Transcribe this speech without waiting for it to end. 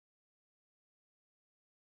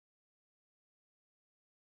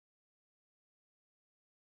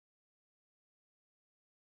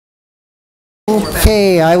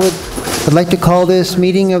Okay, I'd like to call this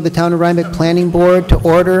meeting of the Town of Rhinebeck Planning Board to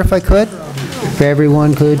order, if I could. If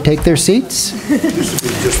everyone could take their seats.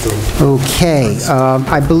 Okay,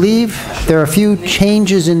 I believe there are a few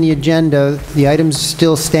changes in the agenda. The items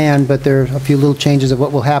still stand, but there are a few little changes of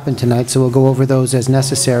what will happen tonight, so we'll go over those as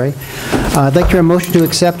necessary. I'd like to hear a motion to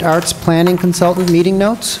accept Arts Planning Consultant meeting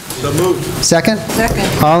notes. So moved. Second?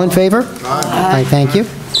 Second. All in favor? Aye. Aye, thank you.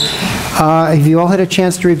 Have you all had a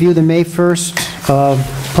chance to review the May 1st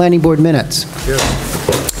Planning Board minutes?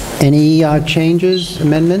 Yes. Any changes,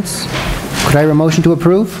 amendments? Could I have a motion to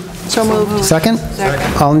approve? So moved. Second?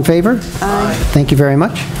 Second. All in favor? Aye. Thank you very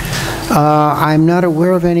much. I'm not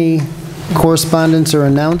aware of any correspondence or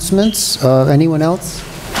announcements. Anyone else?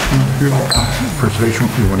 Preservation,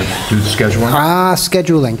 you want to do the scheduling?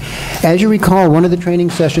 Scheduling. As you recall, one of the training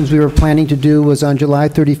sessions we were planning to do was on July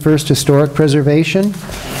 31st, Historic Preservation.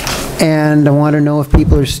 And I want to know if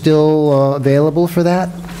people are still available for that.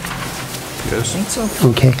 Yes. I think so.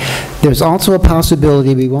 Okay. There's also a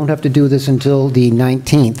possibility, we won't have to do this until the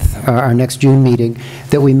 19th, our next June meeting,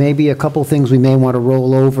 that we may be a couple things we may want to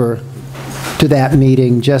roll over to that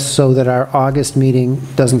meeting just so that our August meeting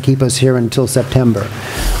doesn't keep us here until September.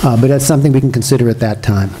 But that's something we can consider at that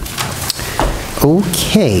time.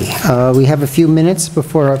 Okay. We have a few minutes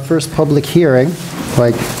before our first public hearing,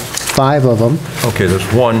 like 5 of them. Okay, there's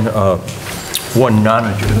one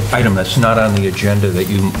non-item that's not on the agenda that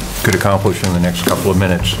you could accomplish in the next couple of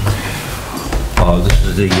minutes. This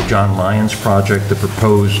is the John Lyons project, the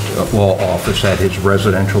proposed law office at his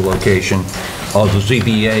residential location. The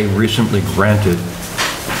ZBA recently granted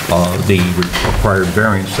the required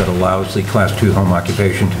variance that allows the Class 2 home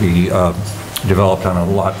occupation to be developed on a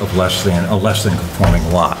lot of less than conforming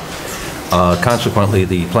lot. Consequently,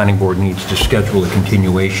 the planning board needs to schedule a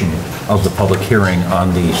continuation of the public hearing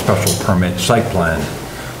on the special permit site plan.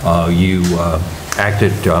 You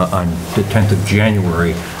acted on the 10th of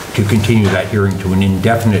January to continue that hearing to an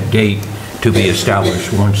indefinite date to be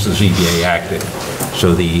established once the ZBA acted.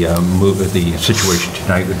 So the situation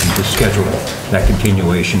tonight would be to schedule that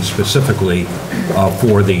continuation specifically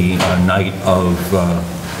for the night of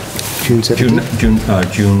June 17th?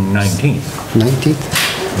 June 19th. 19th?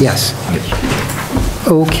 Yes. Yes.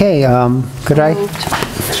 Okay, could I?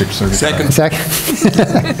 6:35. Second.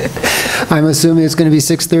 I'm assuming it's going to be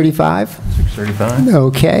 6:35? 6:35?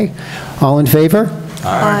 Okay. All in favor?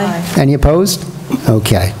 Aye. Any opposed?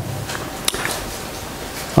 Okay.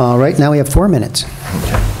 All right, now we have 4 minutes.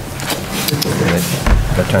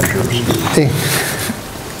 That time's yours.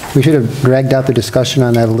 We should have dragged out the discussion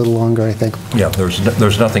on that a little longer, I think. Yeah,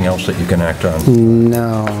 there's nothing else that you can act on.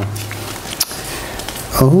 No.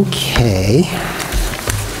 Okay.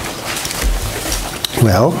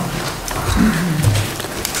 Well,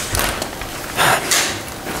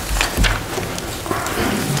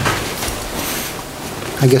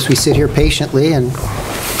 I guess we sit here patiently and...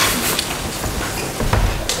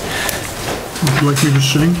 Would you like me to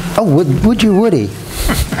sing? Oh, would you, Woody?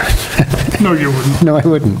 No, you wouldn't. No, I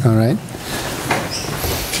wouldn't. All right.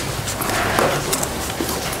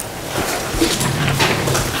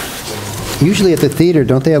 Usually at the theater,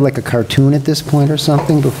 don't they have like a cartoon at this point or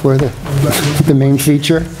something before the main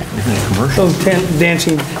feature? Those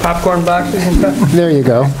dancing popcorn boxes and stuff? There you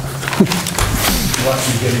go.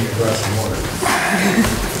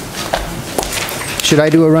 Should I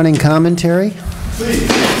do a running commentary?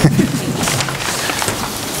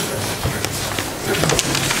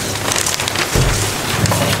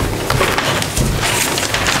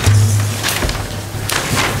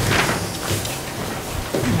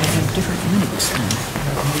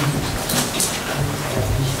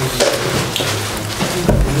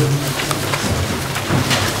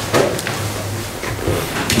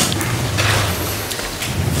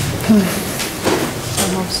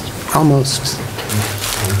 Almost.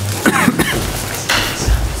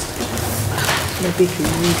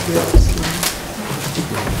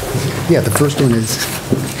 Yeah, the first one is,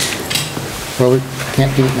 well, we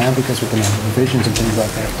can't do it now because we're going to have revisions and things like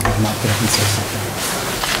that. We'll knock it up and say something.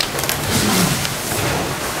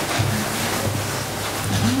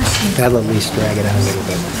 That'll at least drag it out a little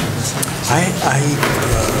bit.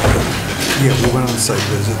 Yeah, we went on a site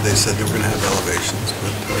visit. They said they were going to have elevations, but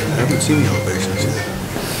I haven't seen the elevations yet.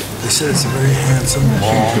 They said it's a very handsome,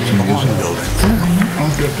 long building,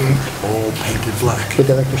 all painted black. Would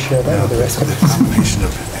they like to share that with the rest of The us? combination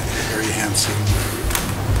of very handsome,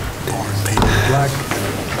 barn painted black, and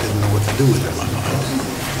didn't know what to do with it.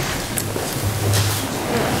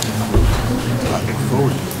 I look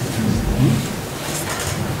forward to it.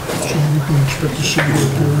 So you can expect to see you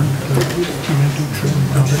up there and do trim.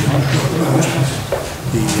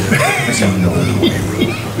 No way.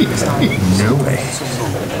 I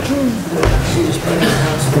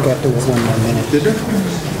think I have to wait one more minute. Did there?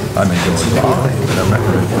 I may go in live, but I'm not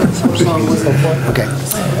going to. Okay.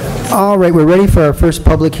 All right, we're ready for our first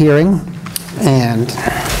public hearing, and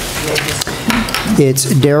it's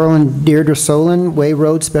Daryl and Deirdre Solon, Way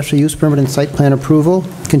Road Special Use Permit and Site Plan Approval,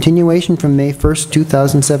 continuation from May 1st,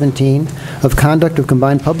 2017, of conduct of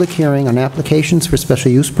combined public hearing on applications for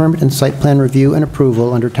special use permit and site plan review and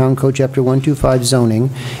approval under Town Code Chapter 125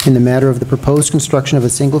 zoning in the matter of the proposed construction of a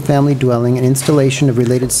single-family dwelling and installation of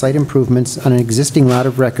related site improvements on an existing lot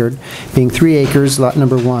of record, being 3 acres, lot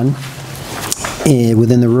number 1,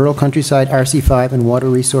 within the rural countryside RC5 and water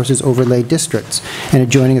resources overlay districts, and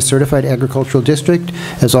adjoining a certified agricultural district,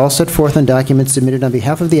 as all set forth on documents submitted on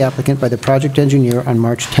behalf of the applicant by the project engineer on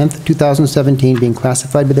March 10th, 2017, being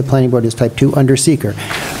classified by the planning board as type 2 under seeker.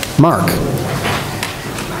 Mark,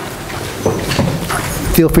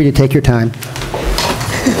 feel free to take your time.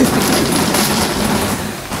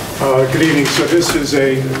 Good evening. So this is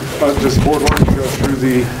does the board want to go through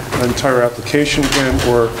the entire application again,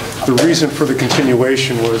 or the reason for the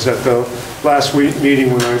continuation was at the last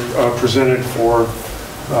meeting when I presented for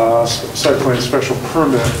site plan special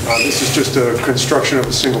permit. This is just a construction of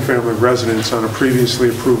a single-family residence on a previously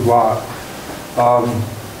approved lot.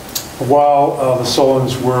 While the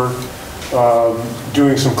Solons were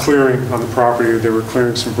doing some clearing on the property, they were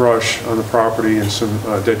clearing some brush on the property and some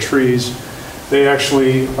dead trees. They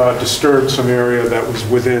actually disturbed some area that was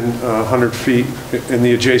within 100 feet in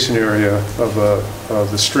the adjacent area of the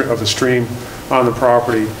stream on the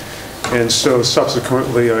property. And so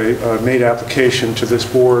subsequently, I made application to this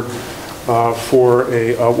board for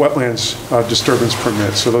a wetlands disturbance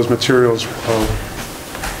permit. So those materials,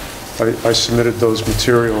 I submitted those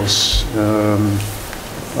materials.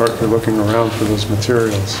 Art, you're looking around for those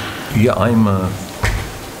materials. Yeah, I'm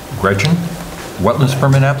Gretchen. Wetlands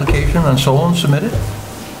permit application on Solon submitted?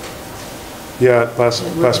 Yeah,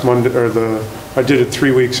 last Monday, or I did it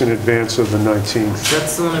 3 weeks in advance of the 19th.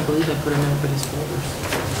 That's the one I believe I put in everybody's folders.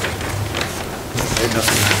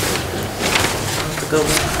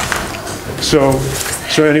 So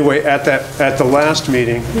anyway, at the last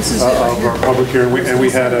meeting of our public hearing, we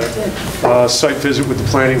had a site visit with the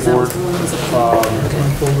planning board.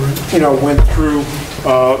 Went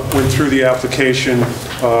through the application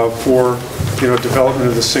for development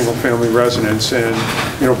of the single-family residence, and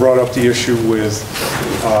brought up the issue with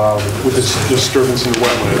the disturbance in the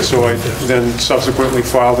wetlands. So I then subsequently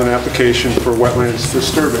filed an application for wetlands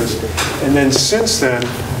disturbance, and then since then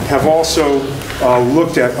have also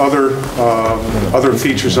looked at other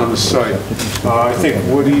features on the site. I think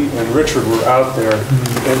Woody and Richard were out there,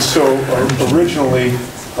 and so originally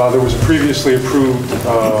there was a previously approved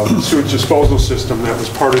sewage disposal system that was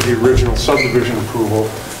part of the original subdivision approval.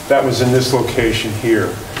 That was in this location here.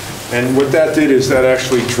 And what that did is that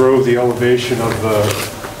actually drove the elevation of the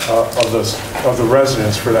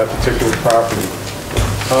residence for that particular property.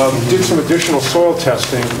 Did some additional soil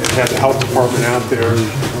testing and had the health department out there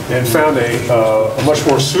and found a much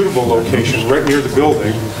more suitable location right near the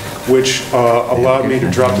building, which allowed me to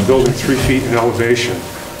drop the building 3 feet in elevation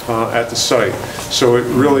at the site. So it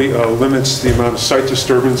really limits the amount of site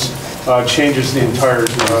disturbance, changes the entire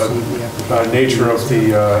nature of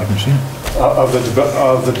the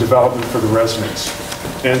development for the residents.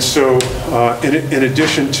 And so in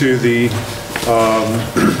addition to the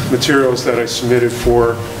materials that I submitted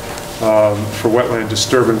for wetland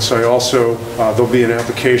disturbance, I also, there'll be an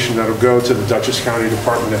application that'll go to the Dutchess County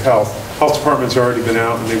Department of Health. Health Department's already been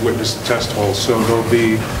out and they witnessed the test holes, so there'll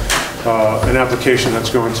be an application that's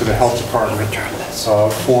going to the Health Department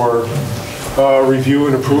for review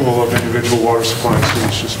and approval of individual water supply and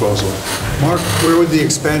sewage disposal. Mark, where would the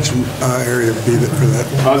expansion area be for that?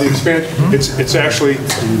 The expansion, it's actually,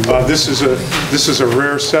 this is a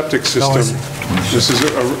rare septic system. This is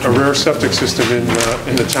a rare septic system in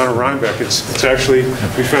the town of Rhinebeck. It's actually,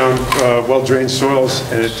 we found well-drained soils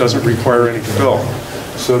and it doesn't require any fill.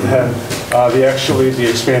 So that the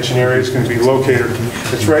expansion area is going to be located.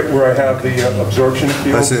 It's right where I have the absorption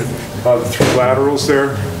field. That's it. The 3 laterals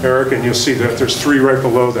there, Eric, and you'll see that there's 3 right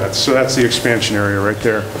below that. So that's the expansion area right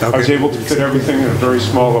there. Okay. I was able to fit everything in a very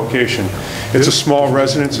small location. It's a small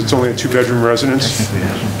residence. It's only a 2-bedroom residence,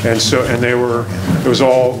 and it was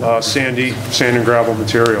all sand and gravel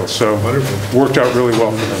material. So it worked out really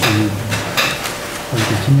well for them.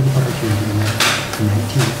 Continue the public hearing on the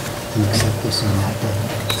 19th and accept this on that day.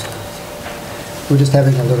 We're just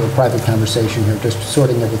having a little private conversation here, just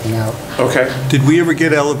sorting everything out. Okay. Did we ever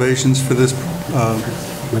get elevations for this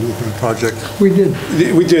project? We did.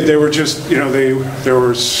 We did, they were just, there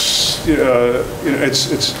was,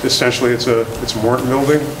 it's essentially, it's a Morton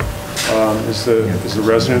building, is the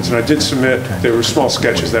residence, and I did submit, there were small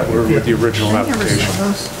sketches that were with the original application.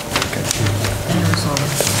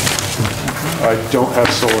 I don't have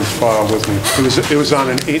Solon's file with me. It was on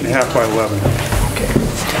an 8.5 by 11.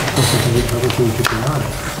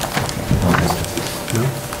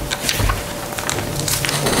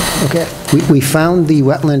 Okay, we found the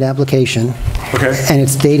wetland application. Okay. And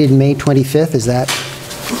it's dated May 25th, is that?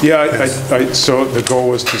 Yeah, so the goal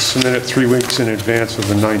was to submit it 3 weeks in advance of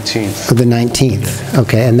the 19th. Of the 19th,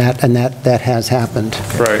 okay, and that has happened.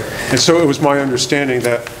 Right, and so it was my understanding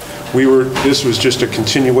that this was just a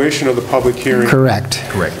continuation of the public hearing. Correct.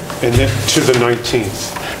 Correct. And then to the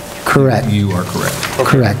 19th. Correct. You are correct. Okay.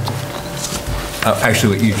 Correct.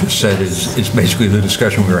 Actually, what you just said is basically the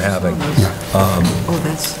discussion we were having. Oh,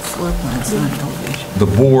 that's floor plan, it's not elevation. The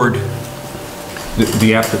board,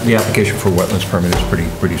 the application for wetlands permit is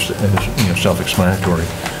pretty self-explanatory.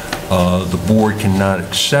 The board cannot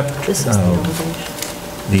accept This is the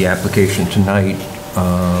elevation. the application tonight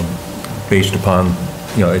based upon,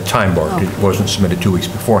 a time bar. It wasn't submitted 2 weeks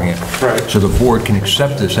beforehand. Right. So the board can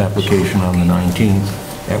accept this application on the 19th,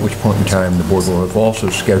 at which point in time the board will have also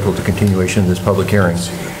scheduled the continuation of this public hearing.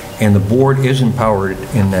 And the board is empowered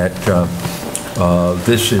in that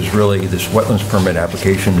this wetlands permit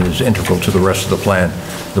application is integral to the rest of the plan.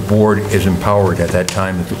 The board is empowered at that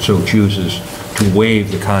time, if it so chooses, to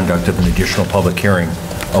waive the conduct of an additional public hearing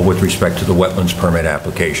with respect to the wetlands permit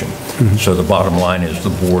application. So the bottom line is the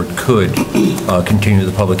board could continue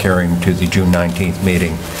the public hearing to the June 19th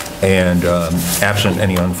meeting and, absent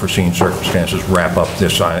any unforeseen circumstances, wrap up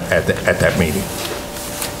this at that meeting.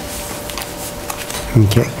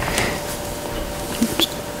 Okay.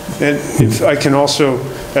 And if I can also,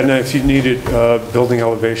 and if you needed building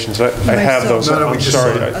elevations, I have those. No, we I'm just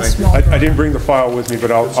sorry. saw it. I didn't bring the file with me,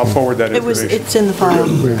 but I'll forward that information. It's in the file.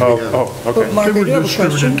 Oh, But okay. Mark, I do have a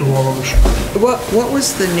question. To all of us. What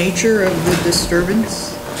was the nature of the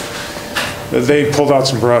disturbance? They pulled out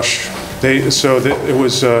some brush. It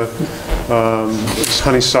was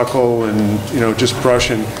honeysuckle and, just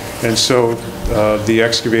brush, and so the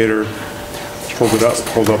excavator pulled up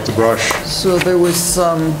the brush. So there was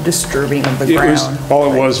some disturbing of the ground? All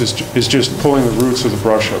it was is just pulling the roots of the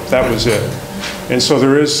brush up. That was it. And so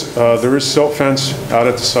there is silt fence out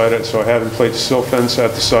at the site, so I have in place silt fence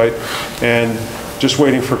at the site, and just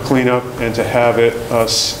waiting for cleanup and to have it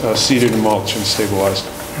seeded in mulch and stabilized.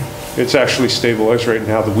 It's actually stabilized right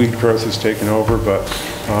now. The weed growth has taken over, but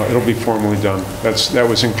it'll be formally done. That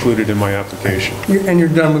was included in my application. And you're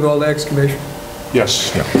done with all the excavation?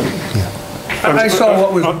 Yes. I saw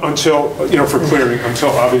what was... Until, for clearing,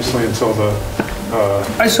 until the...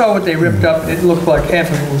 I saw what they ripped up. It looked like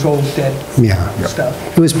half of it was old dead stuff.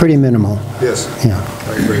 It was pretty minimal. Yes, Yeah.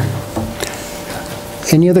 I agree.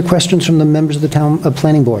 Any other questions from the members of the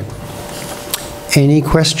planning board? Any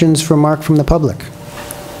questions for Mark from the public?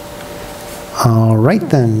 All right,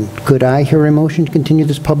 then. Could I hear a motion to continue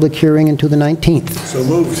this public hearing until the 19th? So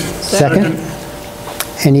moved. Second?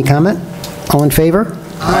 Any comment? All in favor?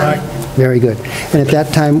 Aye. Very good. And at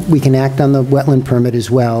that time, we can act on the wetland permit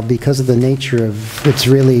as well. Because of the nature of, it's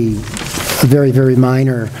really a very, very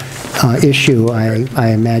minor issue, I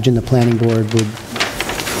imagine the planning board would,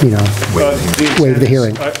 waive the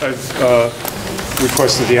hearing. I've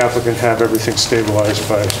requested the applicant have everything stabilized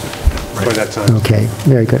by that time. Okay,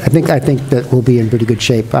 very good. I think that we'll be in pretty good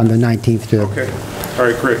shape on the 19th to Okay. All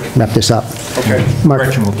right, great. wrap this up. Okay. Mark,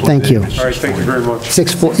 Gretchen will plug thank it you. in. All right, thank you very much.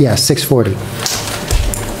 6:40.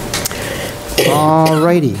 All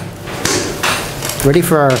righty. Ready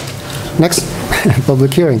for our next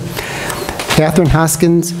public hearing. Catherine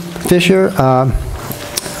Hoskins Fisher,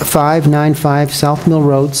 595 South Mill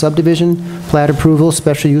Road, subdivision, plat approval,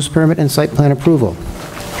 special use permit, and site plan approval.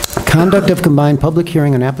 Conduct of combined public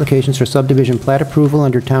hearing on applications for subdivision plat approval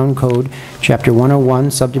under Town Code, Chapter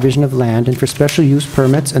 101, subdivision of land, and for special use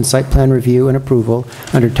permits and site plan review and approval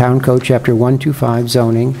under Town Code, Chapter 125,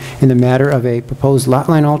 zoning, in the matter of a proposed lot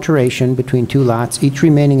line alteration between two lots, each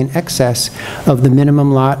remaining in excess of the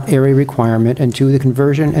minimum lot area requirement, and to the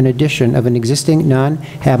conversion and addition of an existing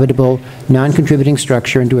non-habitable, non-contributing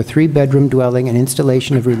structure into a three-bedroom dwelling and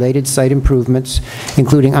installation of related site improvements,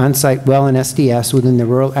 including on-site well and SDS within the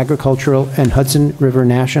rural agricultural and Hudson River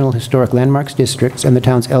National Historic Landmarks districts and the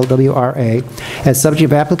town's LWRA, as subject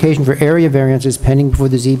of application for area variances pending before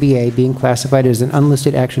the ZBA, being classified as an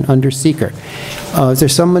unlisted action under seeker. Is there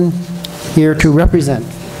someone here to represent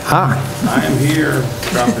Ah, I am here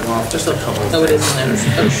dropping off just a couple of things.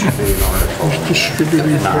 There should be an article.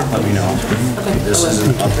 If not, let me know. This is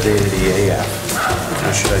an updated EAF.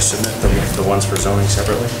 Now, should I submit the ones for zoning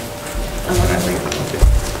separately? Can I leave them? Okay.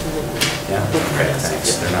 Yeah? Okay,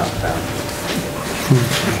 thanks. They're not bound.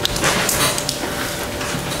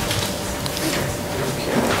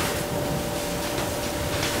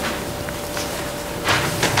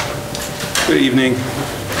 Good evening.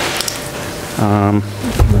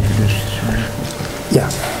 yeah.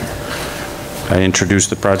 I introduce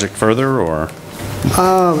the project further, or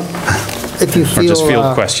If you feel... just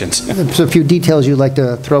field questions? So a few details you'd like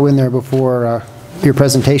to throw in there before your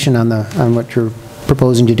presentation on what you're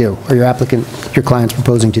proposing to do, or your client's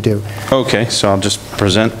proposing to do. Okay, so I'll just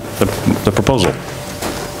present the proposal.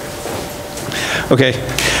 Okay,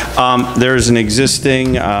 there's an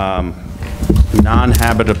existing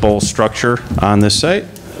non-habitable structure on this site.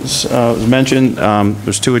 As was mentioned,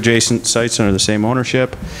 there's two adjacent sites under the same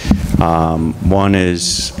ownership. One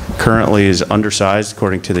is currently undersized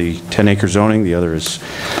according to the 10-acre zoning. The other is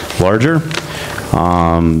larger.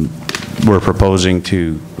 We're proposing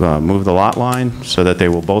to move the lot line so that they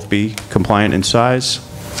will both be compliant in size,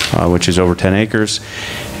 which is over 10 acres,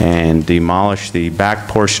 and demolish the back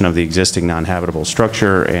portion of the existing non-habitable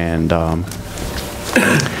structure and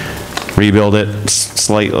rebuild it,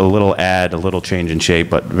 a little change in shape,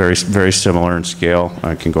 but very similar in scale.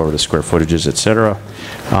 I can go over the square footages, et cetera,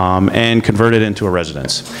 and convert it into a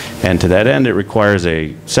residence. And to that end, it requires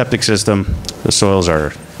a septic system. The soils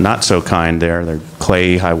are not so kind there. They're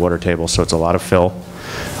clay, high water table, so it's a lot of fill.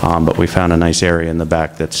 But we found a nice area in the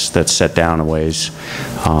back that's set down a ways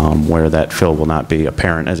where that fill will not be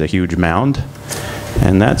apparent as a huge mound.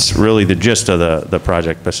 And that's really the gist of the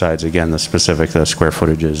project, besides, again, the specific square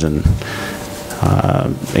footages and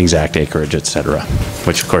exact acreage, et cetera,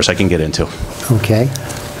 which, of course, I can get into. Okay.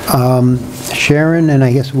 Sharon and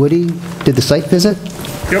I guess Woody did the site visit?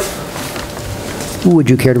 Yep. Would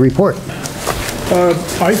you care to report?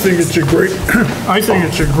 I think it's a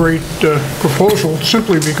great, proposal,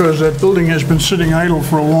 simply because that building has been sitting idle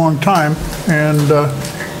for a long time, and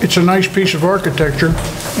it's a nice piece of architecture.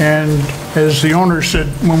 And as the owner said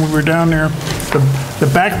when we were down there, the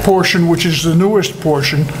back portion, which is the newest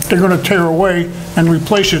portion, they're going to tear away and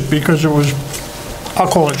replace it because it was, I'll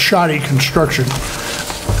call it shoddy construction.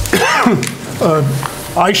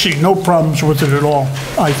 I see no problems with it at all.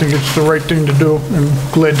 I think it's the right thing to do, and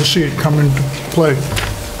glad to see it come into play.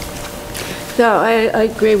 No, I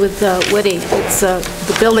agree with Woody. It's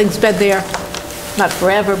the building's been there, not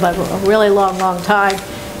forever, but a really long time,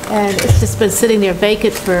 and it's just been sitting there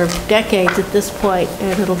vacant for decades at this point,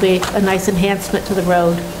 and it'll be a nice enhancement to the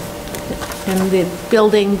road. And the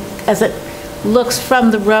building, as it looks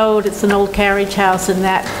from the road, it's an old carriage house, and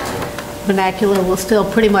that vernacular will still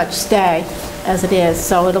pretty much stay as it is,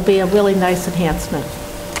 so it'll be a really nice enhancement.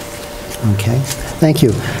 Okay, thank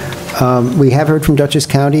you. We have heard from Dutchess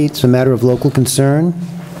County. It's a matter of local concern.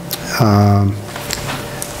 Town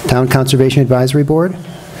Conservation Advisory Board.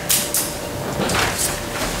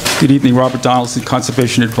 Good evening, Robert Donaldson,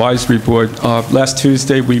 Conservation Advisory Board. Last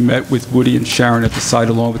Tuesday, we met with Woody and Sharon at the site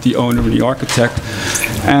along with the owner and the architect.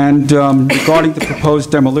 And regarding the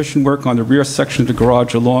proposed demolition work on the rear section of the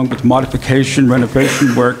garage, along with modification,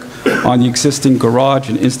 renovation work on the existing garage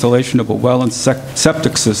and installation of a well and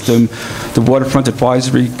septic system, the Waterfront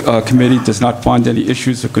Advisory Committee does not find any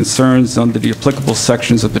issues or concerns under the applicable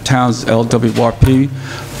sections of the town's LWRP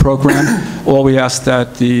program. All we ask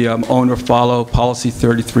that the owner follow Policy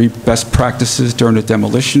 33 best practices during the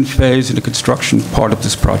demolition phase and the construction part of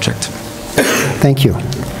this project. Thank you.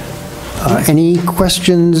 Any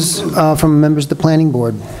questions from members of the Planning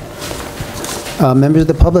Board? Members of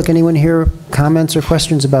the public, anyone here, comments or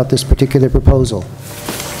questions about this particular proposal?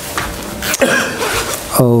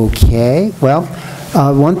 Okay, well,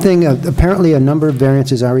 one thing, apparently a number of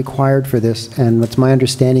variances are required for this, and it's my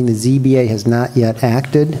understanding the ZBA has not yet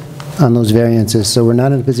acted on those variances, so we're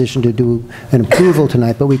not in a position to do an approval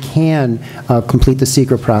tonight, but we can complete the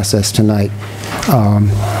secret process tonight.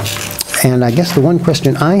 And I guess the one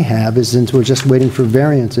question I have is, since we're just waiting for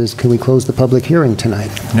variances, can we close the public hearing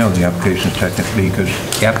tonight? No, the application is technically, because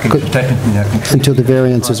the application is technically not complete. Until the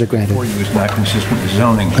variances are granted. For you is not consistent with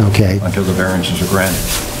zoning. Okay. Until the variances are granted.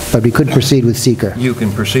 But we could proceed with seeker. You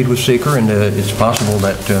can proceed with seeker, and it's possible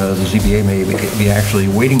that the ZBA may be actually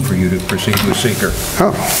waiting for you to proceed with seeker.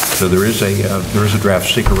 Oh. So there is a draft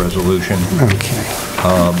seeker resolution. Okay.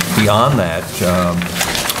 Beyond that,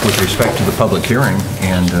 with respect to the public hearing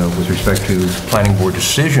and with respect to planning board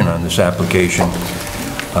decision on this application,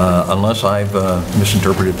 Unless I've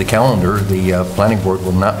misinterpreted the calendar, the planning board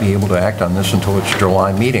will not be able to act on this until its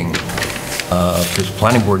July meeting. Because the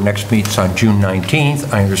planning board next meets on June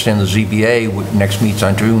 19th. I understand the ZBA next meets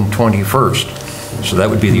on June 21st. So that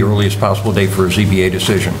would be the earliest possible date for a ZBA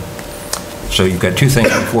decision. So you've got two things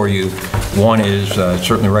before you. One is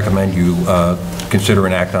certainly recommend you consider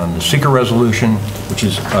an act on the seeker resolution, which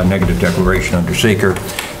is a negative declaration under seeker,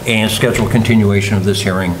 and schedule continuation of this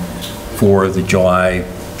hearing for the July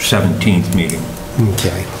 17th meeting.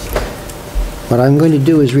 Okay. What I'm going to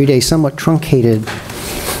do is read a somewhat truncated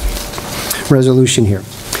resolution here.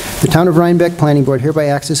 The Town of Rhinebeck Planning Board hereby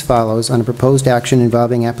acts as follows on a proposed action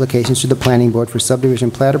involving applications to the Planning Board for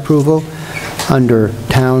subdivision plat approval under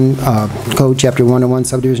Town Code Chapter 101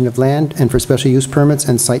 subdivision of land, and for special use permits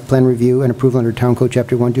and site plan review and approval under Town Code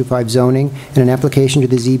Chapter 125 zoning, and an application to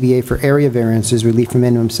the ZBA for area variances, relief from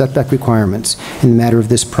minimum setback requirements in the matter of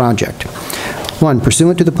this project. 1,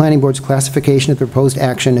 pursuant to the Planning Board's classification of the proposed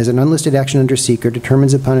action as an unlisted action under seeker,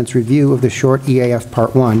 determines upon its review of the short EAF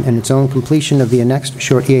Part 1 and its own completion of the annexed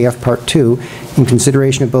short EAF Part 2, in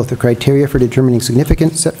consideration of both the criteria for determining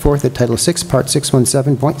significance set forth at Title 6, Part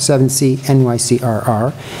 617.7C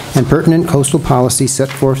NYCRR, and pertinent coastal policies set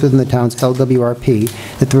forth within the town's LWRP,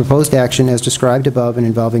 that the proposed action as described above and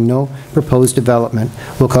involving no proposed development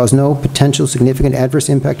will cause no potential significant adverse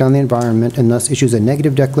impact on the environment, and thus issues a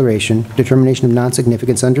negative declaration, determination of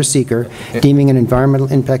non-significance under seeker, deeming an environmental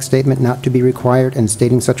impact statement not to be required and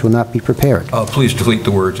stating such will not be prepared. Please delete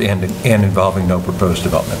the words and involving no proposed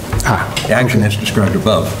development. The action is described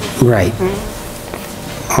above. Right.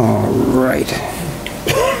 All right.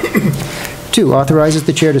 2, authorizes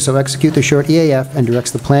the chair to so execute the short EAF and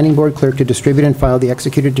directs the planning board clerk to distribute and file the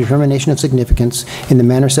executed determination of significance in the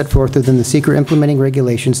manner set forth within the seeker implementing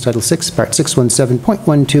regulations, Title 6, Part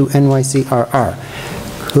 617.12 NYCRR.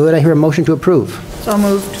 Could I hear a motion to approve? So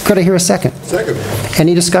moved. Could I hear a second? Second.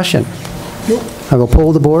 Any discussion? Nope. I will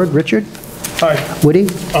poll the board. Richard? Aye. Woody?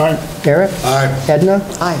 Aye. Eric? Aye. Edna?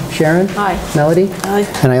 Aye. Sharon? Aye. Melody? Aye.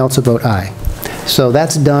 And I also vote aye. So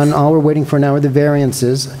that's done. All we're waiting for now are the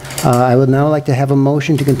variances. I would now like to have a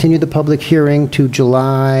motion to continue the public hearing to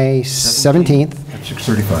July 17th At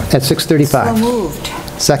 6:35. at 6:35. So moved.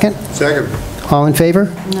 Second? Second. All in favor?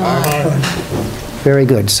 Very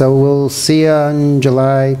good. So we'll see you on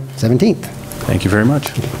July 17th. Thank you very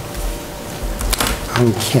much.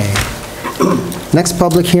 Okay. Next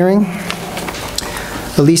public hearing.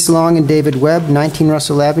 Elise Long and David Webb, 19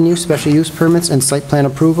 Russell Avenue, special use permits and site plan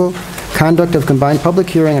approval. Conduct of combined public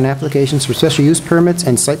hearing on applications for special use permits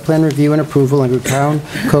and site plan review and approval under Town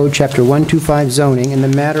Code Chapter 125 zoning in the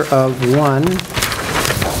matter of 1,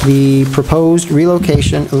 the proposed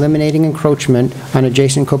relocation, eliminating encroachment on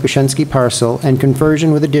adjacent Kopasensky parcel, and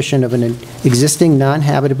conversion with addition of an existing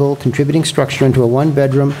non-habitable contributing structure into a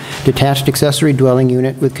one-bedroom detached accessory dwelling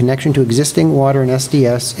unit with connection to existing water and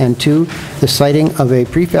SDS, and 2, the siting of a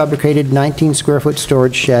prefabricated 19-square-foot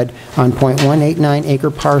storage shed on .189-acre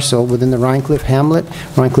parcel within the Rhinecliff Hamlet,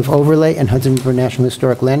 Rhinecliff Overlay, and Hudson River National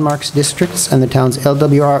Historic Landmarks districts, and the town's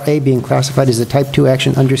LWRA being classified as a Type 2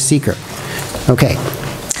 action under seeker. Okay.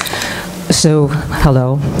 So,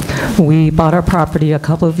 hello. We bought our property a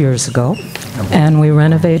couple of years ago, and we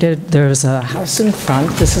renovated. There's a house in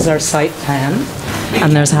front. This is our site plan.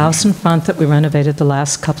 And there's a house in front that we renovated the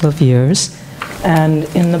last couple of years. And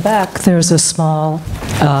in the back, there's a small,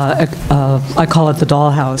 I call it the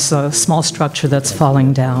dollhouse, a small structure that's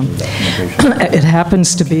falling down. It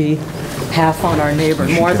happens to be half on our neighbor,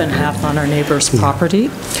 more than half on our neighbor's property.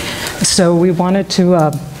 So we wanted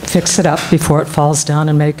to fix it up before it falls down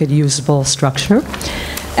and make it a usable structure.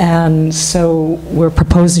 And so we're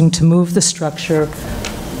proposing to move the structure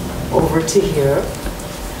over to here,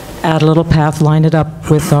 add a little path, line it up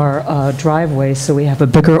with our driveway so we have a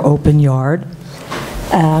bigger open yard.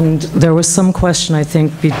 And there was some question, I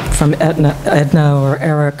think, from Edna or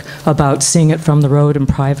Eric about seeing it from the road and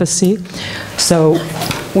privacy. So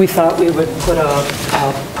we thought we would put a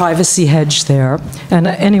privacy hedge there, and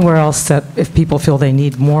anywhere else that if people feel they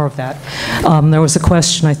need more of that. There was a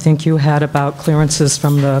question I think you had about clearances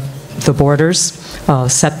from the borders,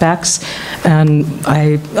 setbacks, and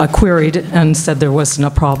I queried and said there wasn't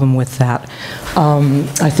a problem with that.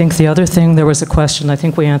 I think the other thing, there was a question I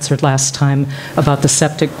think we answered last time about the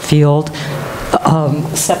septic field.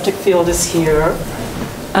 Septic field is here,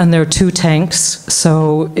 and there are 2 tanks,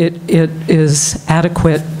 so it is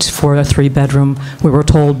adequate for a 3-bedroom. We were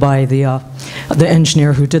told by the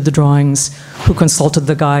engineer who did the drawings, who consulted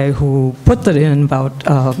the guy who put that in about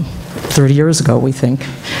 30 years ago, we think.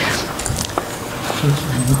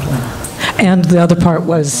 And the other part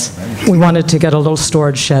was we wanted to get a little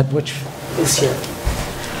storage shed, which is here.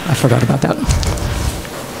 I forgot about that.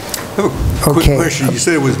 Quick Okay. question. You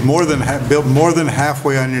said it was built more than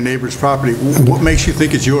halfway on your neighbor's property. What makes you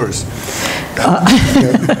think it's yours?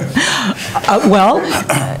 Well,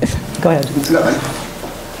 go ahead.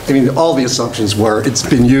 I mean, all the assumptions were it's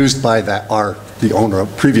been used by the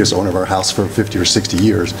previous owner of our house for 50 or 60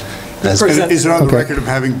 years. Is it on the record of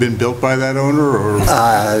having been built by that owner, or?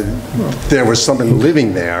 There was someone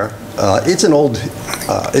living there. It's an old,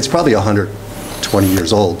 it's probably 120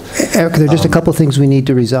 years old. Eric, there are just a couple things we need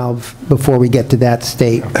to resolve before we get to that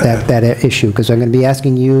that issue, because I'm going to be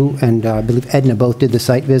asking you, and I believe Edna both did the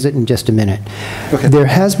site visit, in just a minute. Okay. There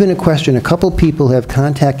has been a question, a couple people have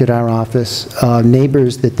contacted our office,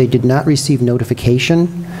 neighbors, that they did not receive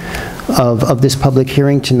notification of this public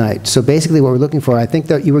hearing tonight. So basically what we're looking for, I think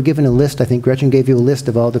that you were given a list, I think Gretchen gave you a list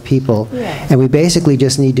of all the people, and we basically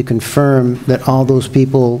just need to confirm that all those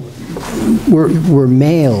people were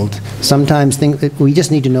mailed. Sometimes we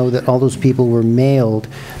just need to know that all those people were mailed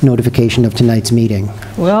notification of tonight's meeting.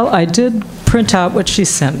 Well, I did print out what she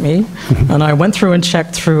sent me, and I went through and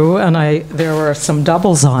checked through, and there were some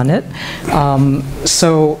doubles on it.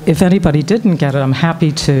 So if anybody didn't get it, I'm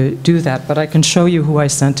happy to do that, but I can show you who I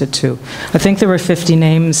sent it to. I think there were 50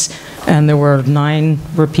 names, and there were 9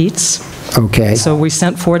 repeats. Okay. So we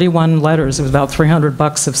sent 41 letters. It was about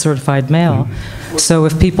 $300 of certified mail. So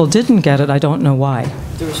if people didn't get it, I don't know why.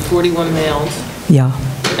 There was 41 mailed, Yeah.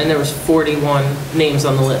 and there was 41 names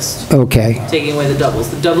on the list. Okay. Taking away the doubles.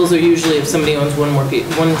 The doubles are usually if somebody owns one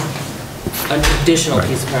additional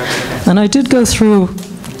piece of property. And I did go through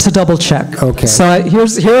to double check. Okay. So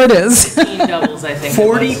here it is. 15 doubles, I think.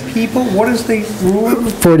 40 people? What is the rule?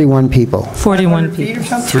 41 people. 41 feet people. or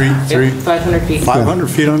something? 500 feet. 500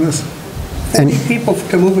 feet on this? 40 people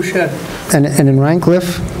to move a shed. And in Rhine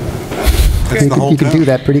Cliff, you can do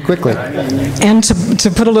that pretty quickly. And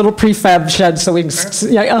to put a little prefab shed so we can,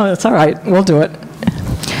 it's all right, we'll do it.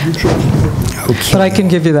 Okay. But I can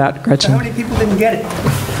give you that, Gretchen. How many people didn't get it?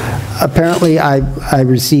 Apparently, I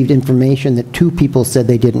received information that 2 people said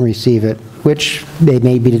they didn't receive it, which they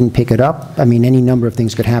maybe didn't pick it up. I mean, any number of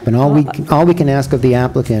things could happen. All we can ask of the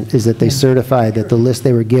applicant is that they certify that the list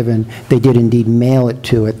they were given, they did indeed mail it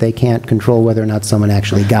to it. They can't control whether or not someone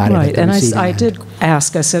actually got it. Right, and I did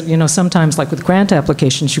ask, I said, sometimes like with grant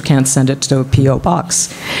applications, you can't send it to a P.O.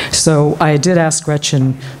 box. So I did ask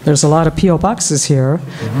Gretchen, there's a lot of P.O. boxes here,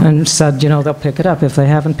 and said, they'll pick it up. If they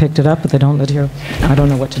haven't picked it up, but they don't live here, I don't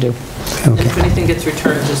know what to do. And if anything gets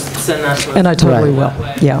returned, just send that to us. And I totally will,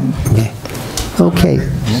 yeah. Okay.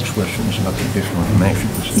 Next question is about the additional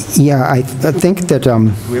information. Yeah, I think that,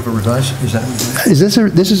 Do we have a revised, is that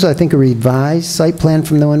revised? this is, I think, a revised site plan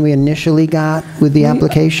from the one we initially got with the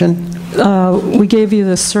application? We gave you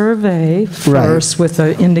the survey first with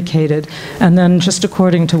the indicated, and then just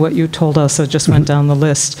according to what you told us, I just went down the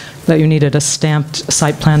list, that you needed a stamped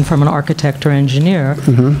site plan from an architect or engineer.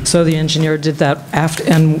 So the engineer did that after,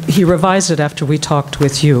 and he revised it after we talked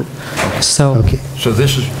with you. So, Okay. So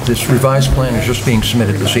this revised plan is just being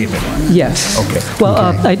submitted this evening? yes. Okay. Well,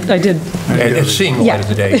 I did. And it's seeing the light of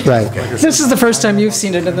the day? Right. Okay. This is the first time you've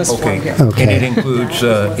seen it in this form here. Okay. And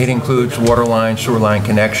it includes water line, sewer line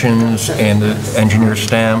connections, and the engineer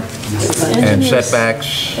stamp, and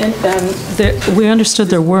setbacks? And we understood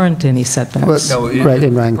there weren't any setbacks. No, Right,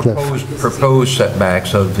 in Rhine Cliff. Proposed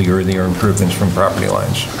setbacks of the earlier improvements from property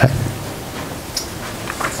lines.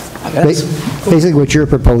 Basically what you're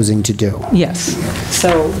proposing to do. Yes.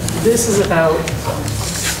 So this is about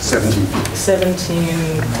 17 feet.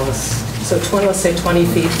 17 plus, so 20, let's say 20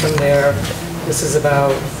 feet from there. This is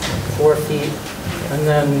about 4 feet. And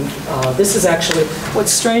then this is actually,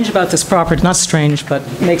 what's strange about this property, not strange, but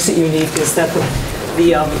makes it unique, is that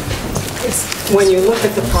when you look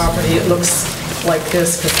at the property, it looks like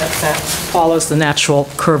this, because that follows the natural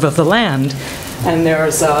curve of the land. And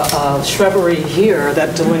there's a shrubbery here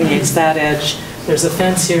that delineates that edge. There's a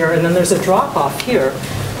fence here, and then there's a drop-off here.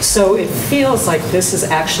 So it feels like this is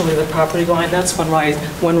actually the property line. That's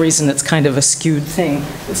one reason it's kind of a skewed thing.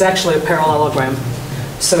 It's actually a parallelogram,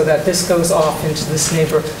 so that this goes off into this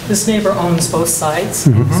neighbor. This neighbor owns both sides,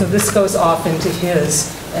 so this goes off into his,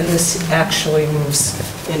 and this actually moves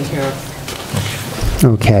in here.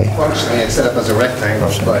 Okay. Functionally, it's set up as a rectangle,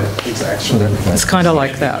 but it's actually... It's kind of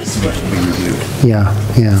like that. Yeah,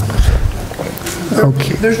 yeah.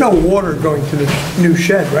 Okay. There's no water going to this new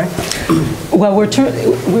shed, right? Well,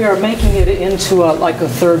 we are making it into like a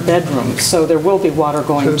third bedroom, so there will be water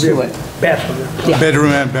going to it. Bathroom. Yeah.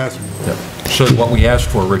 Bedroom and bathroom. So what we asked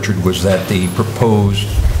for, Richard, was that the proposed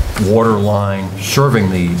water line serving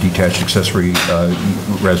the detached accessory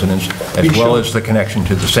residence, as well as the connection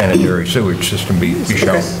to the sanitary sewage system be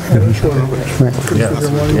shown. Right.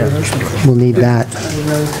 We'll need that.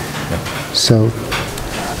 So,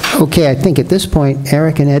 okay, I think at this point,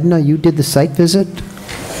 Eric and Edna, you did the site visit?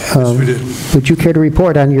 Yes, we did. Would you care to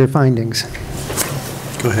report on your findings?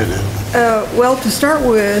 Go ahead, Ed. Well, to start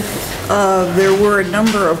with, there were a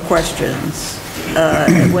number of questions.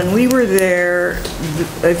 When we were there,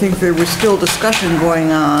 I think there was still discussion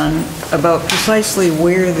going on about precisely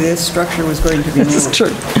where this structure was going to be moved. This is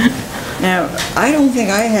true. Now, I don't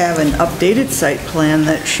think I have an updated site plan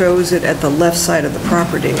that shows it at the left side of the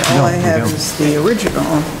property. All I have is the original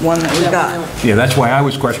one that we got. Yeah, that's why I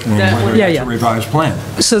was questioning whether it's a revised plan.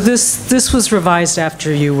 So this was revised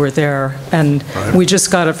after you were there, and we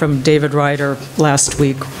just got it from David Ryder last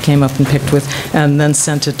week, came up and picked with, and then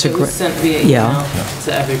sent it to... It was sent via email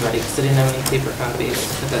to everybody, because I didn't have any paper copies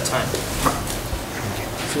at that time.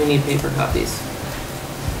 So we need paper copies.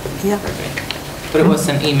 Yeah. But it was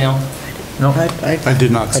sent email. No. I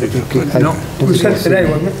did not see that. No. It was sent today,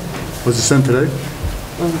 wasn't it? Was it sent today?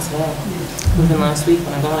 Wasn't today. Within last week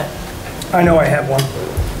when I got it. I know I have one.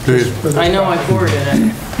 I know I forwarded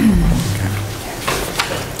it.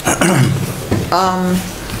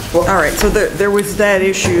 Well, all right, so there was that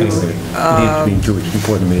issue. It needs to be 2 weeks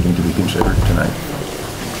before the meeting to be considered tonight.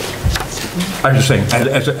 I'm just saying,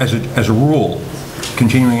 as a rule,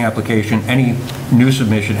 continuing application, any new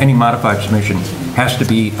submission, any modified submission has to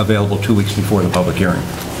be available 2 weeks before the public hearing.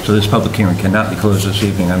 So this public hearing cannot be closed this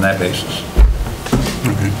evening on that basis.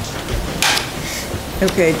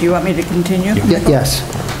 Okay, do you want me to continue? Yes.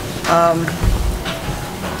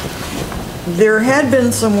 There had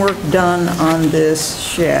been some work done on this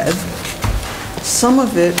shed. Some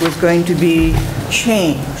of it was going to be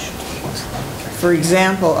changed. For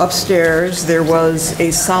example, upstairs, there was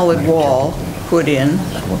a solid wall put in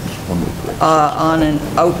on an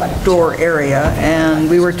outdoor area, and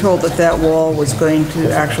we were told that that wall was going to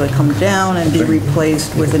actually come down and be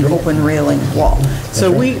replaced with an open railing wall. So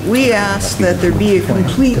we asked that there be a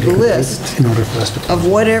complete list of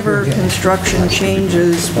whatever construction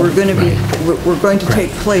changes were going to take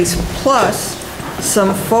place, plus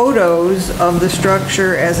some photos of the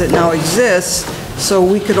structure as it now exists, so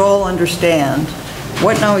we could all understand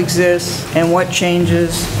what now exists and what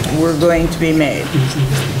changes were going to be made.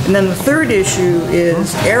 And then the third issue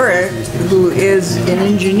is Eric, who is an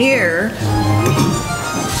engineer,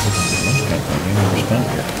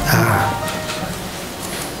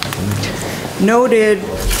 noted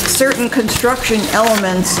certain construction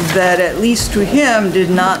elements that, at least to him, did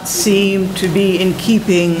not seem to be in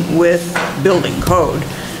keeping with building code.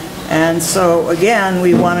 And so, again,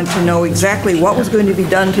 we wanted to know exactly what was going to be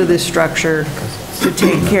done to this structure to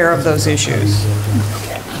take care of those issues.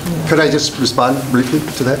 Could I just respond briefly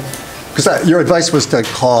to that? Because your advice was to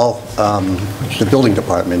call the building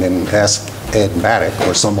department and ask Ed Maddock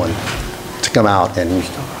or someone to come out and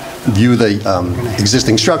view the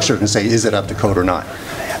existing structure and say, is it up to code or not?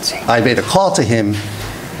 I made a call to him.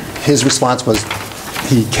 His response was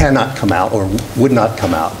he cannot come out or would not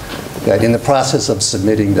come out. That in the process of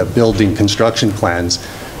submitting the building construction plans,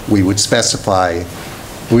 we would specify,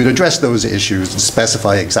 we would address those issues and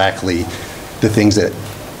specify exactly the things that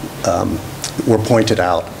were pointed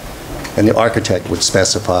out, and the architect would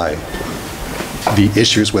specify the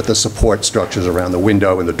issues with the support structures around the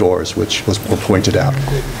window and the doors, which were pointed out.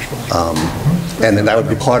 And then that would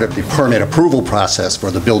be part of the permit approval process for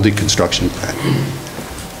the building construction plan.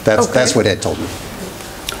 That's what Ed told me.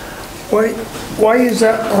 Why is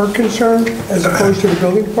that our concern as opposed to the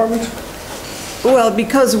building department's? Well,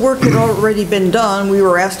 because work had already been done, we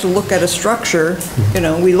were asked to look at a structure. You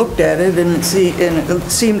know, we looked at it, and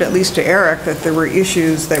it seemed, at least to Eric, that there were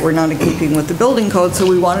issues that were not in keeping with the building code, so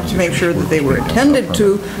we wanted to make sure that they were attended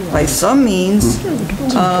to by some means,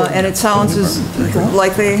 and it sounds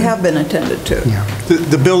like they have been attended to.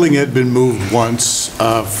 The building had been moved once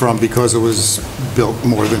because it was built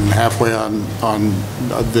more than halfway on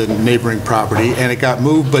the neighboring property, and it got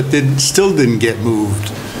moved, but still didn't get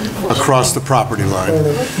moved across the property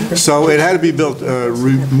line. So it had to be built,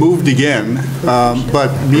 moved again,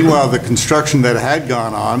 but meanwhile the construction that had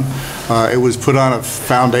gone on, it was put on a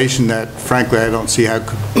foundation that frankly I don't see how it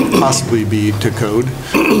could possibly be to code.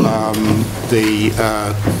 The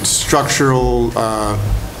structural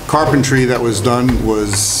carpentry that was done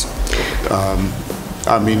was,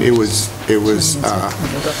 I mean, it was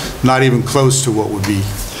not even close to what would be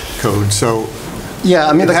code. So yeah,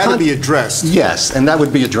 I mean, it had to be addressed. Yes, and that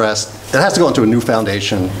would be addressed. It has to go into a new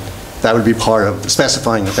foundation. That would be part of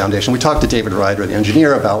specifying the foundation. We talked to David Ryder, the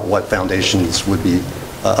engineer, about what foundations would be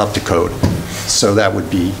up to code. So that would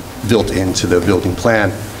be built into the building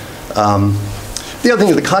plan. The other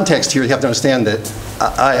thing, the context here, you have to understand that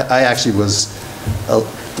I actually was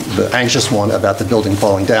the anxious one about the building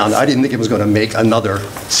falling down. I didn't think it was going to make another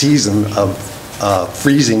season of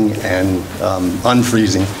freezing and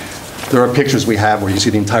unfreezing. There are pictures we have where you see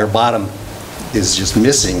the entire bottom is just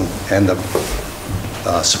missing, and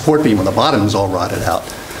the support beam on the bottom is all rotted out.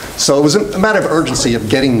 So it was a matter of urgency of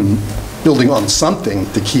getting the building on something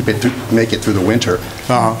to keep it, to make it through the winter.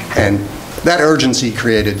 And that urgency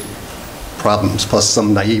created problems, plus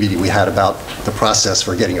some naivety we had about the process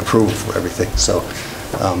for getting approval for everything. So.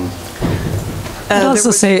 I'd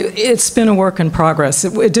also say it's been a work in progress.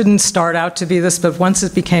 It didn't start out to be this, but once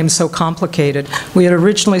it became so complicated, we had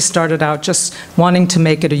originally started out just wanting to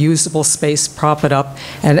make it a usable space, prop it up,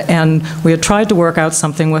 and we had tried to work out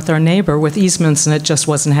something with our neighbor with easements, and it just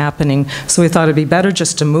wasn't happening. So we thought it'd be better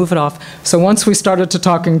just to move it off. So once we started to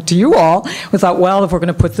talking to you all, we thought, well, if we're going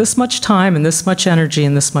to put this much time and this much energy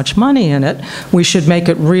and this much money in it, we should make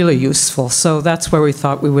it really useful. So that's where we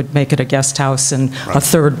thought we would make it a guest house and a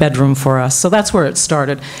third bedroom for us. So that's where it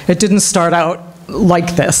started. It didn't start out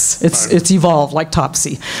like this. It's evolved like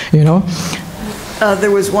Topsy, you know? There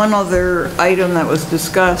was one other item that was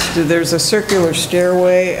discussed. There's a circular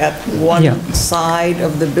stairway at one side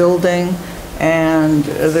of the building, and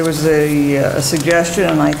there was a suggestion,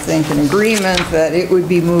 and I think an agreement, that it would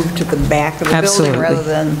be moved to the back of the building rather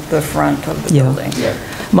than the front of the building.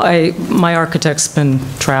 My architect's been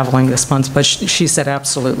traveling this month, but she said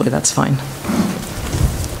absolutely, that's fine.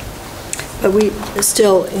 But we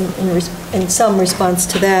still, in some response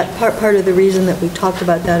to that, part of the reason that we talked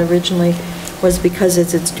about that originally was because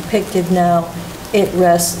as it's depicted now, it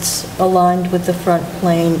rests aligned with the front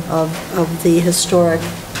plane of the historic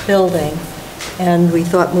building. And we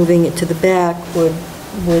thought moving it to the back would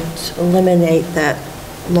eliminate that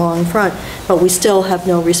long front. But we still have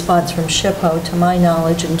no response from SHPO, to my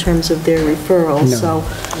knowledge, in terms of their referral. No. So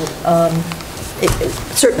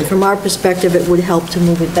certainly from our perspective, it would help to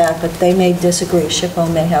move it back, but they may disagree.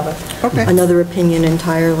 SHPO may have another opinion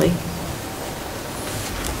entirely.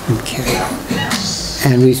 Okay.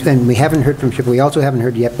 And we haven't heard from SHPO. We also haven't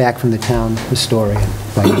heard yet back from the town historian.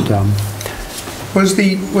 But, Was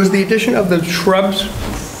the addition of the shrubs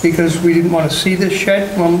because we didn't want to see this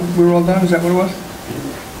shed when we were all done? Is that what it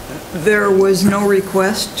was? There was no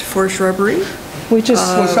request for shrubbery? We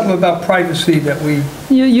just was something about privacy that we.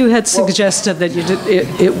 You had suggested that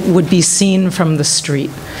it would be seen from the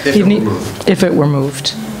street if it were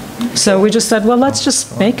moved. So we just said, well, let's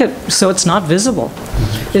just make it so it's not visible.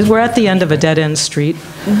 We're at the end of a dead-end street,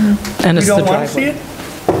 and it's the driveway. You don't want to see it?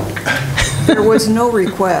 There was no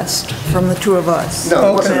request from the two of us.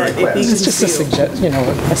 No, it wasn't a request. It's just a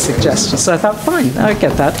suggestion. So I thought, fine, I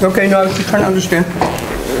get that. Okay, no, I was just trying to understand.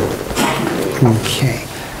 Okay.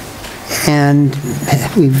 And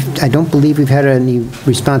I don't believe we've had any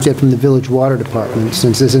response yet from the Village Water Department.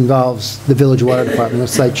 Since this involves the Village Water Department, a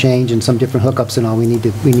site change and some different hookups and all, we need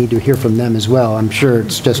to hear from them as well. I'm sure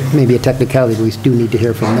it's just maybe a technicality, but we do need to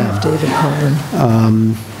hear from them. David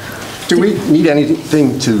Cullen. Do we need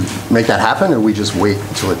anything to make that happen, or we just wait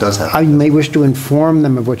until it does happen? I may wish to inform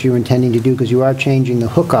them of what you're intending to do, because you are changing the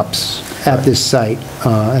hookups at this site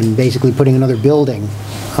and basically putting another building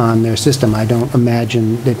on their system. I don't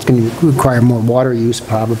imagine that it's going to require more water use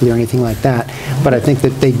probably or anything like that, but I think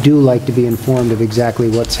that they do like to be informed of exactly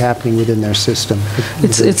what's happening within their system.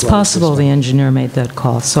 It's possible the engineer made that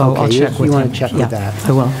call, so I'll check with him. You want to check with that?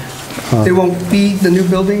 I will. They won't feed the new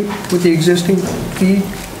building with the existing feed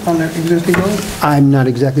on their existing building? I'm not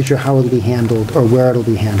exactly sure how it'll be handled or where it'll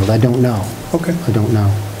be handled. I don't know. Okay. I don't know.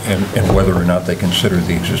 And whether or not they consider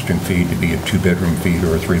the existing feed to be a two-bedroom feed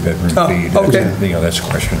or a three-bedroom feed. Okay. That's a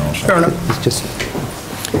question also. Fair enough. It's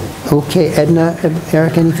just, okay, Edna,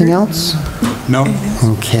 Eric, anything else? No.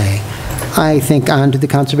 Okay. I think on to the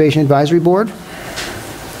Conservation Advisory Board.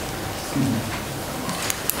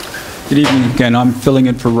 Good evening again. I'm filling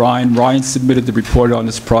in for Ryan. Ryan submitted the report on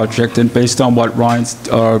this project, and based on what Ryan's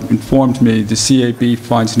informed me, the CAB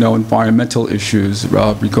finds no environmental issues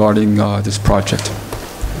regarding this project.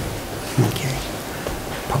 Okay.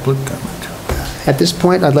 Public comment. At this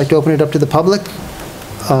point, I'd like to open it up to the public.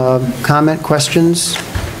 Comment, questions,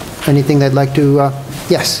 anything they'd like to,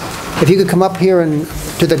 yes. If you could come up here and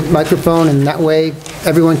to the microphone, and that way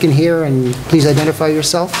everyone can hear, and please identify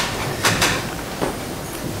yourself.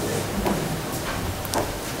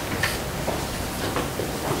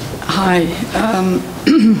 Hi,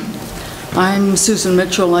 I'm Susan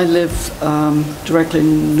Mitchell. I live directly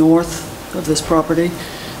north of this property.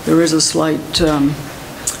 There is a slight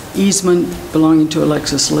easement belonging to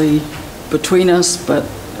Alexis Lee between us, but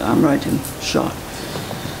I'm right in shot.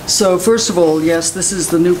 So first of all, yes, this is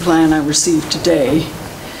the new plan I received today,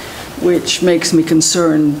 which makes me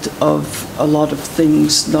concerned of a lot of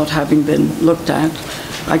things not having been looked at.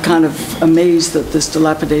 I kind of amazed that this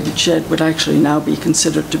dilapidated shed would actually now be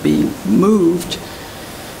considered to be moved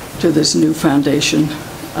to this new foundation.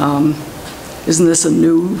 Isn't this a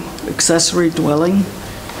new accessory dwelling?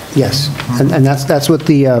 Yes, and that's what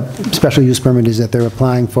the special use permit is that they're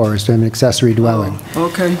applying for, is to have an accessory dwelling. Oh,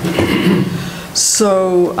 okay.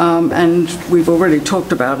 So, and we've already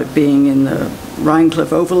talked about it being in the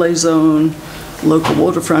Rhinecliff Overlay Zone, local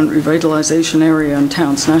waterfront revitalization area, and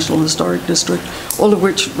town's National Historic District, all of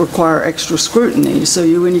which require extra scrutiny. So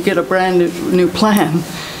when you get a brand new plan,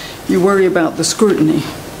 you worry about the scrutiny.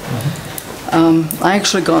 I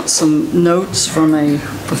actually got some notes from a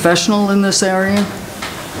professional in this area,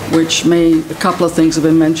 which a couple of things have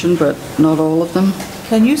been mentioned, but not all of them.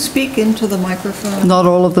 Can you speak into the microphone? Not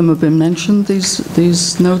all of them have been mentioned,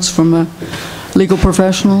 these notes from a legal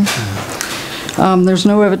professional. There's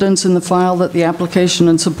no evidence in the file that the application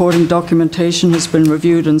and supporting documentation has been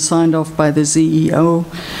reviewed and signed off by the ZEO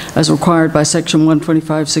as required by Section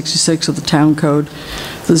 12566 of the Town Code.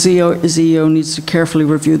 The ZEO needs to carefully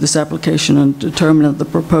review this application and determine that the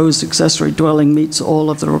proposed accessory dwelling meets all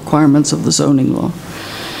of the requirements of the zoning law.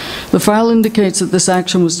 The file indicates that this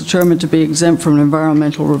action was determined to be exempt from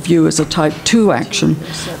environmental review as a Type 2 action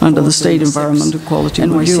under the State Environmental Quality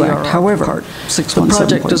Review Act. However, the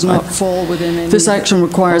project does not fall within any... This action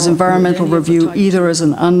requires environmental review either as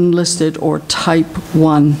an unlisted or Type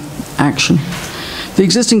 1 action. The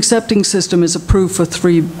existing septic system is approved for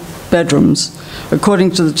 3 bedrooms.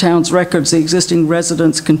 According to the town's records, the existing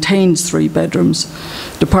residence contains 3 bedrooms.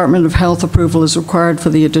 Department of Health approval is required for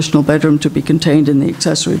the additional bedroom to be contained in the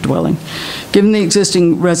accessory dwelling. Given the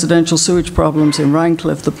existing residential sewage problems in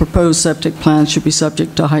Rhinecliff, the proposed septic plan should be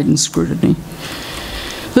subject to heightened scrutiny.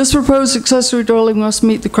 This proposed accessory dwelling must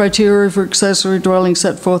meet the criteria for accessory dwelling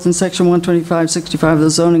set forth in Section 12565 of the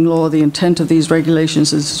zoning law. The intent of these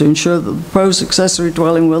regulations is to ensure that the proposed accessory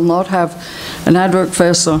dwelling will not have an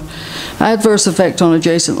adverse effect on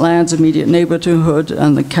adjacent lands, immediate neighborhood,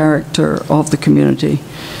 and the character of the community.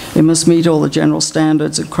 It must meet all the general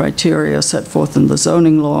standards and criteria set forth in the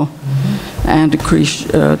zoning law and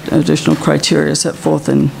additional criteria set forth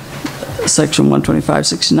in Section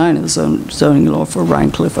 12569 of the zoning law for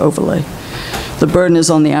Rhinecliff Overlay. The burden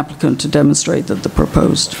is on the applicant to demonstrate that the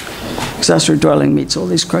proposed accessory dwelling meets all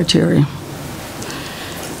these criteria.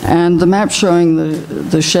 And the map showing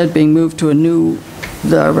the shed being moved to a new,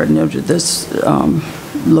 I already noted this,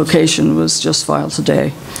 location was just filed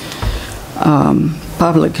today.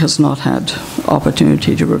 Public has not had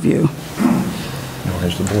opportunity to review. Nor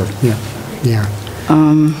has the board. Yeah.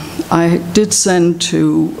 I did send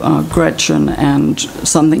to Gretchen and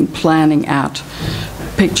something planning at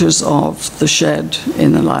pictures of the shed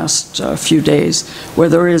in the last few days where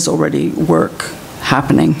there is already work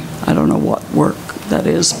happening. I don't know what work that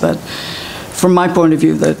is, but from my point of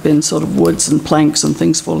view, there have been sort of woods and planks and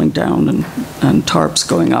things falling down and tarps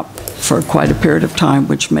going up for quite a period of time,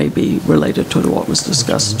 which may be related to what was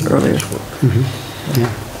discussed earlier.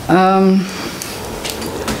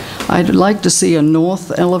 I'd like to see a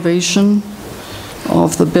north elevation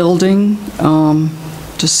of the building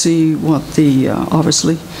to see what the,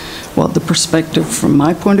 obviously, what the perspective from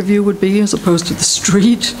my point of view would be as opposed to the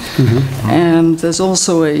street. And there's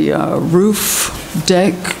also a roof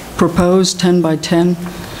deck proposed, 10 by 10.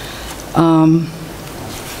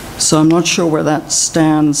 So I'm not sure where that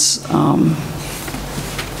stands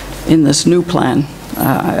in this new plan.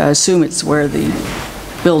 I assume it's where the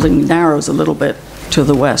building narrows a little bit to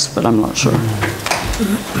the west, but I'm not sure.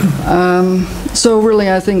 So really,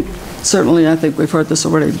 certainly I think we've heard this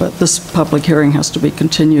already, but this public hearing has to be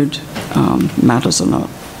continued. Matters are not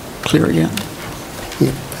clear yet.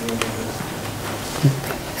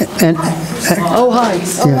 And, oh, hi.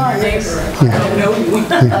 Oh, hi, neighbor. I don't know you.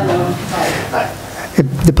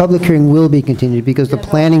 The public hearing will be continued because the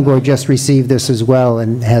planning board just received this as well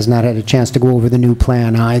and has not had a chance to go over the new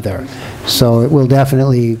plan either. So it will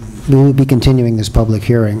definitely, we will be continuing this public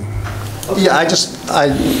hearing. Yeah,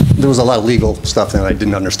 there was a lot of legal stuff that I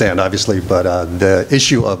didn't understand, obviously, but the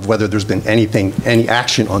issue of whether there's been any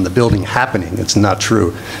action on the building happening, it's not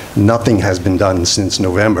true. Nothing has been done since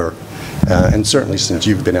November, and certainly since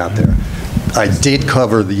you've been out there. I did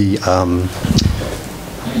cover the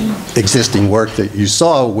existing work that you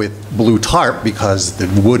saw with blue tarp because the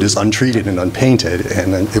wood is untreated and unpainted,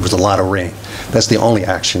 and then it was a lot of rain. That's the only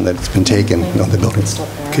action that's been taken on the buildings.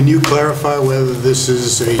 Can you clarify whether this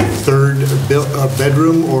is a third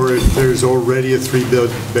bedroom or if there's already a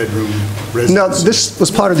three-bedroom residence? No, this was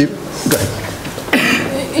part of the... Go ahead.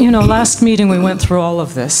 You know, last meeting, we went through all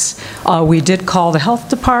of this. We did call the health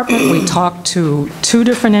department. We talked to 2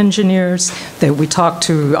 different engineers. We talked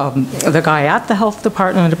to the guy at the health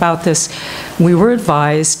department about this. We were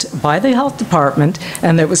advised by the health department,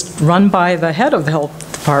 and it was run by the head of the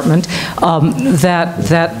health department,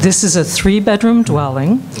 that this is a 3-bedroom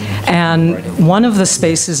dwelling, and one of the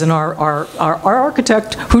spaces in our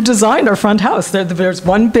architect who designed our front house, there's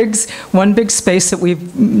one big space that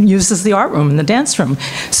we've used as the art room and the dance room.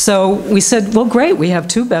 So we said, well, great, we have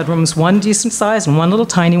 2 bedrooms, one decent size and one little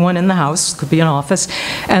tiny one in the house, could be an office,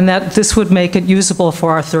 and that this would make it usable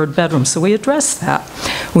for our 3rd bedroom. So we addressed that.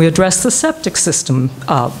 We addressed the septic system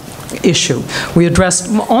issue. We addressed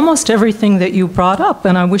almost everything that you brought up,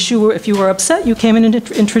 and I wish you were, if you were upset, you came in and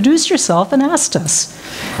introduced yourself and asked us.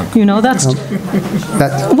 You know,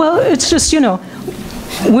 well, it's just, you know,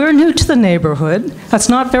 we're new to the neighborhood. That's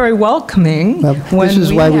not very welcoming. This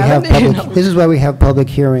is why we have public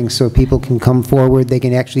hearings, so people can come forward. They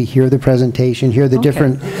can actually hear the presentation, hear the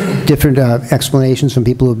different explanations from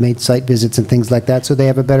people who have made site visits and things like that, so they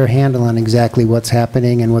have a better handle on exactly what's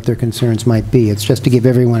happening and what their concerns might be. It's just to give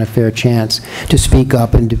everyone a fair chance to speak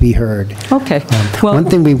up and to be heard. Okay. One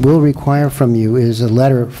thing we will require from you is a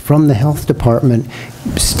letter from the health department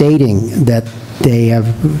stating that they have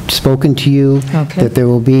spoken to you, that there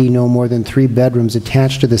will be no more than 3 bedrooms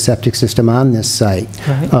attached to the septic system on this site.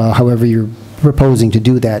 Right. However, you're proposing to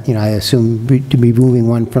do that, you know, I assume to be moving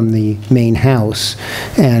one from the main house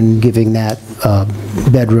and giving that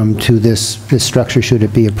bedroom to this structure should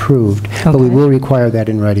it be approved. But we will require that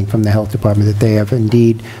in writing from the health department, that they have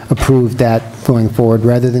indeed approved that going forward,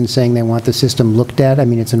 rather than saying they want the system looked at. I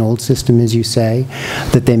mean, it's an old system, as you say,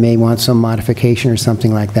 that they may want some modification or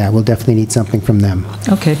something like that. We'll definitely need something from them.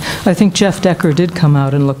 Okay. I think Jeff Decker did come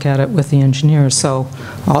out and look at it with the engineers, so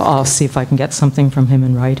I'll see if I can get something from him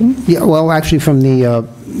in writing. Yeah, well, actually from the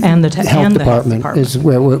health department is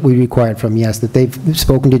where what we required from, yes, that they've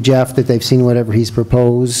spoken to Jeff, that they've seen whatever he's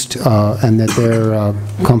proposed, and that they're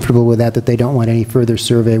comfortable with that they don't want any further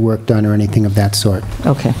survey work done or anything of that sort.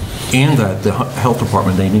 Okay. And that the health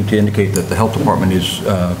department, they need to indicate that the health department is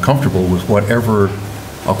comfortable with whatever,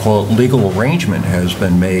 I'll call it, legal arrangement has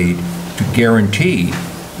been made to guarantee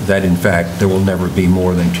that, in fact, there will never be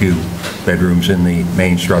more than 2 bedrooms in the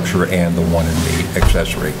main structure and the one in the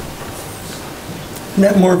accessory. Isn't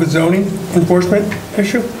that more of a zoning enforcement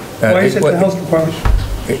issue? Why is it the health department?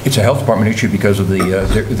 It's a health department issue because of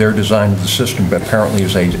their design of the system, but apparently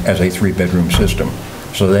as a 3-bedroom system.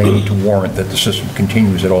 So they need to warrant that the system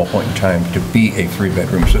continues at all point in time to be a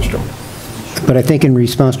 3-bedroom system. But I think in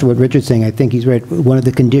response to what Richard's saying, I think he's right. One of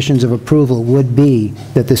the conditions of approval would be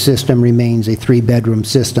that the system remains a 3-bedroom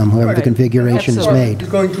system, however the configuration is made.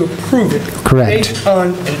 You're going to approve it Correct. based on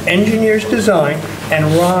an engineer's design and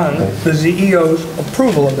Ron, the CEO's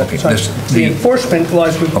approval of that design. The enforcement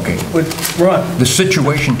lies with Ron. The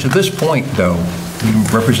situation to this point, though, the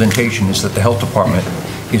representation is that the health department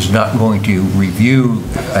is not going to review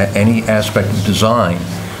any aspect of design.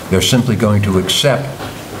 They're simply going to accept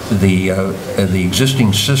the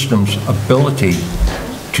existing system's ability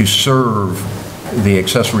to serve the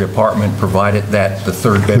accessory apartment, provided that the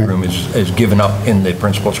 3rd bedroom is given up in the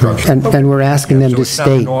principal structure. And we're asking them to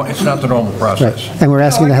state... It's not the normal process. Right. And we're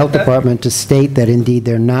asking the health department to state that indeed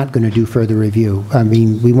they're not going to do further review. I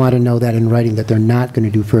mean, we want to know that in writing, that they're not going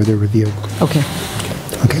to do further review. Okay.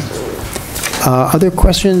 Okay. Other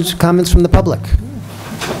questions, comments from the public?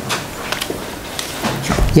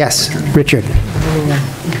 Yes, Richard.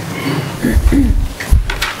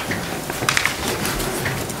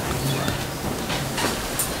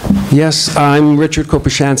 Yes, I'm Richard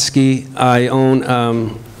Kopashansky. I own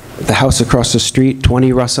the house across the street,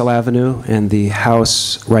 20 Russell Avenue, and the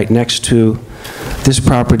house right next to this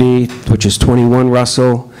property, which is 21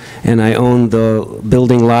 Russell, and I own the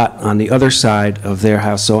building lot on the other side of their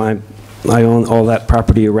house, so I own all that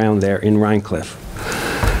property around there in Rhinecliff.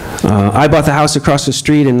 I bought the house across the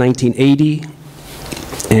street in 1980,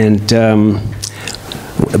 and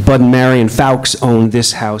Bud and Marion Fowkes owned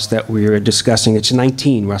this house that we were discussing. It's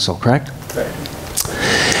 19, Russell, correct? Correct.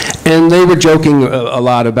 And they were joking a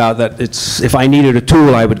lot about that. If I needed a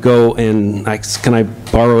tool, I would go and, can I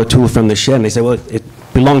borrow a tool from the shed? And they said, well, it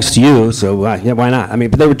belongs to you, so yeah, why not? I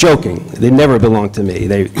mean, but they were joking. They never belonged to me.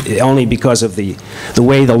 Only because of the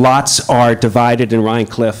way the lots are divided in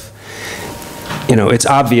Rhinecliff. you know, it's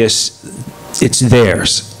obvious it's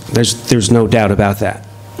theirs. There's no doubt about that.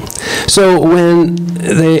 So when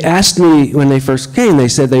they asked me, when they first came, they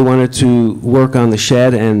said they wanted to work on the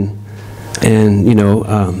shed and you know,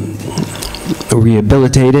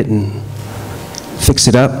 rehabilitate it and fix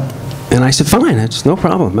it up. And I said, fine, it's no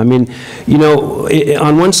problem. I mean, you know,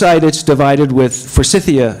 on one side it's divided with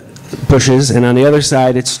forsythia bushes, and on the other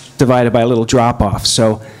side it's divided by a little drop-off.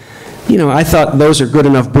 So, you know, I thought those are good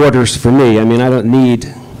enough borders for me. I mean, I don't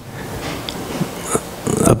need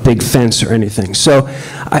a big fence or anything. So,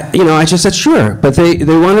 you know, I just said, sure. But they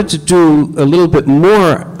wanted to do a little bit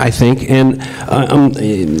more, I think, and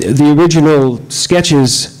the original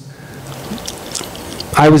sketches,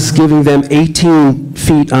 I was giving them 18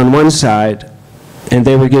 feet on one side, and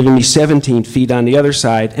they were giving me 17 feet on the other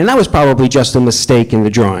side, and that was probably just a mistake in the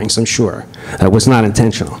drawings, I'm sure. That was not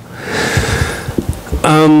intentional.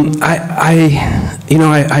 You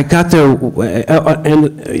know, I got there,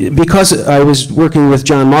 and because I was working with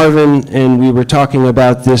John Marvin, and we were talking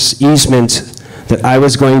about this easement, that I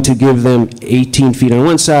was going to give them 18 feet on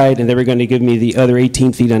one side, and they were going to give me the other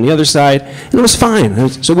 18 feet on the other side, and it was fine.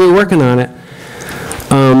 So we were working on it.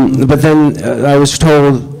 But then I was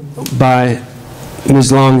told by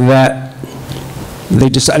Ms. Long that they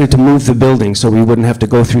decided to move the building so we wouldn't have to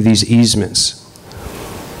go through these easements.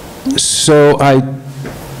 So I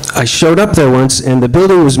showed up there once, and the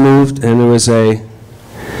building was moved, and there was a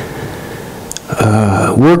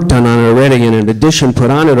work done on it already, and an addition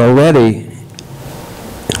put on it already,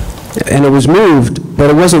 and it was moved, but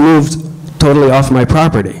it wasn't moved totally off my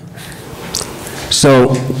property.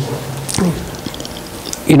 So,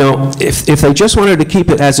 you know, if they just wanted to keep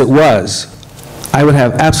it as it was, I would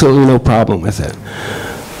have absolutely no problem with it.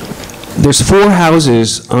 There's 4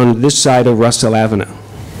 houses on this side of Russell Avenue.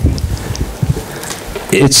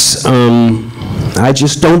 It's, I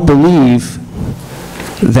just don't believe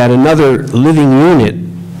that another living unit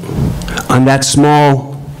on that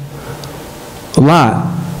small lot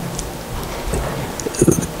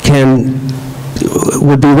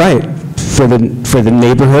would be right for the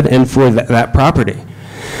neighborhood and for that property.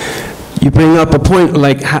 You bring up a point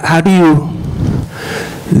like, how do you,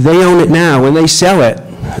 they own it now. When they sell it,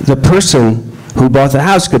 the person who bought the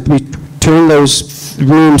house could turn those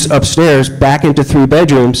rooms upstairs back into 3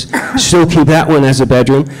 bedrooms, still keep that one as a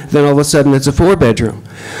bedroom, then all of a sudden it's a 4-bedroom.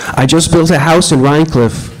 I just built a house in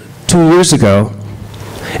Rhinecliff 2 years ago,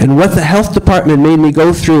 and what the health department made me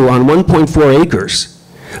go through on 1.4 acres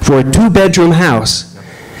for a 2-bedroom house,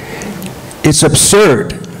 it's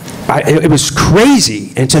absurd. It was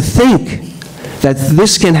crazy, and to think that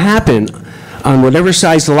this can happen on whatever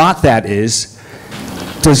size lot that is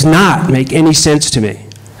does not make any sense to me.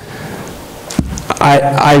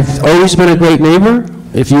 I've always been a great neighbor.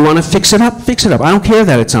 If you want to fix it up, fix it up. I don't care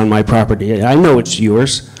that it's on my property. I know it's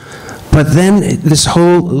yours. But then this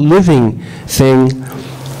whole living thing,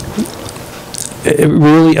 it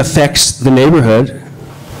really affects the neighborhood.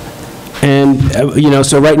 And, you know,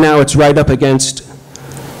 so right now it's right up against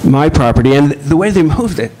my property. And the way they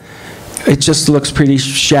moved it, it just looks pretty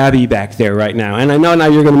shabby back there right now. And I know now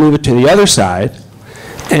you're going to move it to the other side.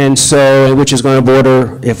 And so, which is going to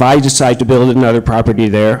border, if I decide to build another property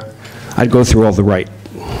there, I'd go through all the right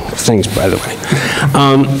things, by the way.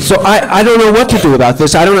 So I don't know what to do about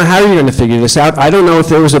this. I don't know how you're going to figure this out. I don't know if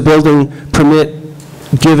there was a building permit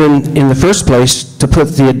given in the first place to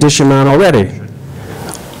put the addition on already.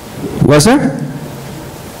 Was there?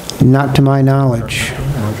 Not to my knowledge.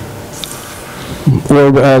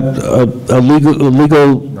 Or a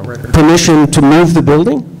legal permission to move the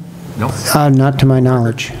building? No. Not to my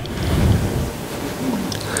knowledge.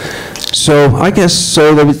 So I guess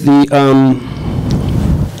so. The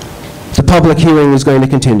public hearing is going to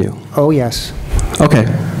continue. Oh yes. Okay.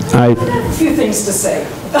 I have a few things to say.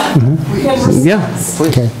 Yeah.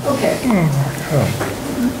 Okay. Okay.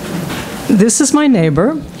 This is my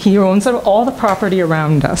neighbor. He owns all the property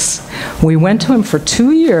around us. We went to him for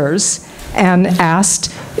 2 years and asked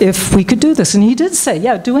if we could do this. And he did say,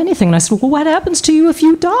 yeah, do anything. And I said, well, what happens to you if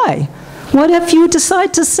you die? What if you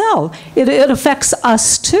decide to sell? It affects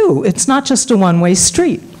us too. It's not just a one-way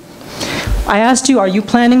street. I asked you, are you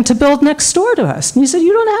planning to build next door to us? And you said,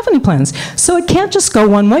 you don't have any plans. So it can't just go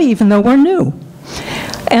one way, even though we're new.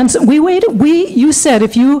 And so we waited, you said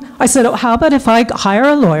I said, oh, how about if I hire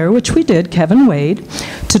a lawyer, which we did, Kevin Wade,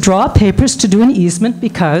 to draw up papers to do an easement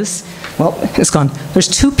because, well, it's gone. There's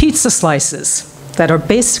 2 pizza slices that are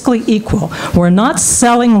basically equal. We're not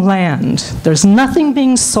selling land. There's nothing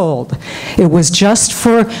being sold. It was just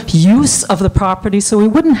for use of the property so we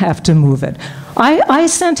wouldn't have to move it. I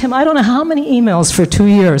sent him, I don't know how many emails for 2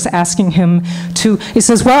 years asking him to, he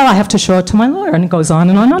says, well, I have to show it to my lawyer, and it goes on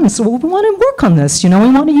and on and on. I said, well, we want to work on this, you know,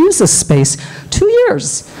 we want to use this space. 2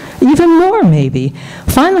 years, even more maybe.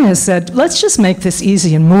 Finally I said, let's just make this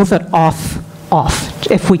easy and move it off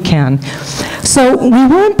if we can. So we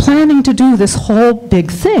weren't planning to do this whole big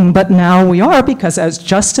thing, but now we are, because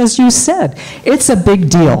just as you said, it's a big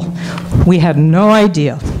deal. We had no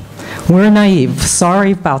idea. We're naive.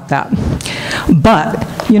 Sorry about that.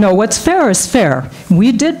 But, you know, what's fair is fair.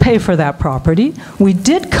 We did pay for that property. We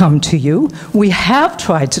did come to you. We have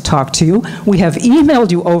tried to talk to you. We have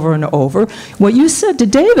emailed you over and over. What you said to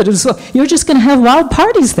David is, you're just going to have wild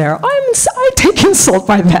parties there. I take insult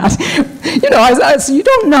by that. You know, you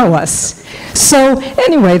don't know us. So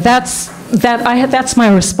anyway, that's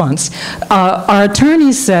my response. Our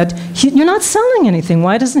attorney said, you're not selling anything.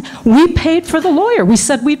 Why doesn't, we paid for the lawyer. We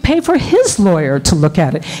said we'd pay for his lawyer to look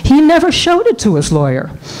at it. He never showed it to his lawyer.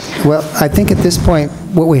 Well, I think at this point,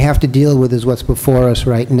 what we have to deal with is what's before us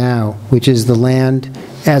right now, which is the land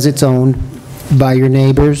as it's owned by your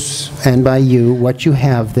neighbors and by you, what you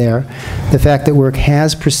have there. The fact that work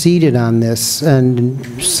has proceeded on this,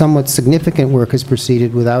 and somewhat significant work has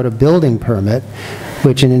proceeded without a building permit,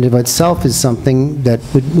 which in and of itself is something that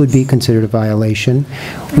would be considered a violation.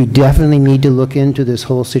 We definitely need to look into this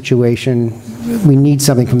whole situation. We need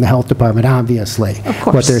something from the health department, obviously. Of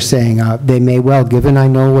course. What they're saying. They may well, given I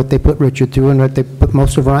know what they put Richard through and what they put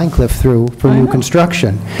most of Rhinecliff through for new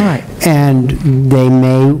construction. Right. And they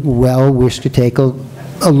may well wish to take a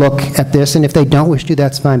look at this, and if they don't wish to,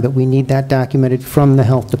 that's fine, but we need that documented from the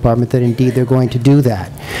health department that indeed they're going to do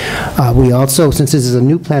that. We also, since this is a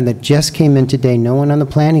new plan that just came in today, no one on the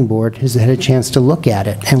planning board has had a chance to look at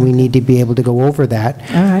it, and we need to be able to go over that.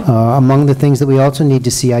 All right. Among the things that we also need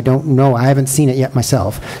to see, I don't know, I haven't seen it yet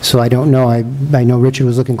myself, so I don't know. I know Richard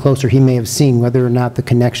was looking closer. He may have seen whether or not the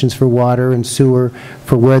connections for water and sewer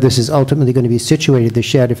for where this is ultimately going to be situated, the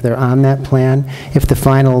shed, if they're on that plan, if the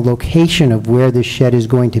final location of where this shed is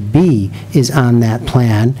going to be is on that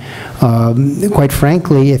plan. Quite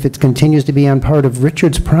frankly, if it continues to be on part of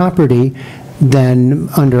Richard's property, then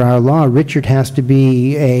under our law, Richard has to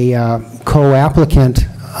be a co-applicant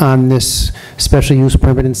on this special use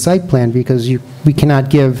permit and site plan, because we cannot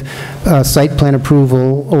give site plan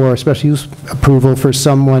approval or special use approval for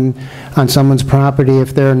someone on someone's property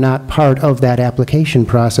if they're not part of that application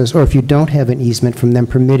process, or if you don't have an easement from them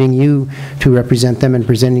permitting you to represent them and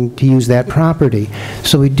presenting to use that property.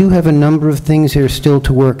 So we do have a number of things here still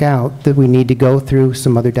to work out that we need to go through,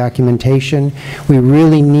 some other documentation. We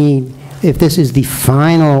really need, if this is the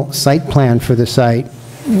final site plan for the site,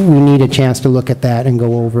 we need a chance to look at that and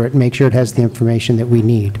go over it and make sure it has the information that we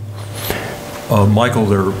need. Michael,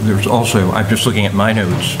 there's also, I'm just looking at my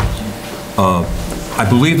notes, I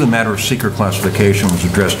believe the matter of secret classification was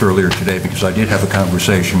addressed earlier today, because I did have a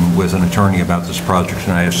conversation with an attorney about this project,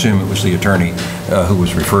 and I assume it was the attorney who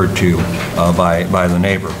was referred to by the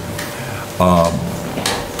neighbor.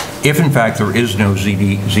 If in fact there is no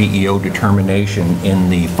ZEO determination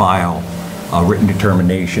in the file, written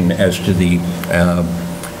determination as to the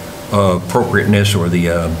appropriateness or the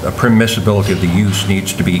permissibility of the use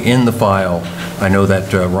needs to be in the file. I know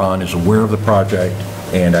that Ron is aware of the project,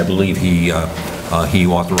 and I believe he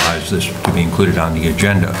authorized this to be included on the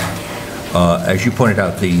agenda. As you pointed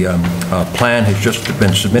out, the plan has just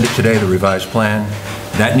been submitted today, the revised plan.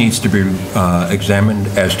 That needs to be examined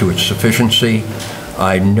as to its sufficiency.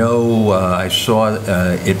 I know I saw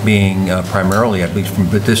it being primarily, at least from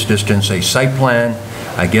this distance, a site plan.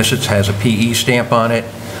 I guess it has a PE stamp on it.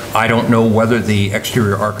 I don't know whether the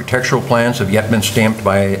exterior architectural plans have yet been stamped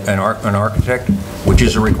by an architect, which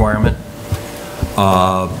is a requirement.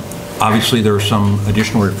 Obviously, there are some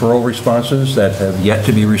additional referral responses that have yet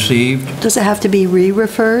to be received. Does it have to be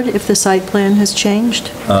re-referred if the site plan has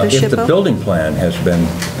changed? If the building plan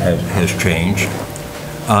has changed,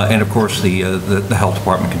 and of course the health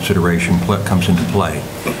department consideration comes into play.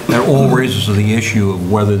 That all raises the issue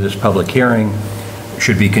of whether this public hearing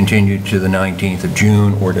should be continued to the 19th of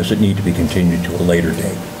June, or does it need to be continued to a later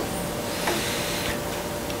date?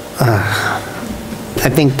 I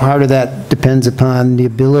think part of that depends upon the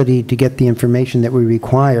ability to get the information that we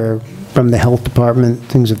require from the health department,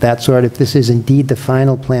 things of that sort. If this is indeed the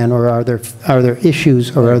final plan, or are there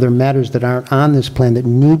issues or are there matters that aren't on this plan that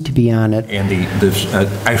need to be on it? And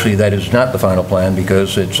actually, that is not the final plan,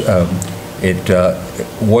 because it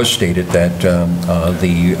was stated that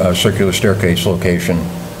the circular staircase location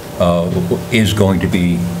is going to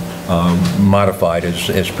be modified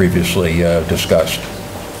as previously discussed.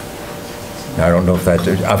 Now, I don't know if that,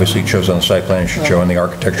 obviously it shows on the site plan, it should show on the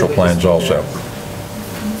architectural plans also.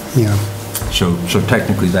 Yeah. So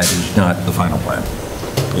technically that is not the final plan.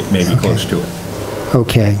 It may be close to it.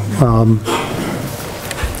 Okay.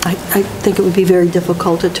 I think it would be very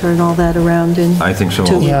difficult to turn all that around in I think so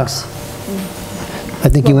 2 also. weeks. I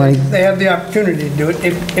think you want to... They have the opportunity to do it.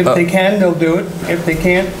 If they can, they'll do it. If they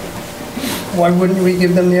can't, why wouldn't we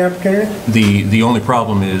give them the opportunity? The only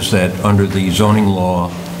problem is that under the zoning law,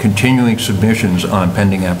 continuing submissions on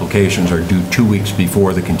pending applications are due 2 weeks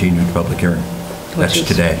before the continued public hearing. That's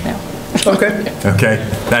today. Okay. Okay?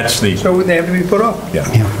 That's the... So they have to be put off? Yeah.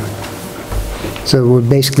 So we'd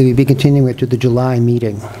basically be continuing it to the July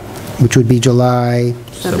meeting, which would be July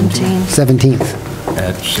 17th.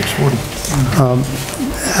 At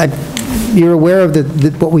 6:40. You're aware of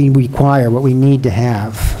what we require, what we need to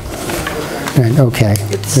have. Right, okay.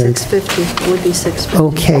 It's 6:50, it would be 6:50.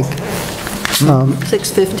 Okay.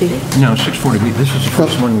 6:50. No, 6:40. This is the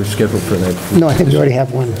first one we've scheduled for that. No, I think we already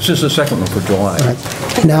have one. This is the second one for July.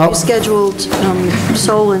 Now, We scheduled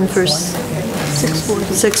Solon for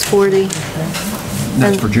 6:40.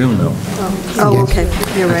 That's for June, though. Oh, okay,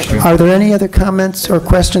 you're right. are there any other comments or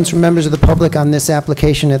questions from members of the public on this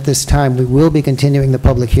application at this time? We will be continuing the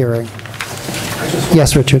public hearing.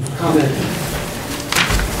 Yes, Richard. Comment on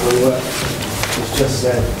what was just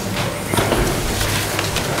said.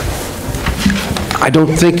 I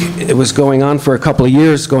don't think it was going on for a couple of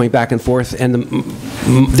years, going back and forth, and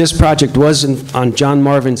this project was on John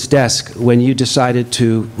Marvin's desk when you decided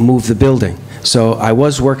to move the building. So I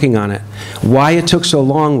was working on it. Why it took so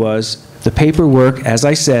long was the paperwork, as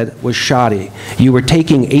I said, was shoddy. You were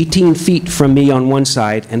taking 18 feet from me on one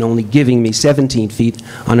side and only giving me 17 feet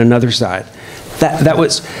on another side. That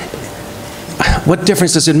was... What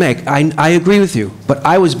difference does it make? I agree with you, but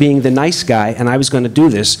I was being the nice guy, and I was going to do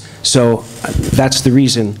this, so that's the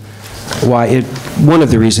reason why one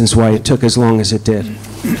of the reasons why it took as long as it did.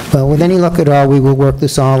 Well, with any luck at all, we will work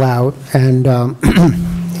this all out, and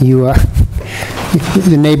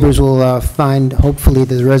the neighbors will find, hopefully,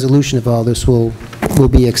 the resolution of all this will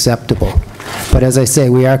be acceptable. But as I say,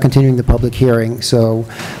 we are continuing the public hearing, so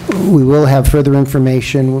we will have further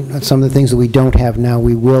information. Some of the things that we don't have now,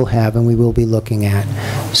 we will have, and we will be looking at.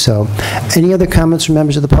 So, any other comments from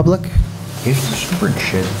members of the public? Is the storage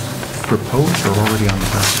shed proposed or already on the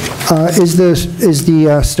property? Is the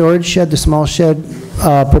storage shed, the small shed,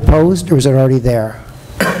 proposed, or is it already there?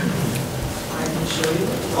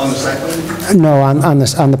 On the site plan? No, on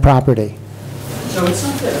the property. No, it's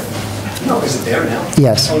not there. No, is it there now?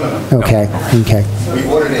 Yes. Oh, no. Okay, okay. We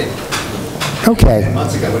ordered it Okay. 10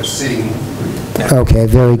 months ago. It's sitting. Okay,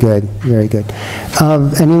 very good, very good.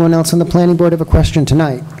 Anyone else on the planning board have a question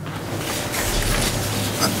tonight?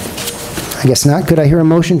 I guess not. Could I hear a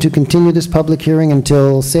motion to continue this public hearing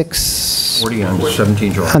until 40 on the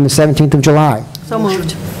 17th July. on the 17th of July? So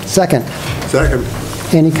moved. Second. Second.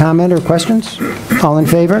 Any comment or questions? All in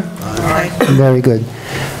favor? Aye. Very good.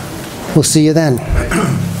 We'll see you then.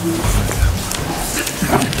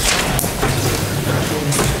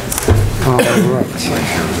 All right.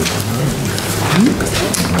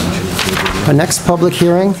 Our next public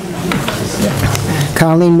hearing,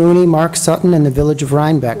 Colleen Mooney, Mark Sutton, and the Village of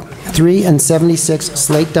Rhinebeck, 3 and 76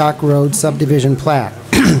 Slate Dock Road subdivision plat.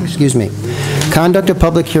 Excuse me. Conduct a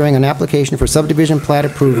public hearing on application for subdivision plat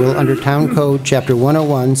approval under Town Code, Chapter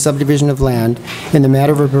 101, subdivision of land, in the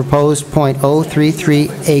matter of a proposed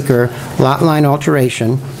 .033 acre lot line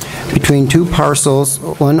alteration between two parcels,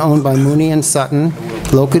 one owned by Mooney and Sutton,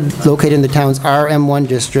 located in the town's RM1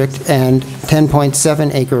 district, and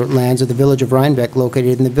 10.7 acre lands of the Village of Rhinebeck,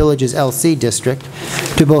 located in the village's LC district,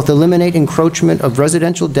 to both eliminate encroachment of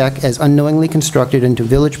residential deck as unknowingly constructed onto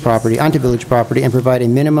village property, and provide a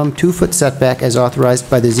minimum 2-foot setback as authorized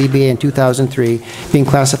by the ZBA in 2003, being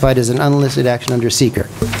classified as an unlisted action under seeker.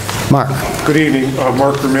 Mark. Good evening.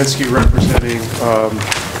 Mark Rominsky representing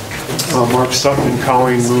Mark Sutton and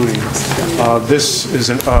Colleen Mooney. This is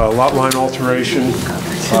a lot line alteration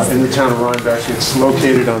in the town of Rhinebeck. It's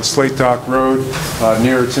located on Slate Dock Road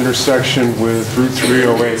near its intersection with Route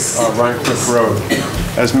 308, Rhinecliff Road.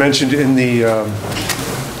 As mentioned in the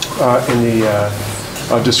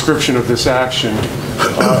description of this action,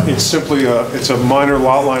 it's simply it's a minor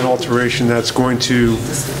lot line alteration that's going to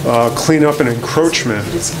clean up an encroachment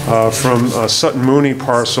from a Sutton Mooney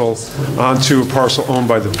parcel onto a parcel owned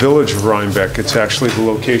by the Village of Rhinebeck. It's actually the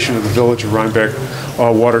location of the Village of Rhinebeck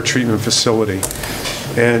water treatment facility.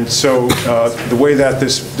 And so the way that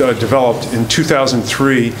this developed, in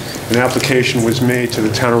 2003, an application was made to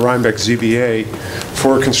the town of Rhinebeck ZBA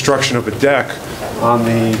for construction of a deck on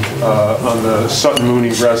the Sutton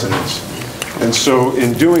Mooney residence. And so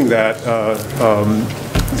in doing that,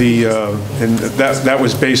 and that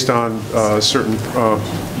was based on certain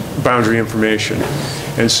boundary information.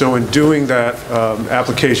 And so in doing that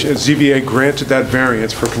application, ZBA granted that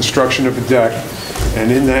variance for construction of a deck,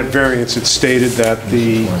 and in that variance it stated that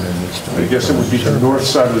I guess it would be the north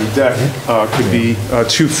side of the deck could be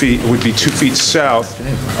 2 feet, would be 2 feet south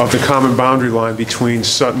of the common boundary line between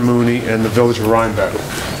Sutton Mooney and the village of Rhinebeck.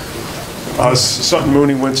 Sutton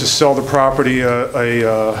Mooney went to sell the property.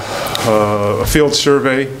 A field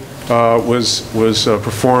survey was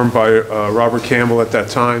performed by Robert Campbell at that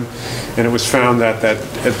time, and it was found that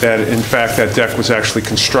in fact that deck was actually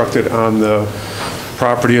constructed on the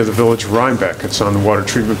property of the village of Rhinebeck. It's on the water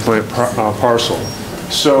treatment plant parcel.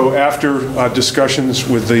 So after discussions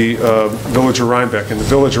with the village of Rhinebeck, and the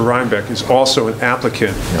village of Rhinebeck is also an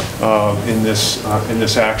applicant in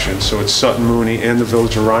this action, so it's Sutton Mooney and the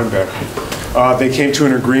village of Rhinebeck. They came to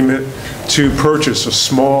an agreement to purchase a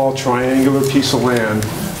small triangular piece of land,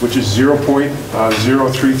 which is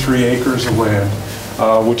 0.033 acres of land,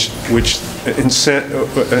 which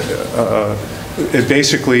it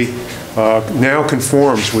basically now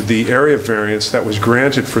conforms with the area variance that was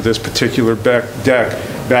granted for this particular deck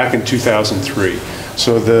back in 2003.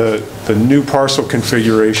 So the new parcel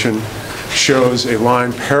configuration shows a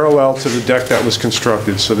line parallel to the deck that was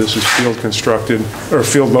constructed. So this is field constructed, or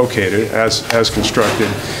field located as constructed,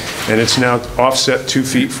 and it's now offset 2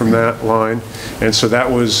 feet from that line. And so that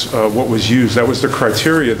was what was used. That was the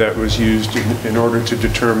criteria that was used in order to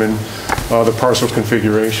determine the parcel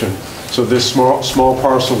configuration. So this small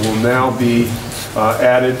parcel will now be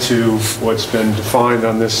added to what's been defined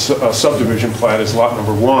on this subdivision plat as lot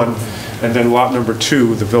number 1, and then lot number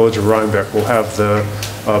 2, the village of Rhinebeck, will have the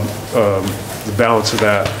balance of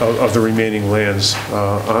that, of the remaining lands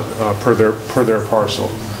per their parcel.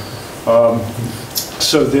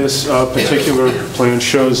 So this particular plan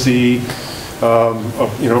shows the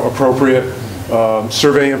appropriate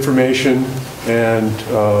survey information and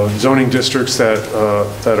zoning districts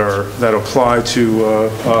that apply to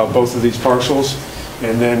both of these parcels,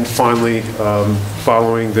 and then finally,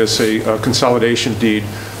 following this, a consolidation deed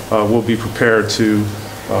will be prepared to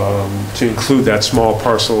include that small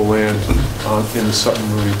parcel of land in the Sutton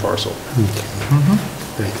Mooney parcel.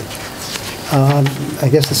 Very good. I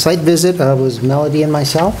guess the site visit was Melody and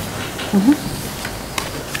myself.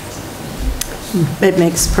 It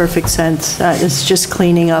makes perfect sense. It's just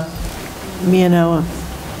cleaning up, a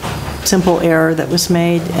simple error that was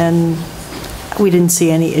made, and we didn't see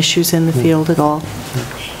any issues in the field at all.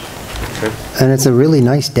 And it's a really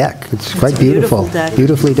nice deck. It's quite beautiful. Beautiful deck.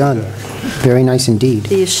 Beautifully done. Very nice indeed.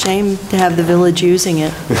 Be ashamed to have the village using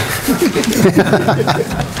it.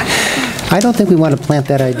 I don't think we want to plant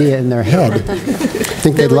that idea in their head. I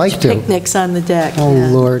think they'd like to. Picnics on the deck. Oh, yeah.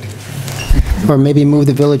 Lord. Or maybe move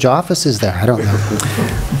the village offices there. I don't know.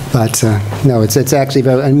 But no, it's actually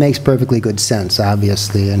it makes perfectly good sense,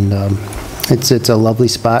 obviously, and it's a lovely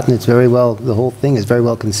spot, and it's very well. The whole thing is very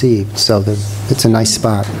well conceived, so it's a nice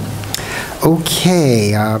spot.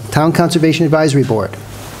 Okay, Town Conservation Advisory Board.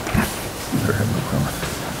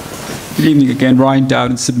 Good evening again. Ryan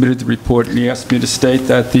Dowden submitted the report, and he asked me to state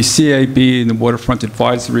that the CAB and the Waterfront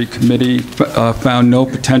Advisory Committee found no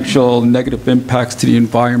potential negative impacts to the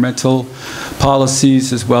environmental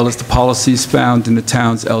policies as well as the policies found in the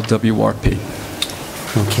town's LWRP.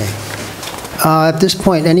 Okay. At this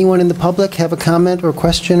point, anyone in the public have a comment or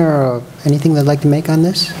question or anything they'd like to make on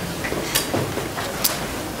this?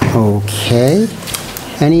 Okay.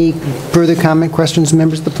 Any further comment, questions,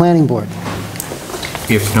 members of the Planning Board?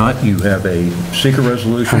 If not, you have a seeker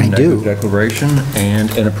resolution, negative declaration,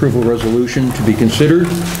 and an approval resolution to be considered.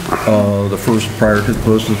 The first prior to the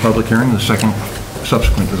close of the public hearing, the second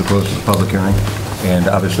subsequent to the close of the public hearing, and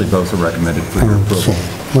obviously both are recommended for your approval.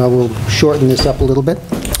 Well, we'll shorten this up a little bit.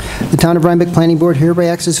 The Town of Rhinebeck Planning Board hereby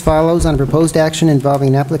acts as follows on proposed action involving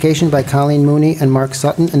an application by Colleen Mooney and Mark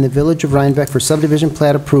Sutton in the Village of Rhinebeck for subdivision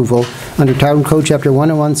plat approval under Town Code Chapter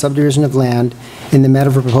 101, subdivision of land, in the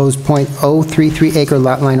matter of a proposed .033 acre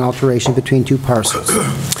lot line alteration between two parcels.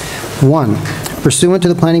 1. Pursuant to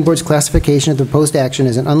the Planning Board's classification of the proposed action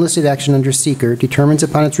as an unlisted action under seeker, determines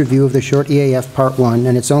upon its review of the short EAF Part 1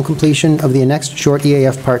 and its own completion of the annexed short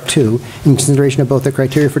EAF Part 2, in consideration of both the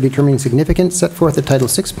criteria for determining significance set forth at Title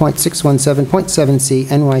 6.617.7C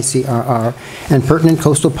NYCRR and pertinent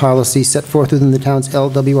coastal policies set forth within the town's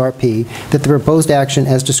LWRP, that the proposed action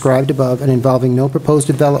as described above and involving no proposed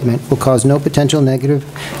development will cause no potential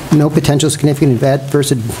significant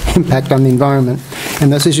adverse impact on the environment,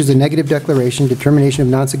 and thus issues a negative declaration determination of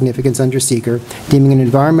non-significance under seeker, deeming an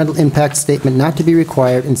environmental impact statement not to be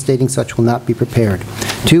required and stating such will not be prepared.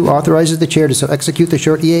 2, authorizes the chair to so execute the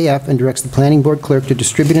short EAF and directs the planning board clerk to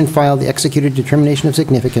distribute and file the executed determination of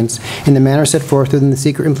significance in the manner set forth within the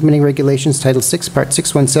seeker implementing regulations, Title 6, Part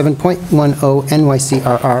 617.10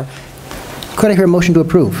 NYCRR. Could I hear a motion to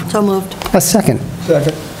approve? So moved. A second.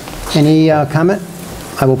 Second. Any comment?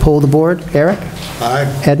 I will poll the board. Eric? Aye.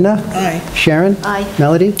 Edna? Aye. Sharon? Aye.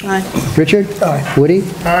 Melody? Aye. Richard? Aye. Woody?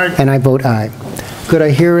 Aye. And I vote aye. Could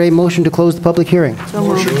I hear a motion to close the public hearing? So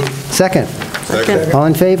moved. Second. Second. All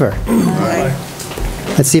in favor? Aye.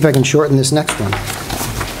 Let's see if I can shorten this next one.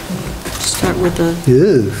 Start with the,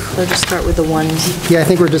 Ew. I'll just start with the ones. Yeah, I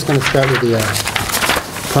think we're just going to start with the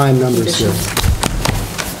prime numbers here.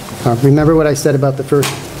 Remember what I said about the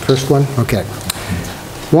first one? Okay.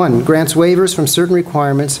 1, grants waivers from certain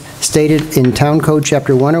requirements stated in Town Code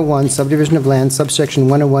Chapter 101, Subdivision of Land, subsection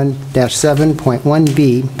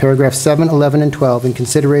 101-7.1b, paragraphs 7, 11, and 12, in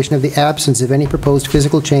consideration of the absence of any proposed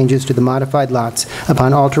physical changes to the modified lots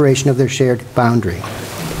upon alteration of their shared boundary.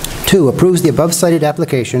 2, approves the above-cited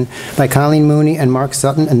application by Colleen Mooney and Mark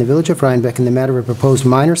Sutton in the Village of Rhinebeck in the matter of a proposed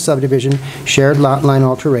minor subdivision, shared lot line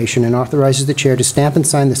alteration, and authorizes the chair to stamp and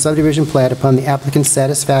sign the subdivision plat upon the applicant's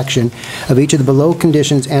satisfaction of each of the below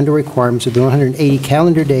conditions and/or requirements of the 180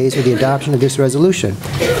 calendar days of the adoption of this resolution.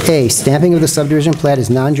 A, stamping of the subdivision plat is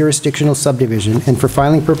non-jurisdictional subdivision and for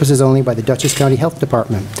filing purposes only by the Dutchess County Health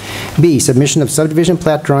Department. B, submission of subdivision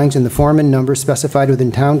plat drawings in the form and number specified within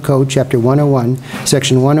Town Code Chapter 101,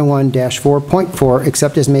 Section 101-4.4,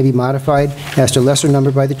 except as may be modified as to lesser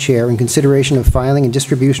number by the chair in consideration of filing and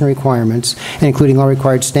distribution requirements, and including all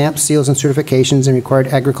required stamps, seals, and certifications and required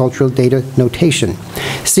agricultural data notation.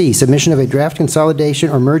 C, submission of a draft consolidation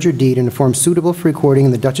or merger deed in a form suitable for recording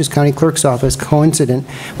in the Dutchess County Clerk's Office coincident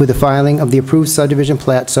with the filing of the approved subdivision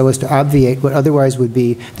plat so as to obviate what otherwise would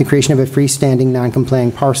be the creation of a freestanding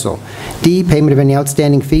non-complying parcel. D, payment of any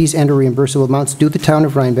outstanding fees and/or reimbursable amounts due the town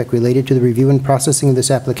of Rhinebeck related to the review and processing of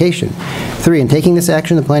this application. 3, in taking this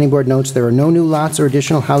action, the planning board notes there are no new lots or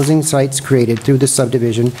additional housing sites created through this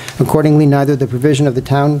subdivision. Accordingly, neither the provision of the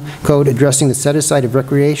town code addressing the set-aside of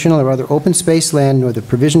recreational or other open space land nor the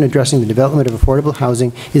provision addressing the development of affordable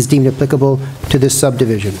housing is deemed applicable to this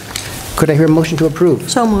subdivision. Could I hear a motion to approve?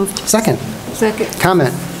 So moved. Second. Second.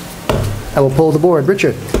 Comment. I will poll the board.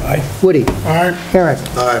 Richard? Aye. Woody? Aye. Eric?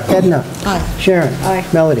 Aye. Edna? Aye. Sharon? Aye.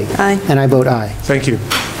 Melody? Aye. And I vote aye. Thank you.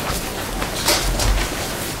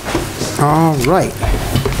 All right,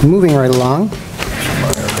 moving right along.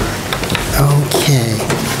 Okay,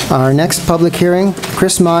 our next public hearing,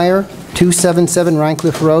 Chris Meyer, 277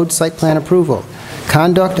 Rhinecliff Road, site plan approval.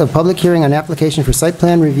 Conduct of public hearing on application for site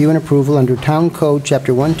plan review and approval under Town Code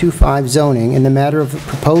Chapter 125 zoning in the matter of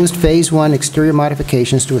proposed Phase 1 exterior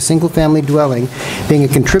modifications to a single-family dwelling being a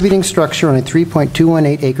contributing structure on a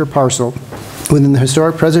 3.218-acre parcel within the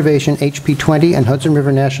Historic Preservation HP 20 and Hudson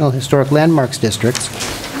River National Historic Landmarks Districts,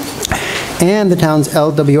 and the town's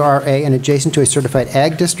LWRA and adjacent to a certified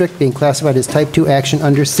ag district being classified as type 2 action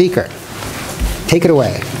under seeker. Take it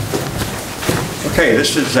away. Okay,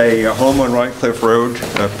 this is a home on Rhinecliff Road,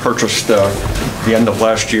 purchased the end of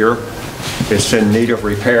last year. It's in need of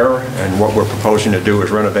repair, and what we're proposing to do is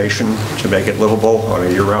renovation to make it livable on a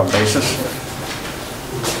year-round basis.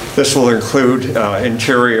 This will include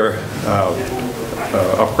interior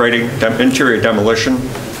upgrading, interior demolition,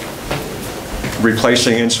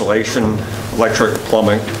 replacing insulation, electric,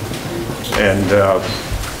 plumbing, and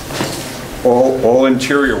all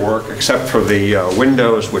interior work except for the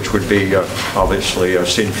windows, which would be obviously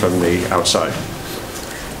seen from the outside.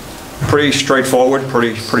 Pretty straightforward,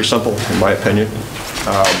 pretty simple in my opinion.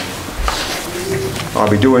 I'll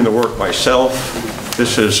be doing the work myself.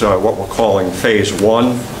 This is what we're calling Phase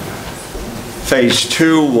 1. Phase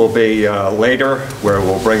 2 will be later, where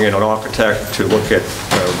we'll bring in an architect to look at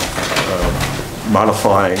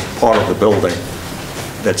modifying part of the building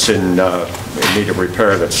that's in need of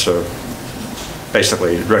repair, that's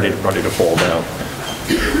basically ready to fall down.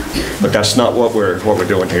 But that's not what we're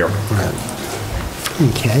doing here.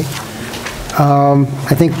 Okay.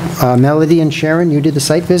 I think Melody and Sharon, you did the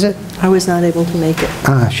site visit? I was not able to make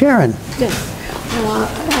it. Sharon? Yes.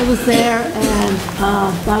 I was there, and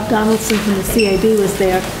Bob Donaldson from the CAB was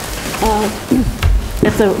there.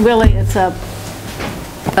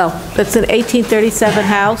 It's an 1837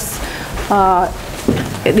 house.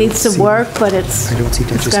 It needs some work, but it's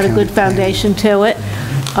got a good foundation to it.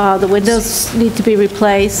 The windows need to be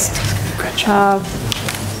replaced.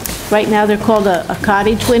 Right now they're called a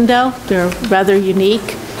cottage window. They're rather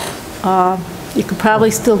unique. You could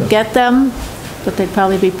probably still get them, but they'd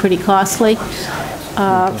probably be pretty costly.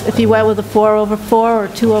 if you went with a 4/4 or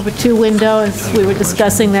 2/2 window, as we were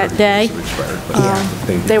discussing that day.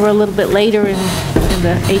 They were a little bit later in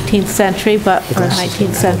the 18th century, or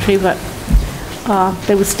 19th century, but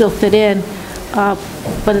they would still fit in. But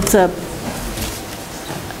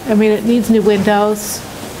it needs new windows,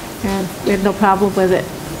 and we had no problem with it.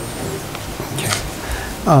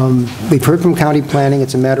 We've heard from county planning,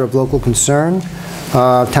 it's a matter of local concern.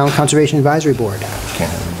 Town Conservation Advisory Board.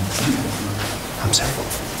 I'm sorry.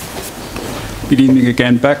 Good evening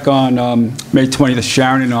again. Back on May 20th,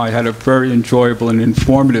 Sharon and I had a very enjoyable and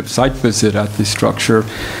informative site visit at the structure.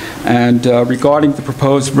 And regarding the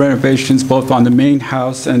proposed renovations both on the main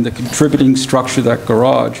house and the contributing structure, that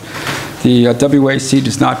garage, the WAC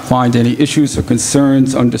does not find any issues or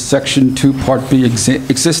concerns under Section 2, Part B,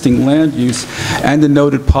 existing land use, and the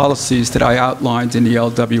noted policies that I outlined in the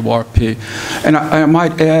LWRP. And I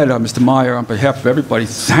might add, Mr. Meyer, on behalf of everybody,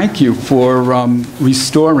 thank you for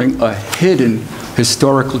restoring a hidden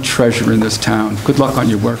historical treasure in this town. Good luck on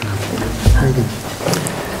your work. Very good.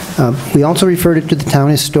 We also referred it to the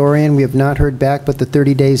town historian. We have not heard back, but the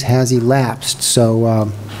 30 days has elapsed, so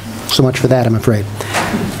so much for that, I'm afraid.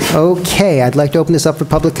 Okay, I'd like to open this up for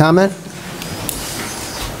public comment.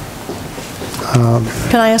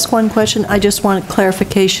 Can I ask one question? I just want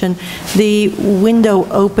clarification. The window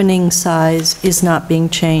opening size is not being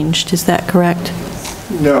changed, is that correct?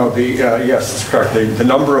 No, yes, that's correct. The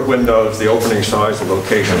number of windows, the opening size, the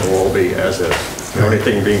location will all be as is. The only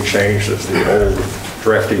thing being changed is the old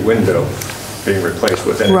drafty window being replaced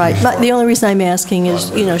with anything. Right. But the only reason I'm asking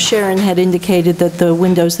is, Sharon had indicated that the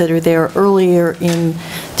windows that are there earlier in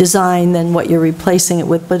design than what you're replacing it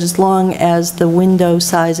with, but as long as the window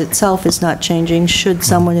size itself is not changing, should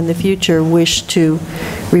someone in the future wish to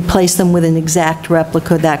replace them with an exact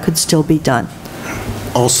replica, that could still be done.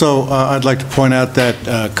 Also, I'd like to point out that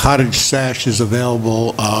cottage sash is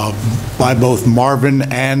available by both Marvin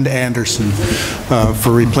and Anderson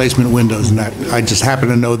for replacement windows, and I just happen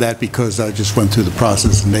to know that because I just went through the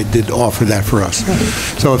process, and they did offer that for us.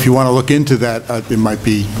 So if you want to look into that, it might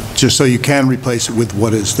be just so you can replace it with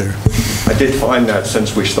what is there. I did find that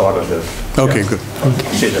since we started this. Okay, good.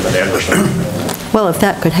 See them at Anderson. Well, if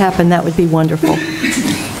that could happen, that would be wonderful.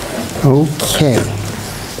 Okay.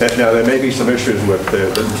 Now, there may be some issues with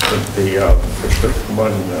the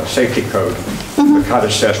safety code. The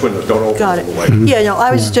cottage sash windows don't open Got all it. the way. Yeah, no, I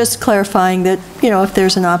was just clarifying that, if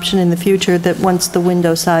there's an option in the future that once the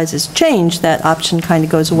window size is changed, that option kind of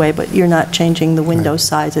goes away, but you're not changing the window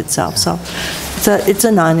size itself. So it's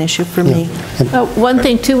a non-issue for me. One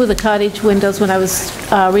thing, too, with the cottage windows, when I was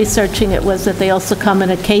researching it, was that they also come in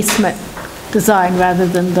a casement design rather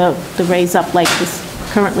than the raise up like this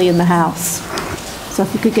currently in the house. So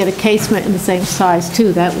if you could get a casement in the same size,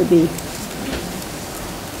 too, that would be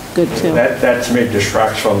good, too. That to me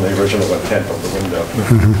distracts from the original intent of the window.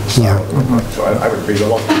 So I would be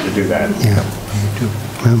reluctant to do that. Yeah, me too.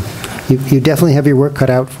 You definitely have your work cut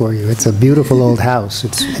out for you. It's a beautiful old house.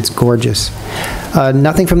 It's gorgeous.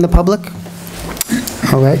 Nothing from the public?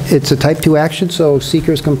 All right, it's a type 2 action, so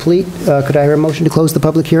seeker is complete. Could I hear a motion to close the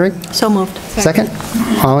public hearing? So moved. Second?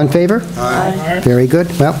 All in favor? Aye. Very good.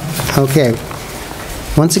 Well, okay.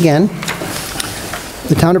 Once again,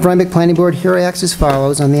 the Town of Rhinebeck Planning Board here acts as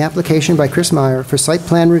follows on the application by Chris Meyer for site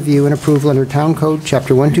plan review and approval under Town Code,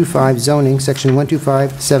 Chapter 125, zoning, Section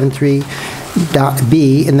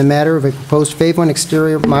 12573.b, in the matter of a proposed Phase 1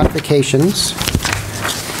 exterior modifications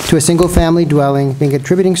to a single-family dwelling being a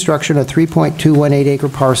contributing structure on a 3.218-acre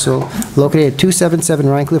parcel located at 277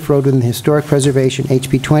 Rhinecliff Road within the Historic Preservation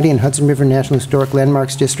HB 20 and Hudson River National Historic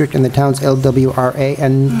Landmarks District and the town's LWRA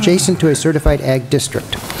and adjacent to a certified ag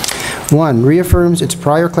district. 1, reaffirms its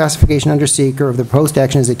prior classification under seeker of the proposed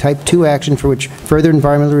action as a Type 2 action for which further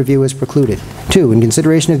environmental review is precluded. 2, in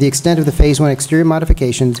consideration of the extent of the Phase 1 exterior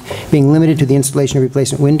modifications being limited to the installation of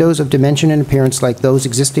replacement windows of dimension and appearance like those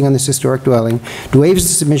existing on this historic dwelling, waives the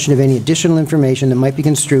submission of any additional information that might be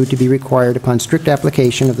construed to be required upon strict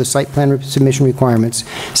application of the site plan submission requirements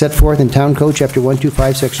set forth in Town Code Chapter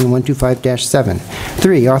 125, Section 125-7.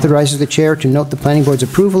 3, authorizes the chair to note the planning board's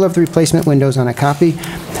approval of the replacement windows on a copy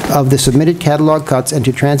of the submitted catalog cuts and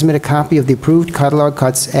to transmit a copy of the approved catalog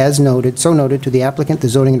cuts as noted, so noted, to the applicant, the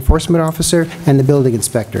zoning enforcement officer, and the building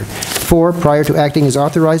inspector. 4, prior to acting as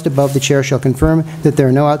authorized above, the chair shall confirm that there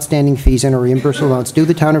are no outstanding fees and or reimbursable amounts due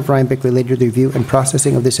the town of Rhinebeck related to the review and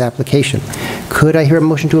processing of this application. Could I hear a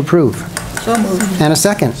motion to approve? So moved. And a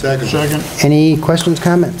second? Second. Any questions,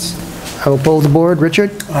 comments? I will poll the board.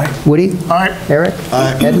 Richard? Aye. Woody? Aye. Eric?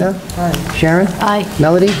 Aye. Edna? Aye. Sharon? Aye.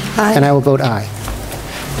 Melody? Aye. And I will vote aye.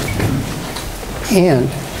 And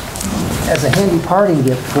as a handy parting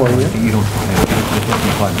gift for you,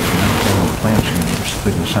 Plans, you're just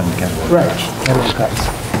putting the sun together. Right, catalog cuts.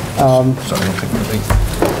 So I don't think really.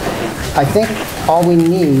 I think all we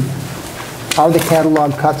need are the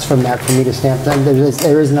catalog cuts from that for me to stamp them.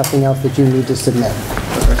 There is nothing else that you need to submit.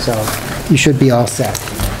 So you should be all set.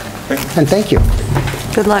 And thank you.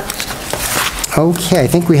 Good luck. Okay, I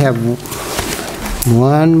think we have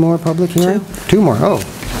one more public hearing? Two more, oh.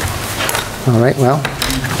 All right, well,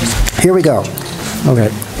 here we go. Okay.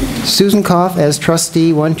 Susan Koff as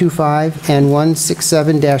trustee, 125 and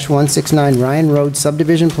 167-169 Ryan Road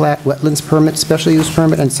subdivision plat, wetlands permit, special use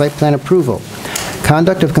permit, and site plan approval.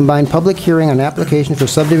 Conduct of combined public hearing on application for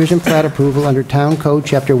subdivision plat approval under Town Code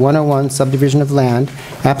Chapter 101, subdivision of land,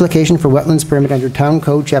 application for wetlands permit under Town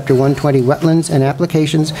Code Chapter 120, wetlands, and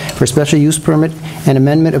applications for special use permit and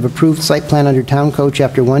amendment of approved site plan under Town Code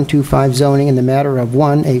Chapter 125 zoning in the matter of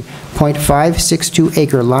 1, a .562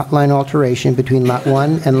 acre lot line alteration between Lot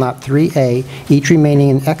 1 and Lot 3A, each remaining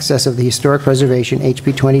in excess of the historic preservation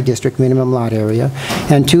HB 20 district minimum lot area,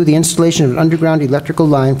 and 2, the installation of an underground electrical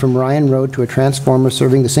line from Ryan Road to a transformer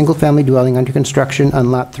serving the single-family dwelling under construction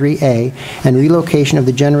on Lot 3A, and relocation of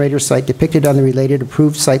the generator site depicted on the related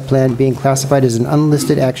approved site plan being classified as an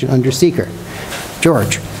unlisted action under seeker.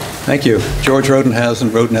 George. Thank you. George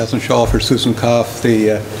Rodenhausen Shaw for Susan Koff,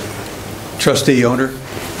 the trustee owner.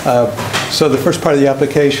 So the first part of the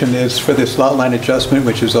application is for this lot line adjustment,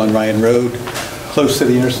 which is on Ryan Road, close to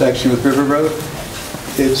the intersection with River Road.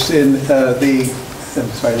 It's in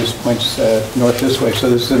this points north this way, so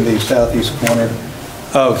this is in the southeast corner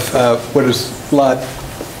of what is Lot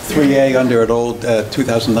 3A under an old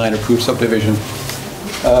 2009 approved subdivision.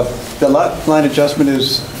 The lot line adjustment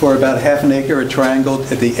is for about half an acre, a triangle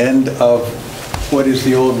at the end of what is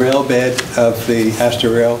the old rail bed of the Astor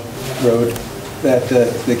Railroad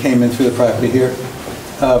that came in through the property here.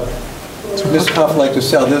 Ms. Koff would like to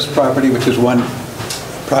sell this property, which is one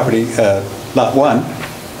property, Lot 1,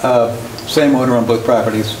 same owner on both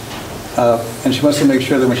properties. And she wants to make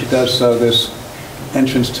sure that when she does so, this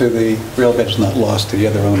entrance to the rail bed is not lost to the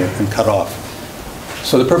other owner and cut off.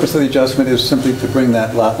 So the purpose of the adjustment is simply to bring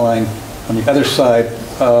that lot line on the other side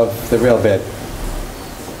of the rail bed.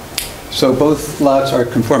 So both lots are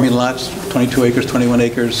conforming lots, 22 acres, 21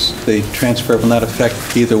 acres. The transfer will not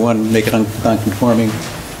affect either one, make it non-conforming.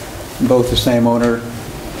 Both the same owner,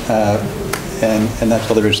 and that's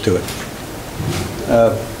all there is to it.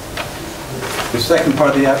 The second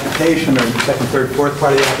part of the application, or second, third, fourth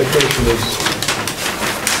part of the application is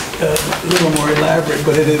a little more elaborate,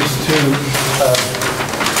 but it is to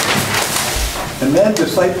amend the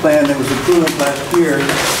site plan that was approved last year.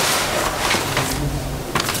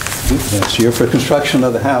 Last year for construction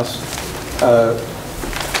of the house.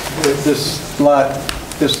 This lot,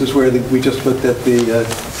 this is where we just looked at the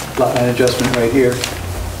lot line adjustment right here.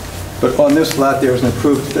 But on this lot, there was an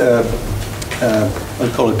approved, what we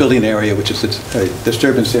call a building area, which is a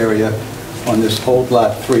disturbance area on this old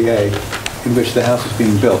Lot 3A, in which the house is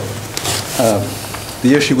being built.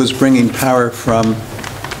 The issue was bringing power from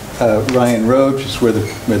Ryan Road, which is where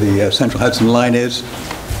the Central Hudson line is.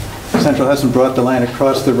 Central Hudson brought the line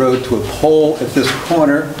across the road to a pole at this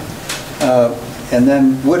corner, and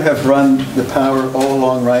then would have run the power all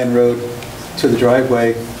along Ryan Road to the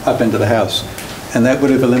driveway up into the house. And that would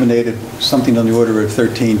have eliminated something on the order of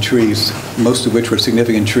 13 trees, most of which were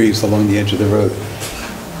significant trees along the edge of the road.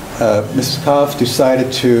 Mrs. Koff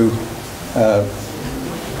decided to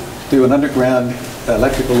do an underground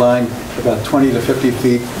electrical line about 20 to 50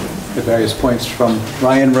 feet at various points from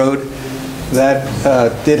Ryan Road. That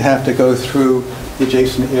did have to go through the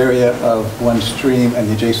adjacent area of one stream and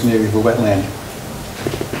the adjacent area of a wetland.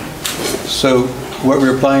 So what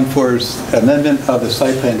we're applying for is amendment of the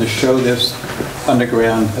site plan to show this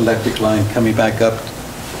underground electric line coming back up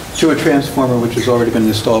to a transformer which has already been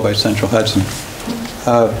installed by Central Hudson.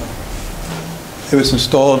 It was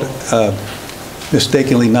installed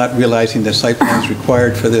mistakenly, not realizing the site plan is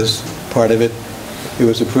required for this part of it. It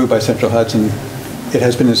was approved by Central Hudson. It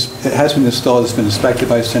has been installed, it's been inspected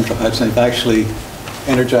by Central Hudson. They've actually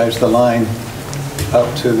energized the line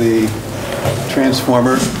up to the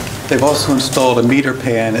transformer. They've also installed a meter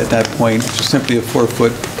pan at that point, which is simply a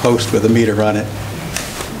 4-foot post with a meter on it.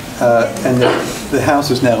 And the house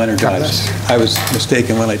is now energized. I was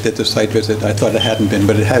mistaken when I did the site visit. I thought it hadn't been,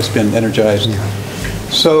 but it has been energized.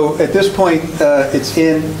 So at this point, it's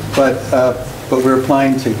in, but we're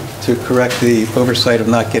applying to correct the oversight of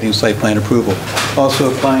not getting site plan approval.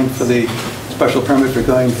 Also applying for the special permit for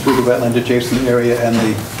going through the wetland adjacent area and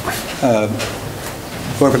the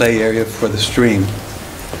overlay area for the stream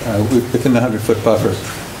within the 100-foot buffer.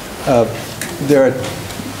 There are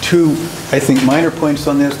two, I think, minor points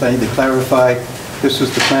on this that I need to clarify. This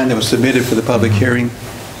is the plan that was submitted for the public hearing.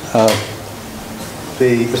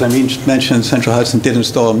 As I mentioned, Central Hudson did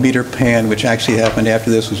install a meter pan, which actually happened after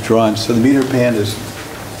this was drawn. So the meter pan is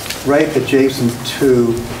right adjacent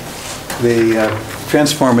to the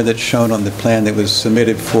transformer that's shown on the plan that was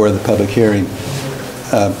submitted for the public hearing.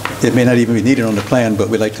 It may not even be needed on the plan, but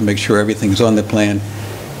we'd like to make sure everything's on the plan.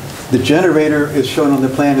 The generator is shown on the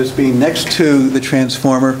plan as being next to the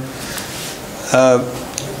transformer.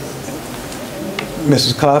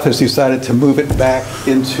 Mrs. Koff has decided to move it back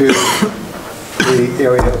into the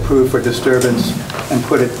area approved for disturbance and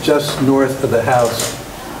put it just north of the house.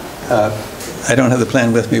 I don't have the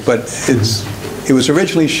plan with me, but it was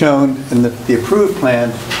originally shown in the approved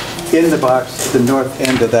plan in the box, the north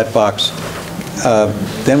end of that box.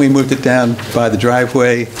 Then we moved it down by the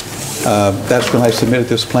driveway. That's when I submitted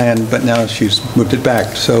this plan, but now she's moved it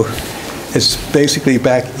back. So it's basically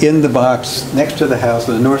back in the box next to the house,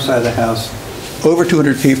 on the north side of the house, over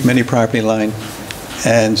 200 feet from any property line.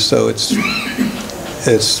 And so it's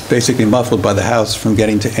basically muffled by the house from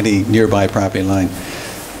getting to any nearby property line.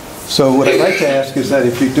 So what I'd like to ask is that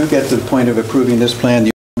if you do get to the point of approving this plan,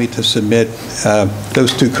 you want me to submit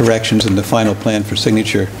those two corrections in the final plan for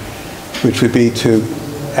signature, which would be to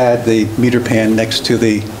add the meter pan next to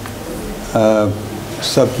the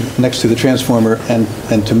transformer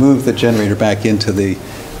and to move the generator back into the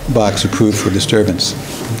box approved for disturbance.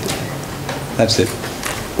 That's it.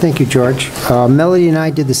 Thank you, George. Melody and I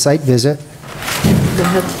did the site visit. Go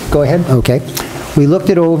ahead. Go ahead? Okay. We looked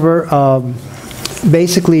it over.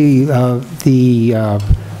 Basically, the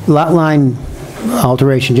lot line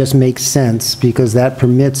alteration just makes sense because that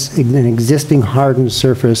permits an existing hardened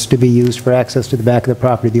surface to be used for access to the back of the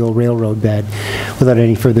property, the old railroad bed, without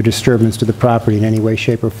any further disturbance to the property in any way,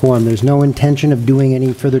 shape, or form. There's no intention of doing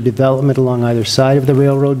any further development along either side of the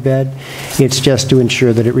railroad bed. It's just to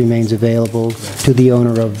ensure that it remains available to the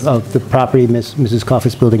owner of the property Mrs. Koff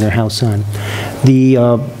is building her house on. The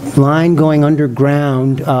line going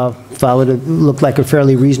underground looked like a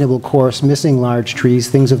fairly reasonable course, missing large trees,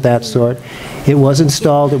 things of that sort. It was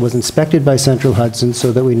installed, it was inspected by Central Hudson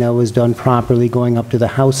so that we know it was done properly going up to the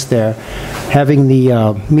house there. Having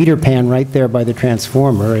the meter pan right there by the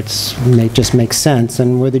transformer, it just makes sense.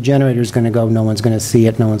 And where the generator is going to go, no one's going to see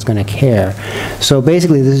it, no one's going to care. So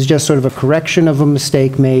basically, this is just sort of a correction of a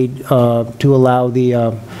mistake made to allow the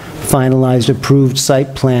finalized approved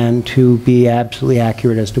site plan to be absolutely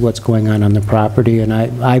accurate as to what's going on the property, and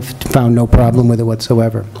I've found no problem with it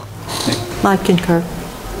whatsoever. I concur.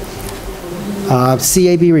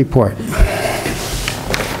 CAB report.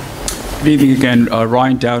 Good evening again.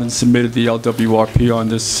 Ryan Dowden submitted the LWRP on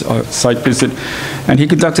this site visit, and he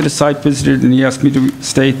conducted a site visit, and he asked me to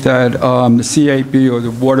state that the CAB, or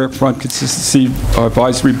the Waterfront Consistency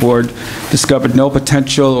Advisory Board, discovered no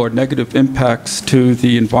potential or negative impacts to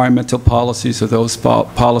the environmental policies or those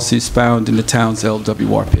policies found in the town's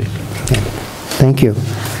LWRP. Okay. Thank you.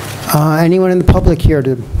 Anyone in the public here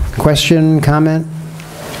to question, comment?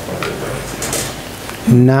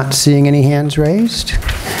 Not seeing any hands raised.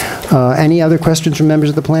 Any other questions from members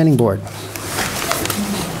of the planning board?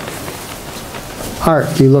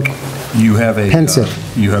 Art, you look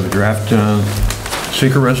pensive. You have a draft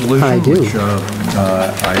seeker resolution. I do. Which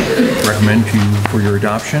I recommend to you for your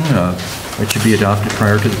adoption. It should be adopted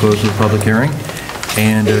prior to the close of the public hearing.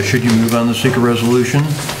 And should you move on the seeker resolution,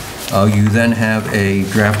 you then have a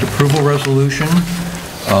draft approval resolution.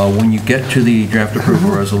 When you get to the draft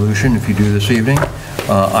approval resolution, if you do this evening,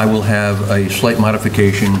 I will have a slight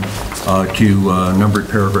modification to numbered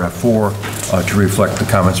paragraph 4 to reflect the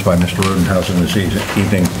comments by Mr. Rodenhausen this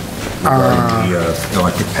evening regarding the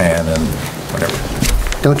electric pan and whatever.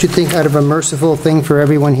 Don't you think out of a merciful thing for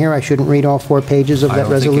everyone here, I shouldn't read all 4 pages of that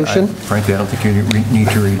resolution? Frankly, I don't think you need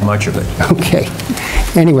to read much of it. Okay.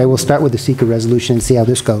 Anyway, we'll start with the seeker resolution and see how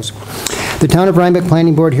this goes. The Town of Rhinebeck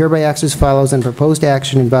Planning Board hereby acts as follows on proposed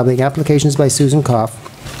action involving applications by Susan Koff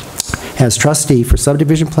as trustee for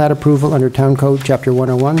subdivision plat approval under Town Code Chapter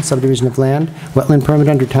 101, subdivision of land, wetland permit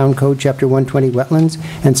under Town Code Chapter 120, wetlands,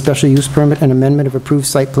 and special use permit and amendment of approved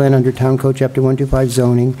site plan under Town Code Chapter 125,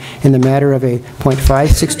 zoning, in the matter of a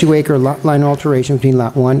 .562 acre lot line alteration between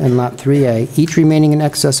Lot 1 and Lot 3A, each remaining in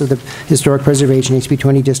excess of the historic preservation HB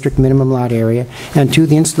 20 district minimum lot area, and 2,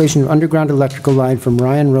 the installation of underground electrical line from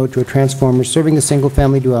Ryan Road to a transformer serving the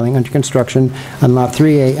single-family dwelling under construction on Lot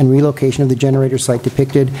 3A and relocation of the generator site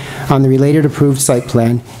depicted on the related approved site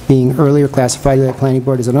plan, being earlier classified by the Planning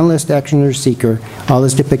Board as an unlisted action or seeker. All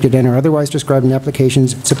is depicted and or otherwise described in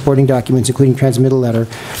applications, supporting documents, including transmittal letter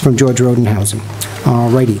from George Rodenhausen. All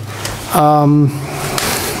righty.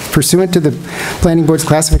 pursuant to the Planning Board's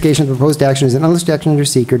classification of the proposed action as an unlisted action under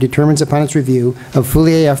seeker, determines upon its review of full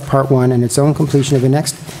EAF Part 1 and its own completion of the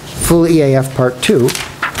next full EAF Part 2,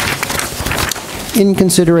 in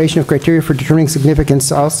consideration of criteria for determining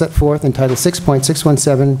significance, all set forth in Title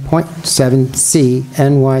 6.617.7C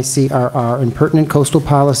NYCRR and pertinent coastal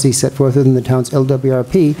policies set forth within the town's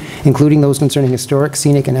LWRP, including those concerning historic,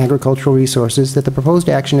 scenic, and agricultural resources, that the proposed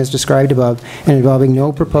action is described above and involving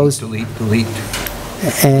no proposed... Delete.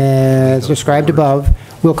 As described above,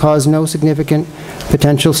 will cause no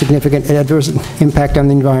potential significant adverse impact on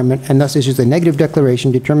the environment, and thus issues a negative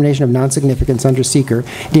declaration, determination of non-significance under seeker,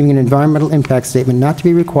 deeming an environmental impact statement not to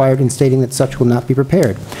be required and stating that such will not be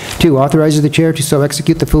prepared. 2, authorizes the chair to so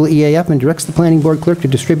execute the full EAF and directs the planning board clerk to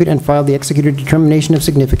distribute and file the executed determination of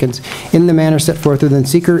significance in the manner set forth within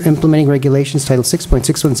seeker implementing regulations Title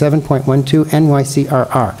 6.617.12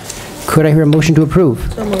 NYCRR. Could I hear a motion to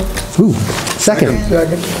approve? So moved. Ooh, second.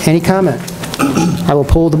 Any comment? I will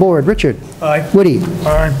poll the board. Richard? Aye. Woody?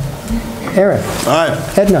 Aye. Eric? Aye.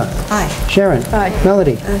 Edna? Aye. Sharon? Aye.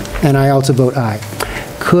 Melody? And I also vote aye.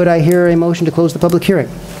 Could I hear a motion to close the public hearing?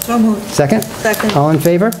 So moved. Second? Second. All in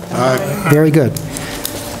favor? Aye. Very good.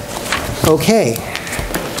 Okay.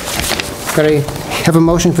 Could I have a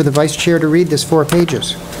motion for the vice chair to read this 4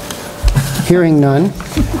 pages? Hearing none.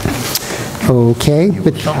 Okay,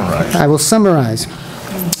 but I will summarize.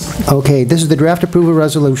 Okay, this is the draft approval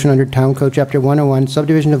resolution under Town Code Chapter 101,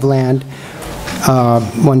 subdivision of land,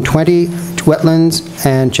 120, wetlands,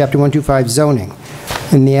 and Chapter 125, zoning.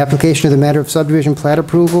 In the application of the matter of subdivision plat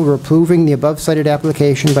approval, we're approving the above-cited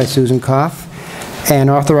application by Susan Koff and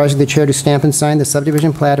authorizing the chair to stamp and sign the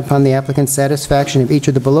subdivision plat upon the applicant's satisfaction of each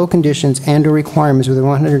of the below conditions and/or requirements within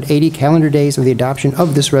 180 calendar days of the adoption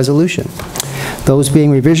of this resolution. Those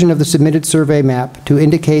being revision of the submitted survey map to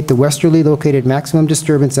indicate the westerly located maximum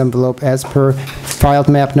disturbance envelope as per filed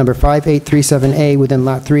map number 5837A within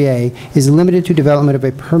Lot 3A is limited to development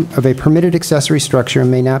of a permitted accessory structure and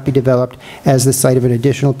may not be developed as the site of an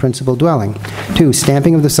additional principal dwelling. 2,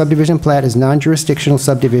 stamping of the subdivision plat as non-jurisdictional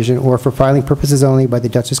subdivision or for filing purposes only by the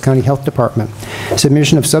Dutchess County Health Department.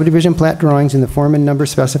 Submission of subdivision plat drawings in the form and number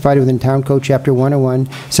specified within Town Code Chapter 101,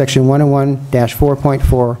 Section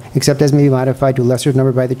 101-4.4, except as may be modified to a lesser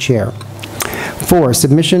number by the chair. 4,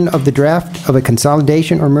 submission of the draft of a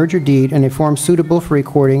consolidation or merger deed in a form suitable for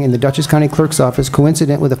recording in the Dutchess County Clerk's Office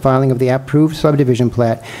coincident with the filing of the approved subdivision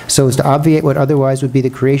plat so as to obviate what otherwise would be the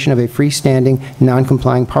creation of a freestanding,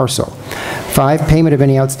 non-complying parcel. 5, payment of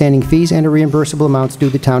any outstanding fees and or reimbursable amounts due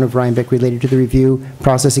the town of Rhinebeck related to the review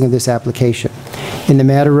processing of this application. In the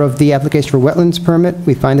matter of the application for wetlands permit,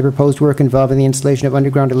 we find the proposed work involving the installation of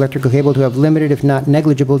underground electrical cable to have limited, if not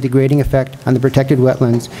negligible, degrading effect on the protected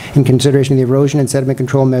wetlands in consideration of the erosion and sediment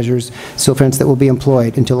control measures, silt fence that will be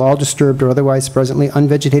employed until all disturbed or otherwise presently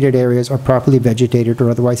unvegetated areas are properly vegetated or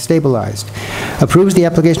otherwise stabilized. Approves the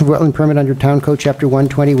application for wetland permit under Town Code Chapter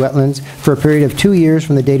 120 wetlands for a period of 2 years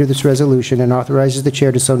from the date of this resolution and authorizes the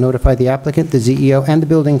chair to so notify the applicant, the ZEO, and the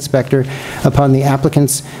building inspector upon the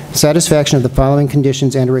applicant's satisfaction of the following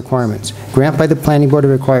conditions and requirements. Grant by the planning board a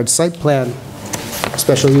required site plan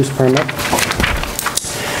special use permit.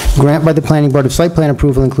 Grant by the planning board of site plan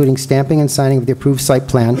approval, including stamping and signing of the approved site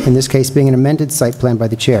plan, in this case being an amended site plan by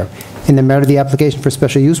the chair. In the matter of the application for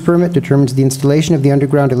special use permit, determines the installation of the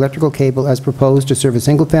underground electrical cable as proposed to serve a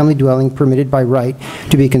single-family dwelling permitted by right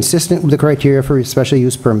to be consistent with the criteria for a special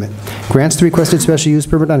use permit. Grants the requested special use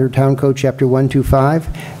permit under Town Code Chapter 125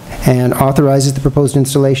 and authorizes the proposed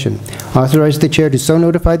installation. Authorizes the chair to so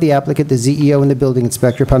notify the applicant, the ZEO, and the building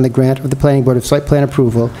inspector upon the grant of the planning board of site plan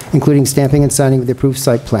approval, including stamping and signing of the approved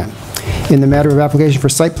site plan. In the matter of application for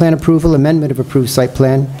site plan approval, amendment of approved site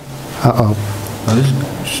plan,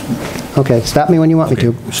 okay, stop me when you want me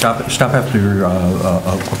to. Stop after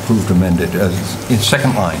approved amended, in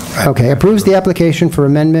second line. Okay, approves the application for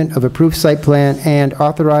amendment of approved site plan and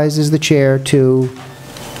authorizes the chair to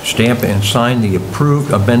stamp and sign the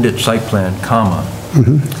approved amended site plan, comma,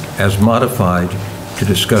 as modified to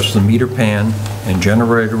discuss the meter pan and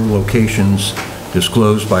generator locations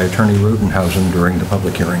disclosed by Attorney Rudenhausen during the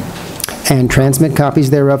public hearing. And transmit copies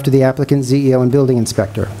thereof to the applicant, ZEO, and building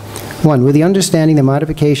inspector. 1, with the understanding the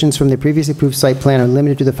modifications from the previously approved site plan are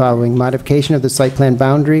limited to the following: modification of the site plan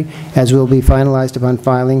boundary, as will be finalized upon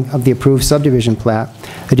filing of the approved subdivision plat,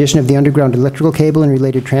 addition of the underground electrical cable and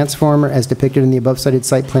related transformer as depicted in the above-cited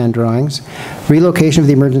site plan drawings, relocation of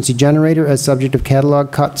the emergency generator as subject of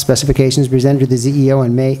catalog cut specifications presented to the ZEO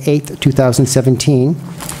on May 8, 2017.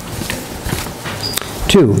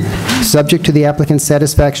 2, subject to the applicant's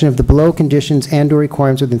satisfaction of the below conditions and/or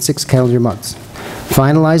requirements within 6 calendar months.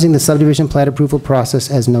 finalizing the subdivision plat approval process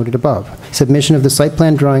as noted above, submission of the site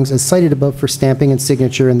plan drawings as cited above for stamping and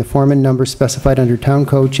signature in the form and number specified under Town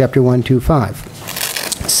Code, Chapter 125.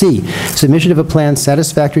 C, submission of a plan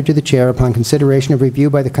satisfactory to the chair upon consideration of review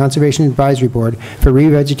by the Conservation Advisory Board for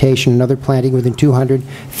revegetation and other planting within 200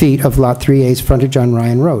 feet of Lot 3A's frontage on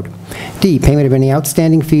Ryan Road. D, payment of any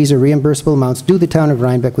outstanding fees or reimbursable amounts due the town of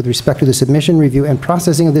Rhinebeck with respect to the submission, review, and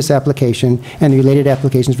processing of this application and the related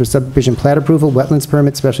applications for subdivision plat approval, wetlands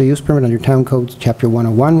permit, special use permit under Town Code Chapter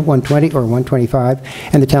 101, 120, or 125,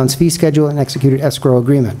 and the town's fee schedule and executed escrow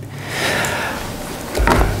agreement.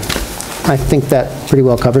 I think that pretty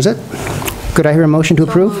well covers it. Could I hear a motion to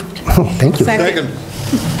approve? Oh, thank you. Second.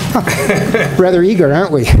 Rather eager,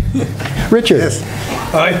 aren't we? Richard? Yes.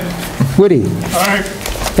 Aye. Woody? Aye.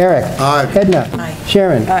 Eric? Aye. Edna? Aye.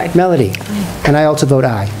 Sharon? Aye. Melody? And I also vote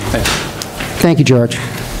aye. Thank you, George.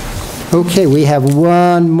 Okay, we have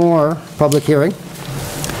one more public hearing.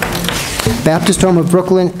 Baptist Home of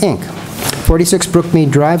Brooklyn, Inc., 46 Brookmead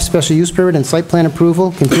Drive, special use permit and site plan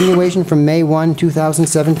approval, continuation from May 1,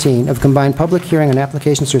 2017, of combined public hearing on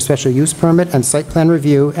applications for special use permit and site plan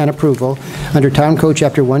review and approval under Town Code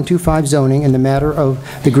Chapter 125 zoning in the matter of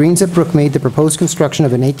the Greens at Brookmead, the proposed construction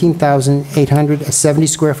of an 18,870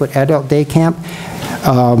 square foot adult day camp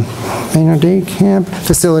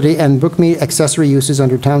facility and Brookmead accessory uses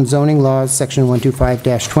under town zoning laws, Section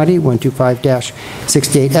 125-20,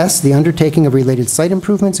 125-68S, the undertaking of related site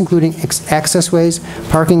improvements, including accessways,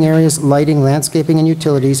 parking areas, lighting, landscaping, and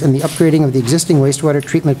utilities, and the upgrading of the existing wastewater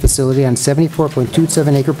treatment facility on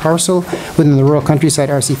 74.27-acre parcel within the rural countryside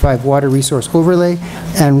RC5 water resource overlay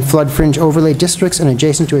and flood fringe overlay districts and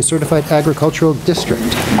adjacent to a certified agricultural district.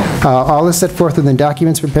 All is set forth in the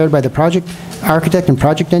documents prepared by the project architect and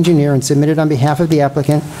project engineer and submitted on behalf of the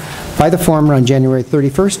applicant by the former on January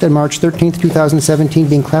 31st and March 13th, 2017,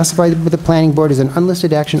 being classified with the planning board as an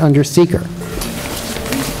unlisted action under seeker.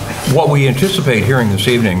 What we anticipate hearing this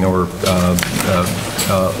evening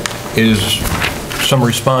is some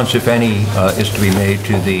response, if any, is to be made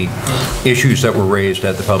to the issues that were raised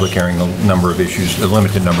at the public hearing, the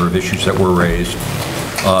limited number of issues that were raised.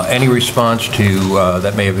 Any response to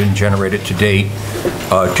that may have been generated to date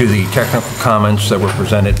to the technical comments that were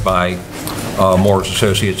presented by Morris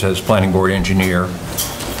Associates as planning board engineer,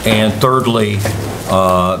 and thirdly,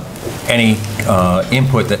 any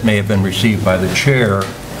input that may have been received by the chair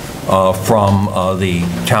from the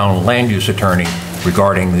town land use attorney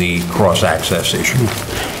regarding the cross-access issue.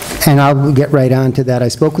 And I'll get right on to that. I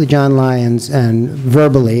spoke with John Lyons and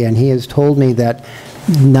verbally, and he has told me that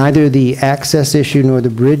neither the access issue nor the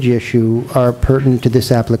bridge issue are pertinent to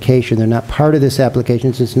this application. They're not part of this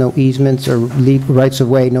application since no easements or rights of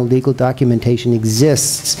way, no legal documentation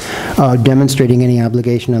exists demonstrating any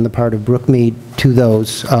obligation on the part of Brookmead to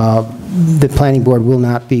those. The planning board will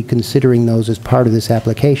not be considering those as part of this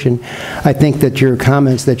application. I think that your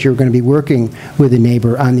comments that you're going to be working with a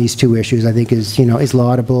neighbor on these two issues, I think is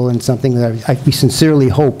laudable and something that I sincerely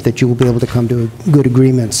hope that you will be able to come to good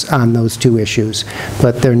agreements on those two issues.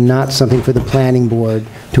 But they're not something for the planning board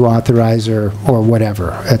to authorize or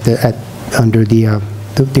whatever under the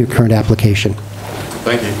current application.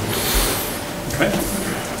 Thank you. Okay.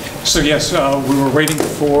 So yes, we were waiting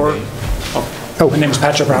for. My name is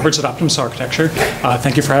Patrick Roberts at Optimus Architecture.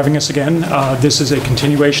 Thank you for having us again. This is a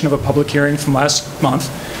continuation of a public hearing from last month.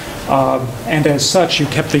 And as such, you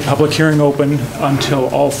kept the public hearing open until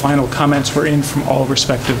all final comments were in from all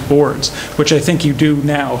respective boards, which I think you do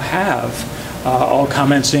now have all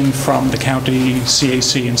comments in from the county,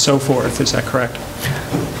 CAC, and so forth. Is that correct?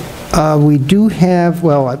 We do have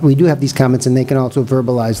these comments, and they can also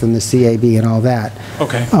verbalize them, the CAB and all that.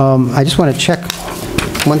 Okay. I just want to check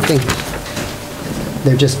one thing.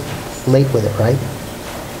 They're just late with it, right?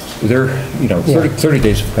 They're, 30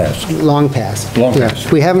 days have passed. Long past. Long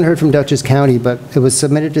past. We haven't heard from Dutchess County, but it was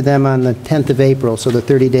submitted to them on the 10th of April, so the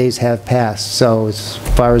 30 days have passed. So as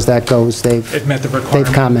far as that goes, they've met the requirement.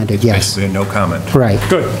 They've commented, yes. Basically no comment. Right.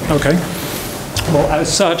 Good, okay. Well,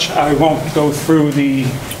 as such, I won't go through the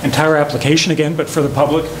entire application again, but for the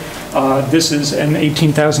public, this is an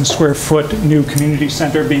 18,000 square foot new community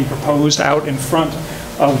center being proposed out in front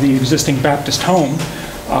of the existing Baptist home.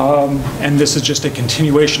 And this is just a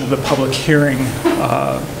continuation of the public hearing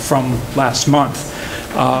from last month.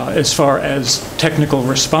 As far as technical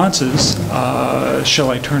responses,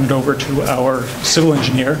 shall I turn it over to our civil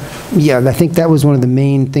engineer? Yeah, I think that was one of the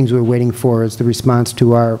main things we were waiting for, is the response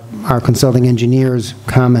to our consulting engineer's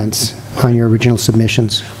comments on your original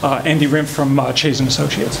submissions. Andy Rimp from Chase &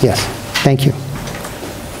 Associates. Yes, thank you.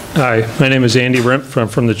 Hi, my name is Andy Rimp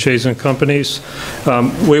from the Chazen Companies.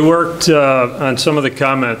 We worked on some of the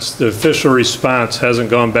comments. The official response hasn't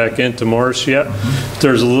gone back into Morris yet.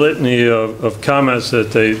 There's a litany of comments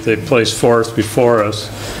that they placed forth before us.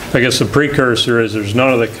 I guess the precursor is there's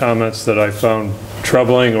none of the comments that I found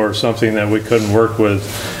troubling or something that we couldn't work with,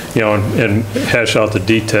 and hash out the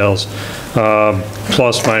details.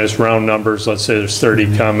 Plus minus round numbers, let's say there's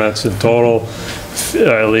 30 comments in total.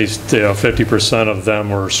 At least 50% of them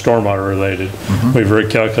were stormwater related. We've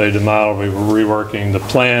recalculated the model, we were reworking the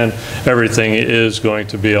plan. Everything is going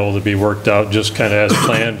to be able to be worked out just kind of as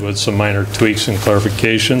planned with some minor tweaks and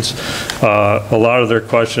clarifications. A lot of their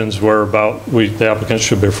questions were about the applicant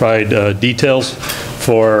should provide details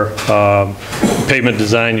for pavement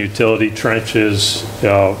design, utility trenches,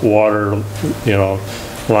 water,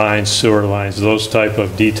 lines, sewer lines, those type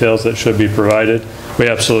of details that should be provided. We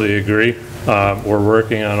absolutely agree. We're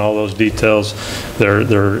working on all those details.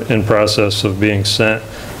 They're in process of being sent.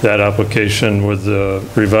 That application with the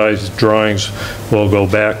revised drawings will go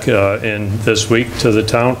back in this week to the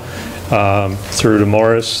town through to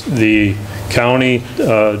Morris. The county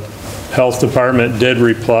health department did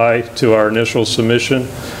reply to our initial submission.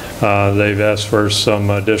 They've asked for some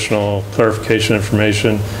additional clarification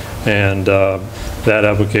information, and that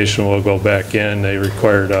application will go back in. They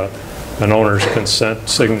required an owner's consent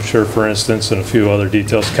signature, for instance, and a few other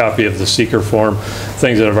details, copy of the seeker form,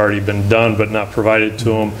 things that have already been done but not provided to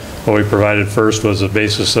them. What we provided first was a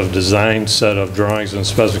basis of design set of drawings and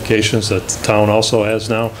specifications that the town also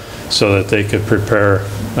has now, so that they could prepare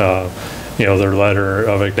their letter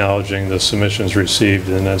of acknowledging the submissions received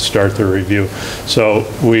and then start the review. So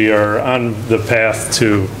we are on the path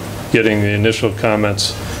to getting the initial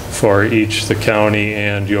comments for each, the county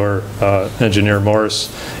and your engineer Morris,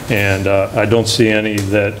 and I don't see any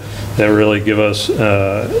that really give us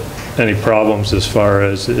any problems as far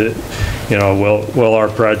as will our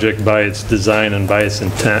project by its design and by its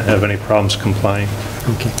intent have any problems complying.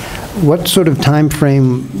 Okay. What sort of time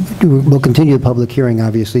frame, we'll continue the public hearing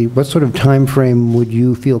obviously, what sort of time frame would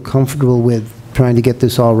you feel comfortable with trying to get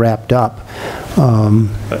this all wrapped up?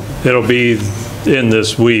 It'll be in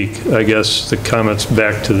this week, I guess, the comments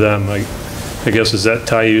back to them. I guess, does that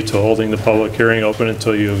tie you to holding the public hearing open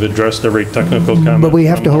until you've addressed every technical comment? But we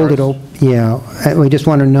have to hold it open, yeah. We just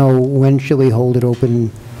want to know when should we hold it open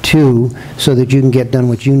to, so that you can get done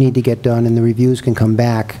what you need to get done and the reviews can come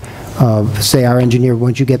back. Say our engineer,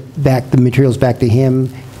 once you get back the materials back to him,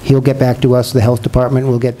 he'll get back to us, the health department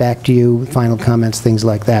will get back to you, final comments, things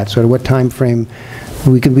like that. So what time frame?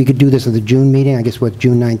 We could do this at the June meeting, I guess, what,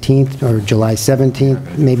 June 19th or July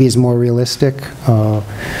 17th maybe is more realistic.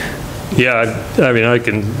 Yeah, I mean, I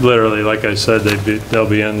can literally, like I said, they'll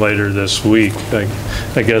be in later this week.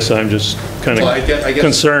 I guess I'm just kind of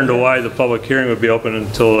concerned to why the public hearing would be open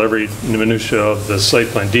until every minutia of the site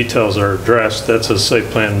plan details are addressed. That's a site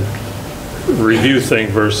plan review thing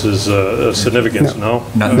versus significance, no?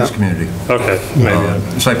 Not in this community. Okay,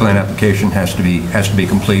 the site plan application has to be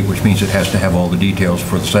complete, which means it has to have all the details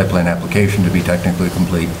for the site plan application to be technically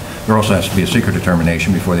complete. There also has to be a secret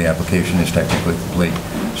determination before the application is technically complete.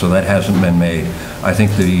 So that hasn't been made. I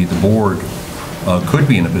think the board could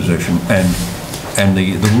be in a position, and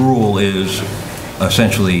the rule is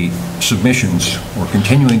essentially submissions or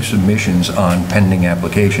continuing submissions on pending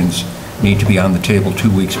applications need to be on the table 2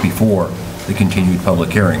 weeks before the continued public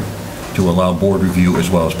hearing to allow board review as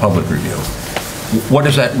well as public review. What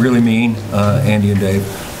does that really mean, Andy and Dave?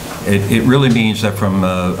 It really means that from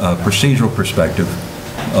a procedural perspective,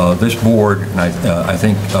 this board, and I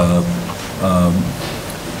think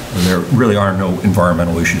there really are no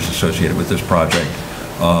environmental issues associated with this project.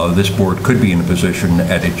 This board could be in a position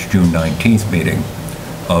at its June 19th meeting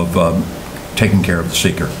of taking care of the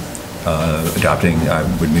seeker. Adopting,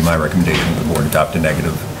 would be my recommendation to the board, adopt a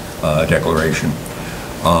negative declaration.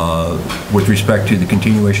 With respect to the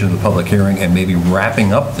continuation of the public hearing and maybe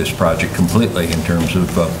wrapping up this project completely in terms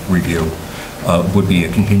of review, would be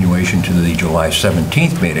a continuation to the July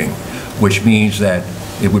 17th meeting, which means that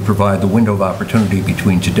it would provide the window of opportunity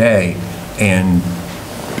between today and,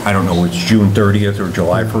 I don't know, it's June 30th or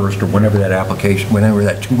July 1st or whenever that application, whenever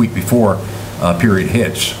that 2 week before period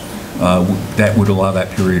hits, that would allow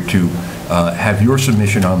that period to have your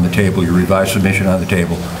submission on the table, your revised submission on the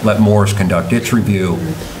table, let Morris conduct its review,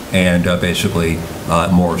 and basically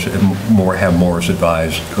have Morris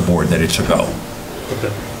advise the board that it's a go.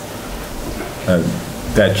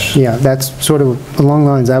 That's sort of along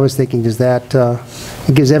the lines I was thinking. Does that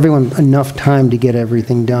it gives everyone enough time to get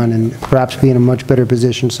everything done and perhaps be in a much better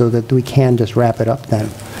position so that we can just wrap it up then.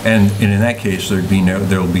 And in that case, there would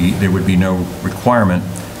be no requirement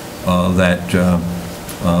that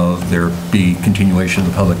there be continuation of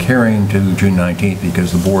the public hearing to June 19th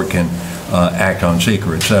because the board can act on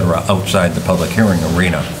seeker, et cetera, outside the public hearing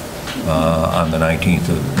arena on the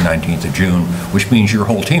 19th of June, which means your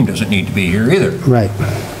whole team doesn't need to be here either. Right.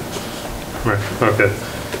 Right, okay.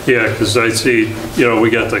 Yeah, because I see, we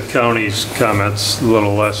got the county's comments a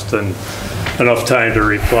little less than enough time to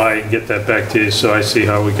reply and get that back to you, so I see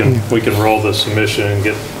how we can roll the submission and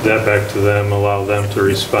get that back to them, allow them to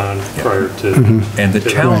respond prior to. And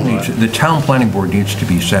the town planning board needs to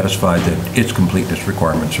be satisfied that its completeness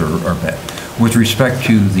requirements are met. With respect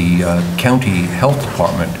to the county health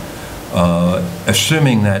department,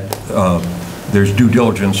 assuming that there's due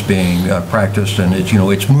diligence being practiced and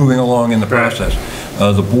it's moving along in the process,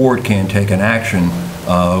 the board can take an action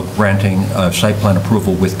granting site plan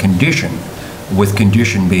approval with condition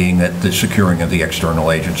being that the securing of the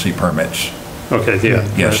external agency permits. Okay, yeah.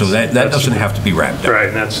 Yeah, so that doesn't have to be wrapped up. Right,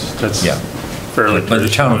 and that's fairly. But the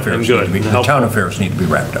town affairs need to be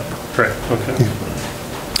wrapped up. Right, okay.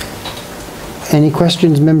 Any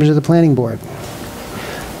questions, members of the planning board?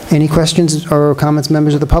 Any questions or comments,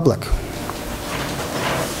 members of the public?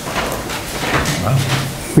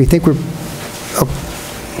 We think we're...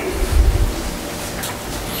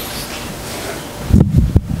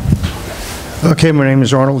 Okay, my name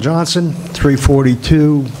is Arnold Johnson,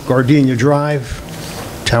 342 Gardenia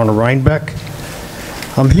Drive, town of Rhinebeck.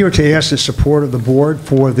 I'm here to ask the support of the board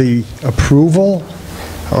for the approval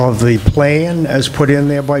of the plan as put in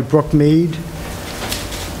there by Brookmead,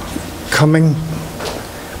 coming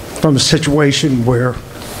from a situation where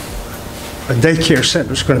a daycare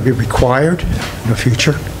center is going to be required in the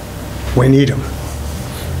future. We need them.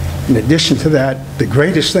 In addition to that, the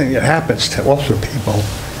greatest thing that happens to older people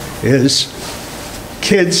is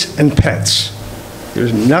kids and pets.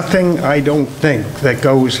 There's nothing, I don't think, that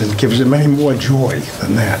goes and gives them any more joy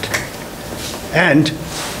than that. And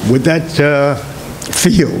with that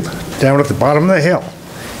field down at the bottom of the hill,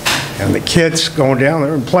 and the kids going down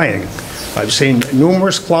there and playing, I've seen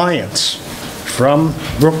numerous clients from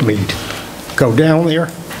Brookmead go down there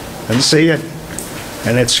and see it,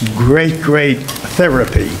 and it's great, great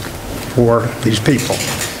therapy for these people.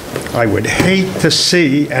 I would hate to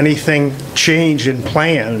see anything change in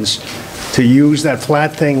plans to use that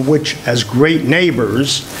flat thing, which, as great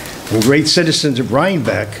neighbors and great citizens of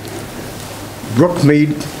Rhinebeck,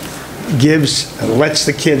 Brookmead gives and lets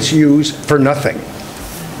the kids use for nothing.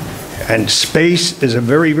 And space is a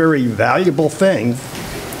very, very valuable thing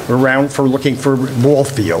around for looking for ball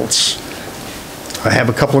fields. I have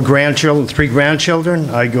a couple of grandchildren, 3 grandchildren.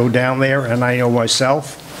 I go down there and I know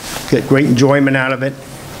myself, get great enjoyment out of it.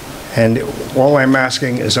 And all I'm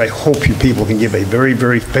asking is I hope you people can give a very,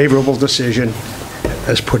 very favorable decision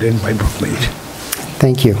as put in by Brookmead.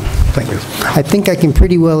 Thank you. Thank you. I think I can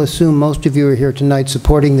pretty well assume most of you are here tonight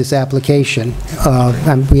supporting this application.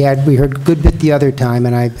 We heard a good bit the other time,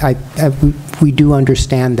 and we do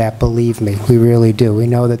understand that, believe me. We really do. We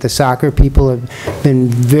know that the soccer people have been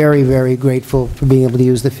very, very grateful for being able to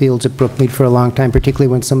use the fields at Brookmead for a long time, particularly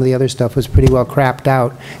when some of the other stuff was pretty well crapped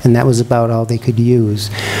out, and that was about all they could use.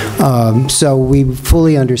 So we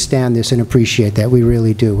fully understand this and appreciate that. We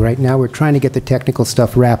really do. Right now, we're trying to get the technical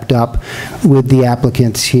stuff wrapped up with the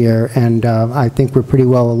applicants here, and I think we're pretty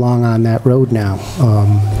well along on that road now.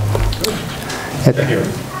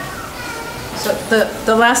 So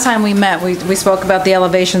the last time we met, we spoke about the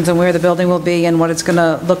elevations and where the building will be and what it's going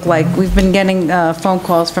to look like. We've been getting phone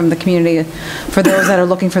calls from the community for those that are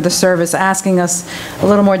looking for the service, asking us a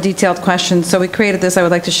little more detailed questions. So we created this. I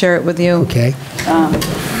would like to share it with you. Okay.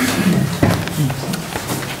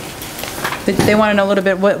 They want to know a little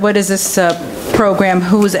bit, what is this program,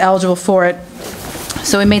 who is eligible for it?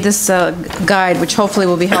 So we made this guide, which hopefully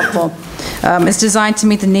will be helpful. It's designed to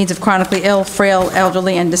meet the needs of chronically ill, frail,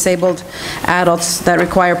 elderly, and disabled adults that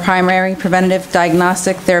require primary, preventative,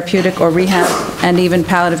 diagnostic, therapeutic, or rehab, and even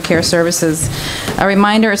palliative care services. A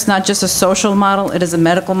reminder, it's not just a social model, it is a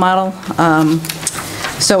medical model.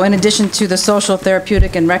 So in addition to the social,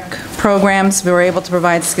 therapeutic, and rec programs, we were able to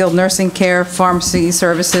provide skilled nursing care, pharmacy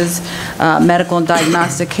services, medical and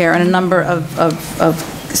diagnostic care, and a number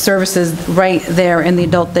of services right there in the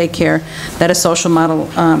adult daycare that a social model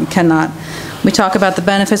cannot. We talk about the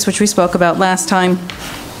benefits, which we spoke about last time.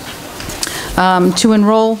 To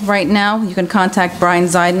enroll right now, you can contact Brian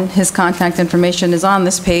Zeiden. His contact information is on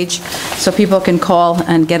this page, so people can call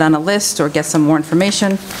and get on a list or get some more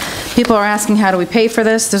information. People are asking, how do we pay for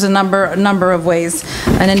this? There's a number of ways.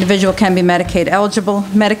 An individual can be Medicaid eligible.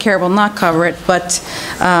 Medicare will not cover it, but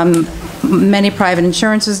Many private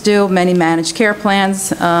insurances do, many managed care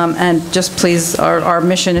plans, and just please, our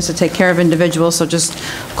mission is to take care of individuals, so just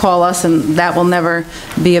call us, and that will never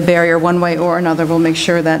be a barrier one way or another. We'll make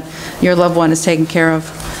sure that your loved one is taken care of.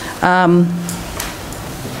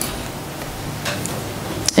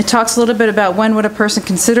 It talks a little bit about when would a person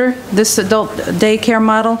consider this adult daycare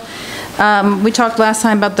model. We talked last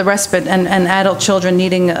time about the respite and adult children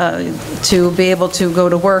needing to be able to go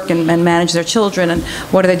to work and manage their children, and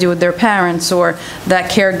what do they do with their parents or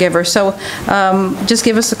that caregiver. So just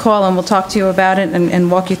give us a call and we'll talk to you about it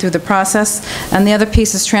and walk you through the process. And the other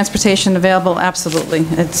piece is transportation available, absolutely.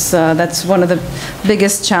 That's one of the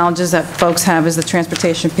biggest challenges that folks have, is the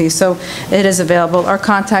transportation piece. So it is available. Our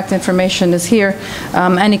contact information is here.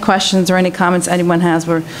 Any questions or any comments anyone has,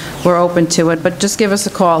 we're open to it. But just give us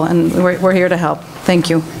a call and we're here to help. Thank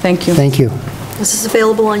you. Thank you. Thank you. Is this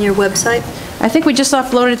available on your website? I think we just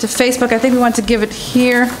uploaded it to Facebook. I think we want to give it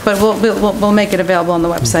here, but we'll make it available on the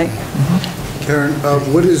website. Karen,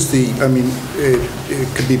 what is the, I mean,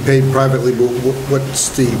 it could be paid privately, but what's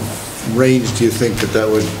the range, do you think, that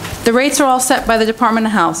would? The rates are all set by the Department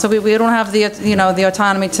of Health, so we don't have the, the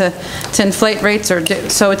autonomy to inflate rates,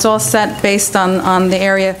 so it's all set based on the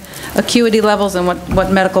area acuity levels and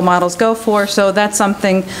what medical models go for. So that's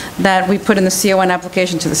something that we put in the CON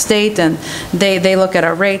application to the state, and they look at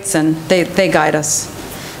our rates and they guide us.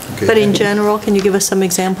 Okay. But in general, can you give us some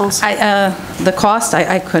examples? The cost,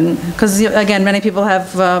 I couldn't, because again, many people have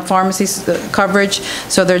pharmacy coverage,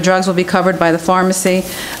 so their drugs will be covered by the pharmacy.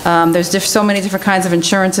 There's so many different kinds of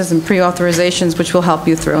insurances and pre-authorizations which will help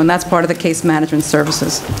you through, and that's part of the case management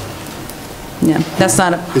services. Yeah, that's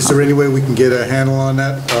not a... Is there any way we can get a handle on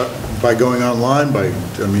that by going online?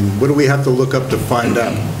 I mean, what do we have to look up to find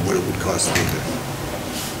out what it would cost to do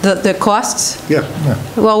that? The costs? Yeah.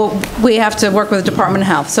 Well, we have to work with the Department of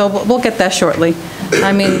Health, so we'll get that shortly.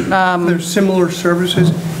 I mean... There's similar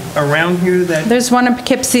services around here that... There's one in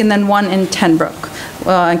Poughkeepsie and then one in Tenbrook,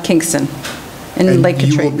 in Kingston, in Lake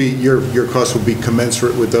Katrina. Your costs will be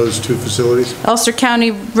commensurate with those two facilities? Ulster County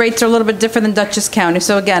rates are a little bit different than Dutchess County,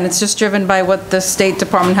 so again, it's just driven by what the State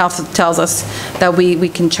Department of Health tells us that we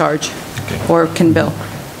can charge or can bill.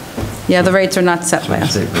 Yeah, the rates are not set by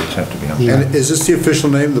us. State rates have to be on. And is this the official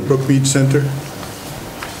name, the Brookmead Center?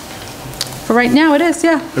 For right now, it is,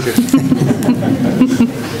 yeah. Okay.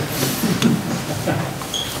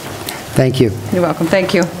 Thank you. You're welcome.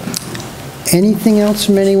 Thank you. Anything else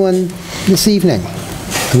from anyone this evening?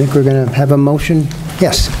 I think we're going to have a motion.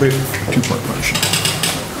 Yes. Wait, two-part motion.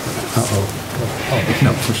 Uh-oh.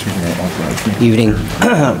 No, procedural Evening.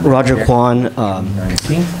 Roger Kwan,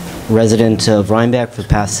 resident of Rhinebeck for the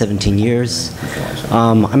past 17 years.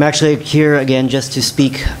 I'm actually here again just to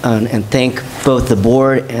speak and thank both the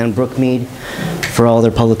board and Brookmead for all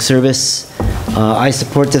their public service. I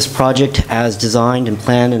support this project as designed and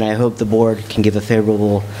planned, and I hope the board can give a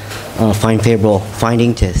favorable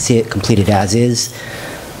finding to see it completed as is.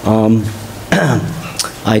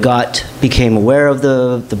 I became aware of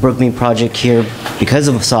the Brookmead project here because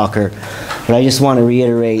of soccer, but I just want to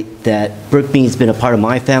reiterate that Brookmead's been a part of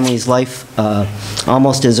my family's life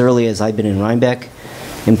almost as early as I've been in Rhinebeck.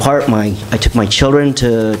 In part, I took my children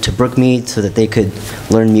to Brookmead so that they could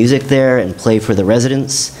learn music there and play for the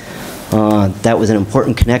residents. That was an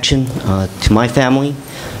important connection to my family,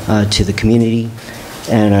 to the community,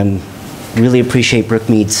 and I really appreciate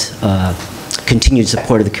Brookmead's continued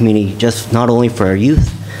support of the community, just not only for our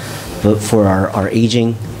youth, but for our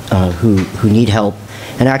aging who need help,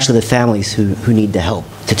 and actually the families who need the help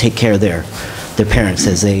to take care of their parents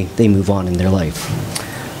as they move on in their life.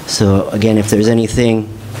 So again, if there's anything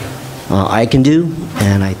I can do,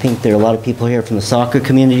 and I think there are a lot of people here from the soccer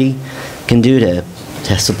community can do to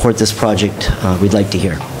support this project, we'd like to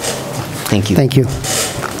hear. Thank you. Thank you.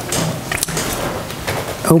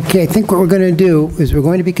 Okay, I think what we're going to do is we're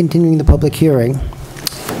going to be continuing the public hearing,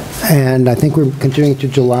 and I think we're continuing to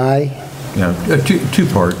July. Yeah,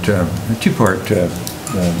 two-part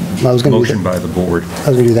motion by the board. I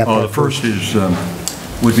was going to do that part. The first is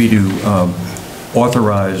would be to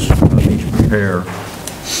authorize me to prepare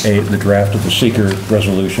the draft of the seeker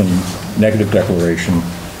resolution negative declaration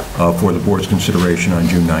for the board's consideration on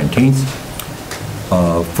June 19th.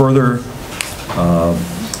 Further,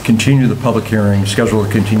 continue the public hearing, schedule a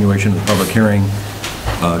continuation of the public hearing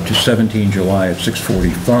to 17 July at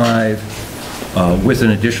 6:45 with an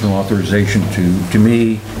additional authorization to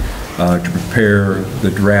me to prepare the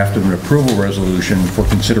draft of an approval resolution for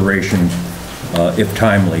consideration if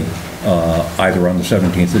timely either on the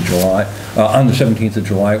 17th of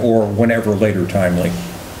July or whenever later timely.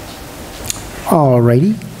 All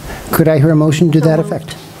righty. Could I hear a motion to that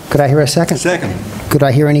effect? Could I hear a second? Second. Could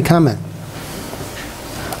I hear any comment?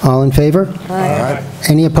 All in favor? Aye.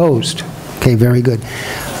 Any opposed? Okay, very good.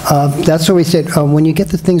 That's what we said, when you get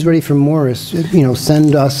the things ready for Morris,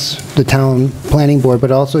 send us, the town planning board,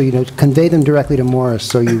 but also, convey them directly to Morris,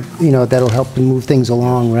 so that'll help to move things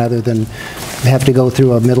along rather than have to go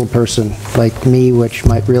through a middle person like me, which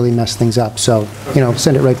might really mess things up. So,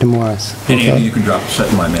 send it right to Morris. Any of you can drop a set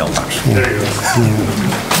in my mailbox.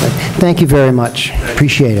 Thank you very much.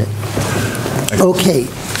 Appreciate it. Okay,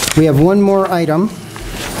 we have one more item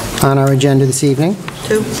on our agenda this evening.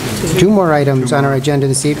 Two more items on our agenda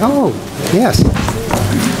this evening. Oh, yes.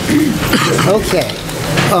 Okay.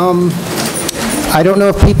 I don't know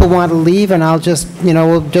if people want to leave, and I'll just,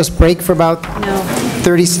 we'll just break for about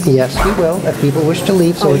 30, yes, we will, if people wish to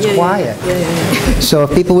leave, so it's quiet. So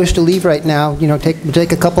if people wish to leave right now,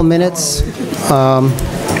 take a couple minutes.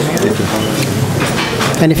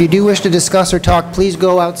 And if you do wish to discuss or talk, please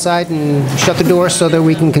go outside and shut the door so that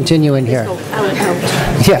we can continue in here.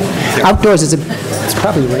 Yeah, outdoors it's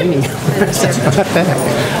probably raining. It's not bad.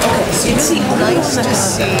 It's nice to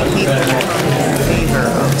see people in favor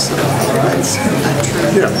of something that's a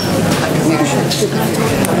true connection.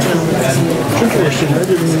 Interesting, I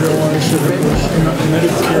didn't realize that it was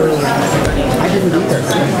Medicare. I didn't either.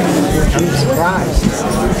 I'm surprised.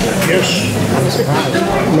 Yes. I'm surprised.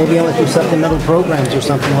 Maybe I'll do supplemental programs or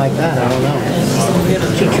something like that, I don't know.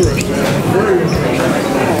 It's interesting. Very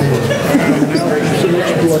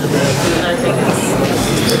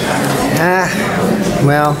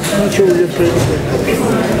Well,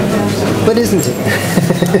 but isn't it?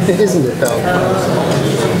 Isn't it, though?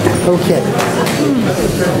 Okay.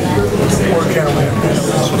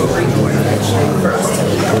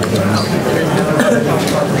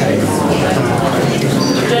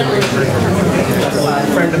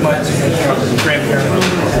 Friend of mine's grandparent.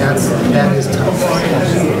 That is tough.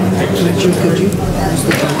 Could you?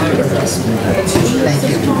 Thank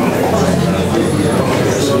you.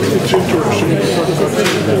 It's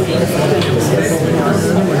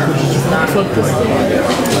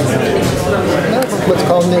What's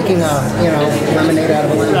called making lemonade out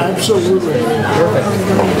of a lemon. Absolutely. Perfect.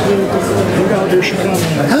 Look out, here she comes.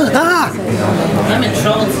 Ah! I'm in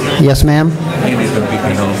trouble tonight. Yes, ma'am.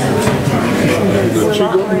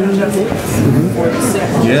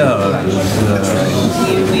 Yeah.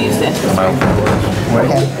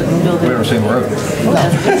 We're on the same road.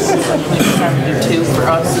 Two for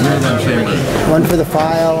us. One for the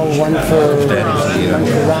file, one for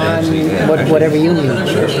Ron, whatever you need.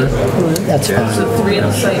 That's fine. Three in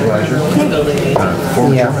the same building.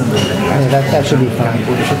 Yeah, that should be fine.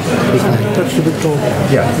 That's the big total.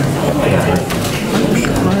 Yeah.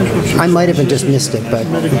 I might have just missed it, but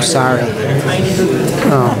I'm sorry.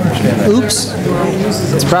 Oh, oops.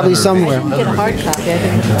 It's probably somewhere. Get a hard copy.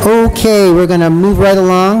 Okay, we're going to move right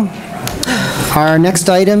along. Our next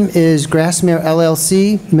item is Grassmere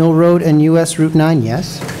LLC, Mill Road and US Route 9,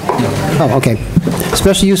 yes? Oh, okay.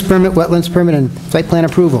 Special use permit, wetlands permit, and site plan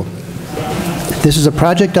approval. This is a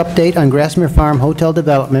project update on Grassmere Farm Hotel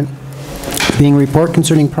Development, being a report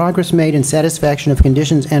concerning progress made in satisfaction of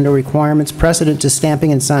conditions and/or requirements precedent to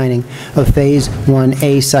stamping and signing of Phase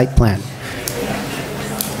 1A site plan.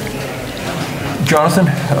 Jonathan,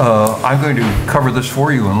 I'm going to cover this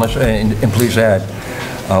for you, unless, and please add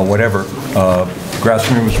whatever.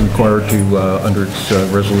 Grassmere was required to, under its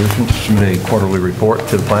resolution, to submit a quarterly report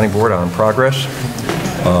to the planning board on progress.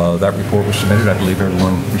 That report was submitted. I believe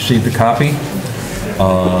everyone received a copy.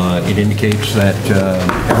 It indicates that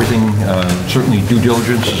everything, certainly due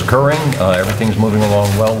diligence is occurring. Everything's moving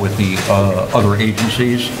along well with the other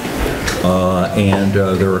agencies. And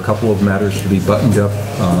there are a couple of matters to be buttoned up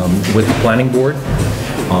with the planning board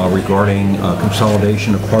regarding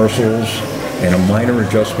consolidation of parcels and a minor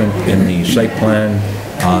adjustment in the site plan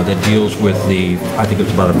that deals with the, I think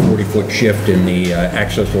it's about a 40-foot shift in the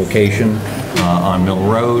access location on Mill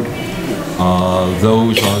Road.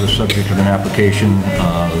 Those are the subject of an application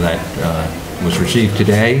that was received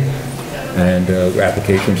today, and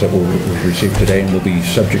applications that were received today and will be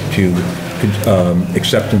subject to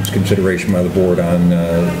acceptance consideration by the board on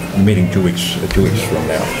the meeting 2 weeks from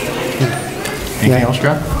now. Anything else,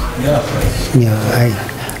 John? Yeah,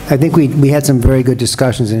 I think we had some very good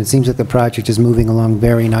discussions, and it seems that the project is moving along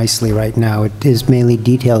very nicely right now. It is mainly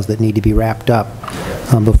details that need to be wrapped up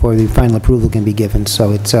before the final approval can be given,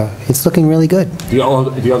 so it's looking really good. The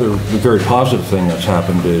other very positive thing that's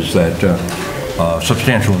happened is that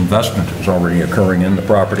substantial investment is already occurring in the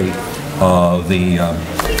property. The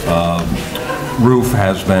roof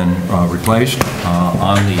has been replaced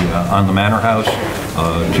on the manor house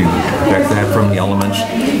to protect that from the elements,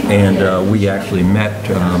 and we actually met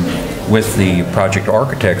with the project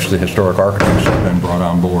architects, the historic architects that have been brought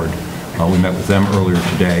on board. We met with them earlier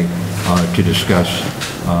today to discuss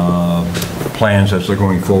plans as they're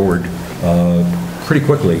going forward pretty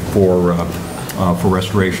quickly for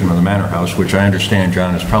restoration of the Manor House, which I understand,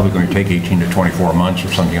 John, is probably going to take 18 to 24 months or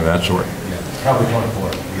something of that sort. Probably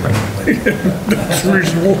 24. That's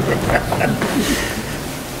reasonable.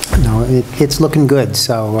 No, it's looking good,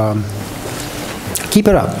 so keep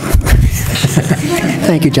it up.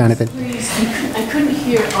 Thank you, Jonathan. I couldn't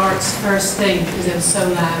hear Art's first thing because it was so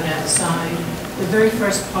loud outside. The very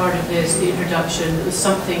first part of this, the introduction, was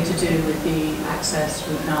something to do with the access,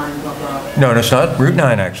 Route 9, blah, blah. No, it's not Route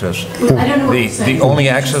 9 access. Well, I don't know what you're saying. The only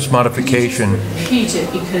access modification... Repeat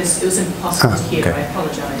it because it was impossible to hear. Okay. I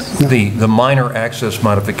apologize. The minor access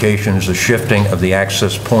modification is a shifting of the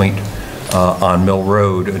access point on Mill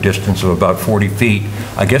Road, a distance of about 40 feet.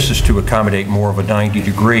 I guess it's to accommodate more of a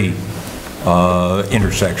 90-degree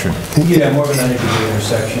intersection. Yeah, more of a 90-degree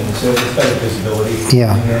intersection, so it's better visibility.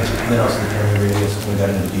 Yeah. And then also the turning radius, we got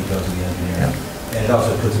into the details of the engineering. Yeah. And it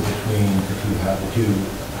also puts it between the two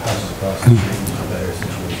houses across the street into a better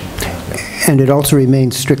situation. And it also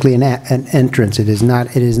remains strictly an entrance. It is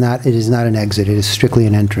not an exit. It is strictly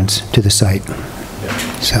an entrance to the site. Yeah.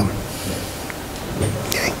 So,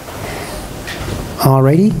 okay. All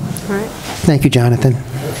righty. All right. Thank you, Jonathan.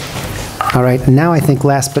 All right, and now I think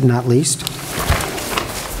last but not least,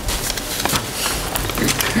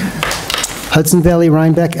 Hudson Valley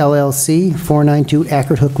Rhinebeck LLC, 492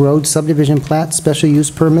 Ackert Hook Road, subdivision plat, special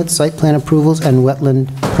use permit, site plan approvals, and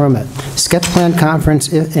wetland permit. Sketch plan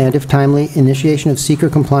conference, and if timely, initiation of seeker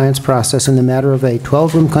compliance process in the matter of a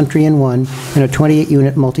 12-room Country Inn 1 and a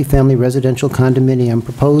 28-unit multifamily residential condominium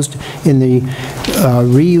proposed in the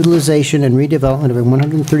reutilization and redevelopment of a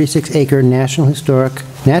 136-acre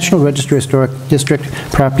National Register Historic District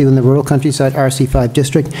property in the rural countryside RC5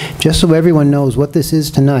 district. Just so everyone knows what this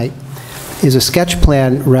is tonight, is a sketch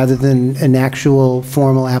plan rather than an actual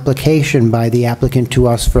formal application by the applicant to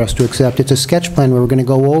us for us to accept. It's a sketch plan where we're going to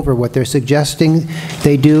go over what they're suggesting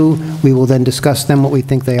they do. We will then discuss them what we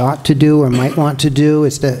think they ought to do or might want to do.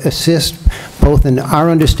 It's to assist both in our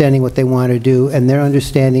understanding what they want to do and their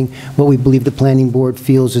understanding what we believe the planning board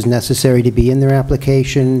feels is necessary to be in their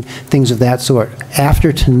application, things of that sort.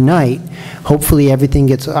 After tonight, hopefully everything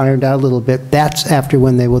gets ironed out a little bit. That's after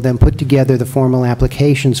when they will then put together the formal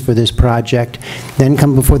applications for this project, then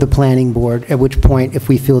come before the planning board, at which point, if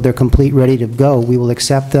we feel they're complete, ready to go, we will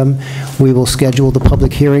accept them. We will schedule the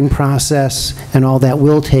public hearing process, and all that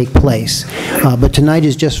will take place. But tonight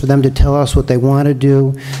is just for them to tell us what they want to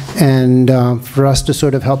do, and for us to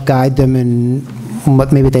sort of help guide them in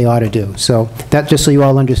what maybe they ought to do. So that, just so you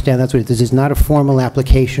all understand, that's what it is. This is not a formal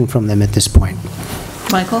application from them at this point.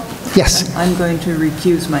 Michael? Yes. I'm going to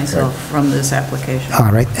recuse myself from this application.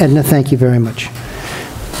 All right. Edna, thank you very much.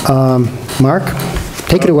 Mark,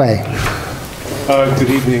 take it away. Good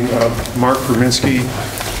evening. Mark Verminski,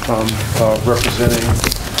 representing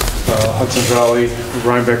Hudson Valley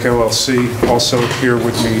Rhinebeck LLC. Also here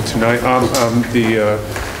with me tonight, I'm the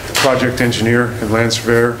project engineer and land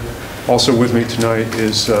surveyor. Also with me tonight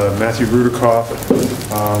is Matthew Rudikoff,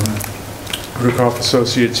 Rudikoff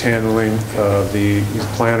Associates, handling the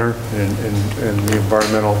planner and the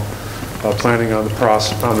environmental planning on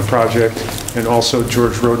the project, and also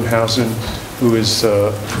George Rodenhausen, who is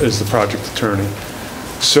the project attorney.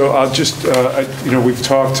 So I'll just, we've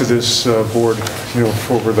talked to this board,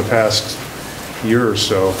 for over the past year or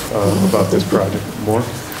so about this project. More?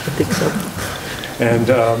 I think so.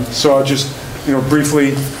 And so I'll just,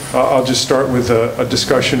 briefly, I'll just start with a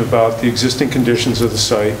discussion about the existing conditions of the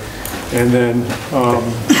site, and then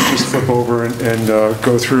just flip over and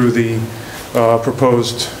go through the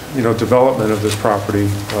proposed, development of this property,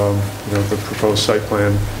 the proposed site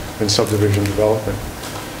plan and subdivision development.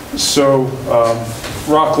 So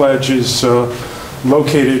Rock Ledge is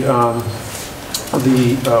located on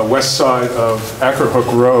the west side of Ackert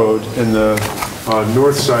Hook Road and the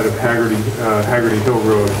north side of Haggerty Hill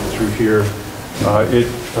Road through here.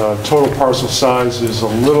 Total parcel size is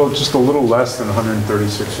just a little less than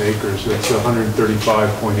 136 acres. It's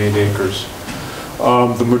 135.8 acres.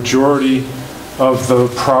 The majority of the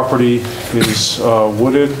property is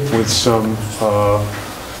wooded with some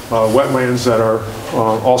wetlands that are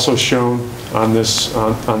also shown on this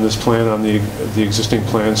plan, on the existing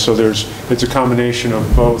plan. So it's a combination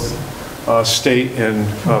of both state and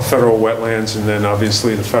federal wetlands, and then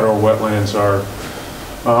obviously the federal wetlands are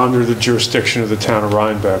under the jurisdiction of the town of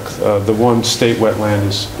Rhinebeck. The one state wetland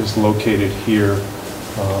is located here,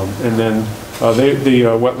 and then the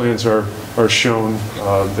wetlands are shown.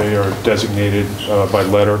 They are designated by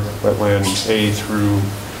letter, wetland A through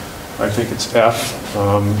I think it's F,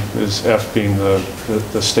 is F being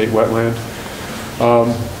the state wetland.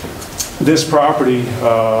 This property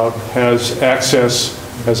has access,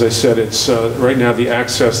 as I said, it's right now the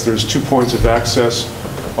access, there's 2 points of access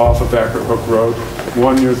off of Accurate Hook Road.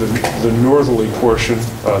 One near the northerly portion,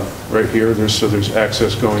 right here, there's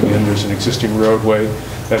access going in. There's an existing roadway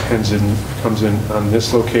that comes in on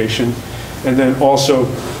this location. And then also,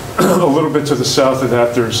 a little bit to the south of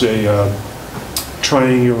that, there's a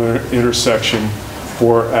triangular intersection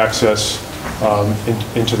for access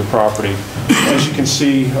into the property. As you can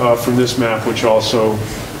see from this map, which also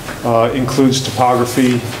includes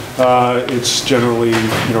topography, it's generally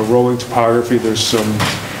rolling topography. There's some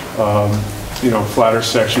flatter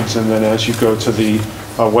sections, and then as you go to the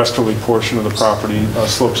westerly portion of the property,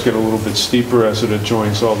 slopes get a little bit steeper as it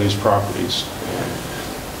adjoins all these properties.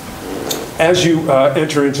 As you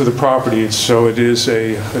enter into the property, it's on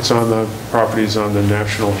the properties on the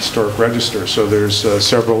National Historic Register. So there's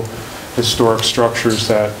several historic structures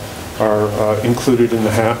that are included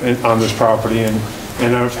on this property and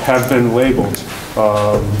have been labeled.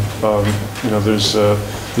 There's a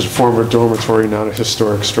former dormitory, not a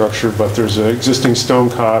historic structure, but there's an existing stone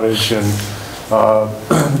cottage and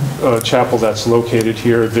a chapel that's located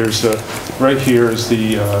here. There's right here is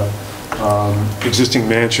the existing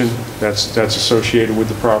mansion that's associated with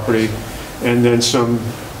the property, and then some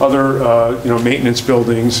other maintenance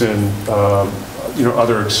buildings and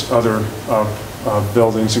other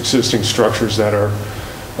buildings, existing structures that are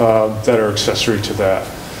accessory to that.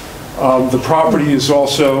 The property is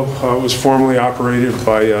also was formerly operated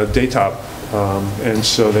by Daytop, and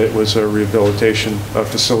so that was a rehabilitation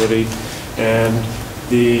facility. And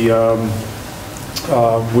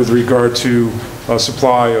with regard to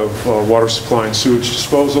supply of water supply and sewage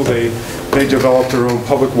disposal, they developed their own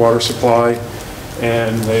public water supply,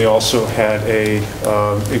 and they also had a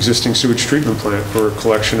existing sewage treatment plant for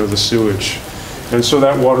collection of the sewage. And so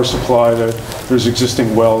that water supply, there's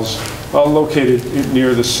existing wells located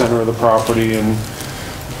near the center of the property and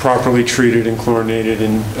properly treated and chlorinated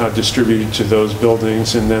and distributed to those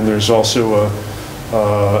buildings. And then there's also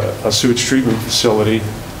a sewage treatment facility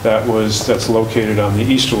that's located on the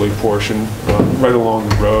easterly portion, right along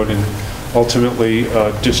the road, and ultimately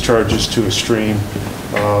discharges to a stream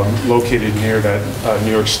located near that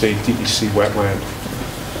New York State DEC wetland.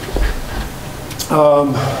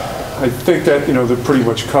 I think that that pretty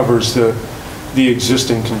much covers the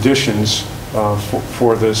existing conditions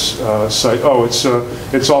for this site. Oh,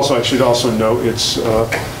 it's also, I should also note,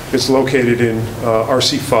 it's located in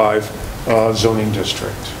RC5 zoning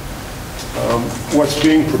district. What's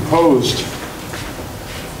being proposed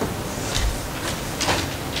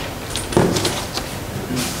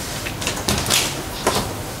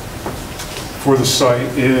for the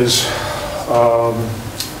site is,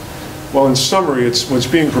 well, in summary, what's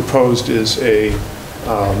being proposed is a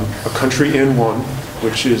country inn one,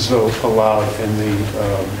 which is allowed in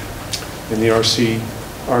the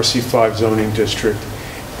RC5 zoning district,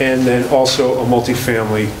 and then also a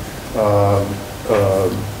multifamily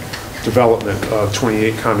development of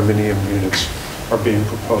 28 condominium units are being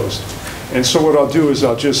proposed. And so what I'll do is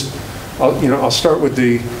I'll start with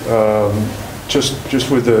the just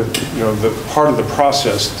with the the part of the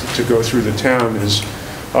process to go through the town is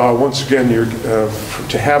once again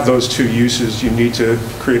to have those two uses, you need to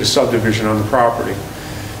create a subdivision on the property.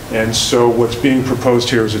 And so what's being proposed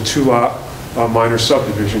here is a 2-lot minor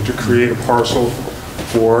subdivision to create a parcel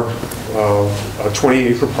for a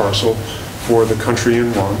 20-acre parcel for the country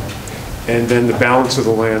inn one. And then the balance of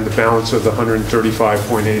the land, the balance of the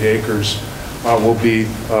 135.8 acres will be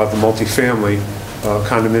the multifamily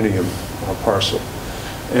condominium parcel.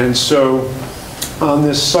 And so on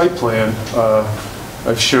this site plan,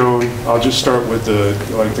 I've shown, I'll just start with the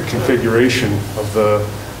configuration of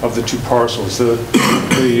the two parcels. The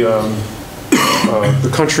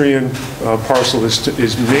country inn parcel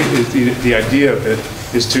the idea of it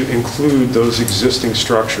is to include those existing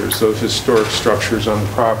structures, those historic structures on the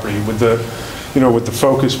property, with the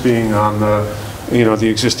focus being on the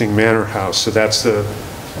existing manor house. So that's the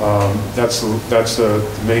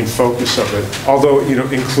main focus of it. Although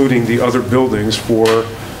including the other buildings for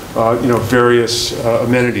various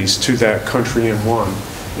amenities to that country inn one.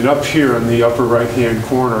 And up here in the upper right-hand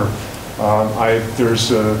corner,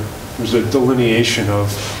 there's a delineation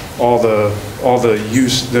of all the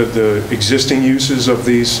existing uses of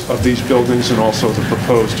these buildings and also the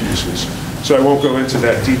proposed uses. So I won't go into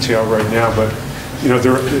that detail right now, but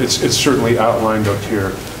it's certainly outlined up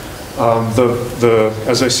here.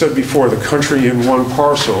 As I said before, the country in one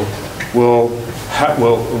parcel will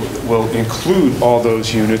will include all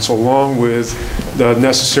those units along with the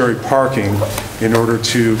necessary parking in order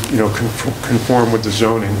to, conform with the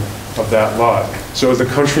zoning of that lot. So the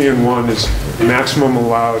Country Inn 1 is maximum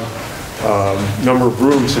allowed number of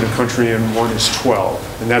rooms in a Country Inn 1 is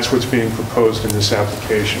 12, and that's what's being proposed in this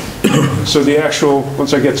application. So the actual,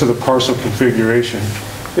 once I get to the parcel configuration,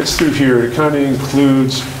 it's through here. It kind of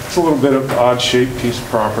includes, it's a little bit of odd-shaped piece of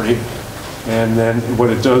property, and then what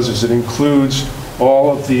it does is it includes all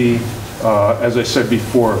of the, as I said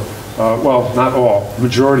before, well, not all,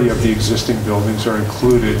 majority of the existing buildings are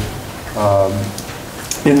included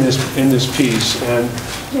in this piece, and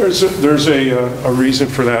there's a reason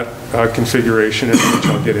for that configuration, which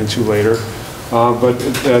I'll get into later. But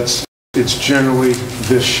it's generally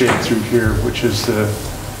this shape through here, which is the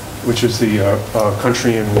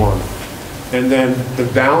Country Inn 1. And then the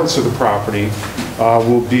balance of the property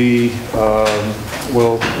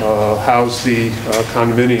will house the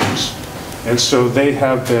condominiums. And so they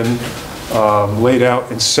have been laid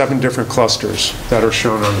out in 7 different clusters that are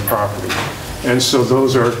shown on the property. And so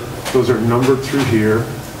those are numbered through here.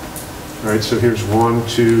 All right, so here's 1,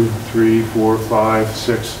 2, 3, 4, 5,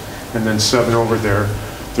 6, and then 7 over there.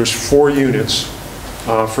 There's 4 units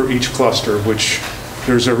for each cluster, which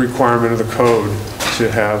there's a requirement of the code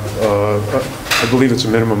to have, I believe it's a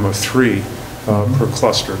minimum of 3 per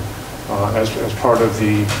cluster as part of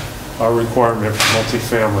the requirement for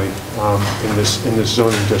multifamily in this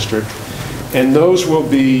zoning district. And those will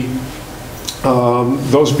be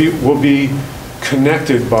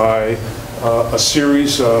connected by a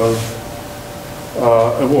series of,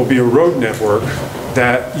 it will be a road network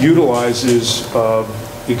that utilizes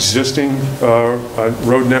existing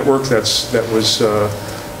road network that was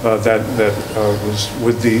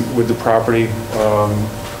with the property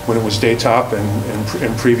when it was daytop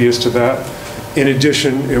and previous to that. In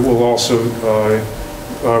addition, it will also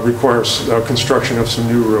require construction of some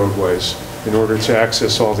new roadways in order to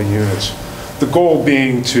access all the units. The goal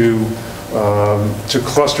being to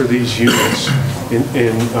cluster these units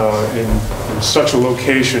in such a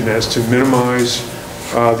location as to minimize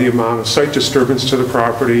the amount of site disturbance to the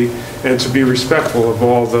property and to be respectful of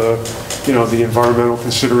all the, the environmental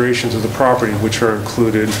considerations of the property which are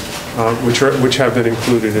included, which have been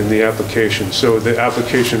included in the application. So the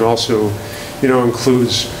application also,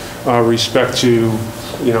 includes respect to,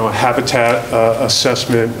 habitat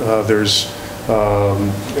assessment. There's,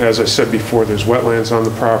 as I said before, there's wetlands on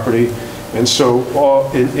the property. And so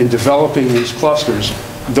in developing these clusters,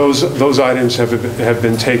 those items have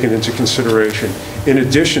been taken into consideration. In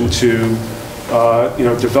addition to,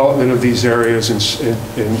 development of these areas in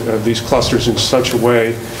these clusters in such a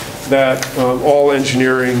way that all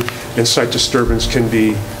engineering and site disturbance can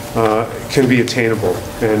be attainable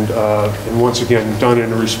and once again done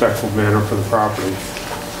in a respectful manner for the property.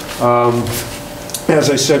 As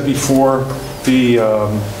I said before, the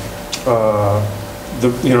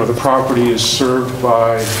property is served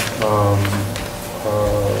by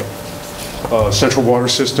central water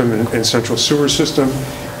system and central sewer system,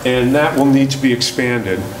 and that will need to be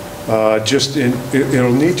expanded.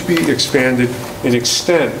 It'll need to be expanded in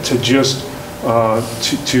extent to just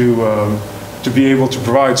to be able to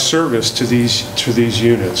provide service to these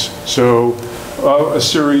units. So a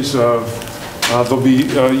series of they'll be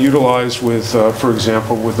utilized with, for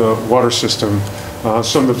example, with the water system.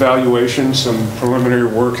 Some evaluation, some preliminary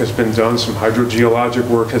work has been done, some hydrogeologic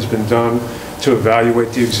work has been done to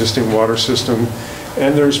evaluate the existing water system.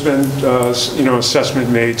 And there's been, assessment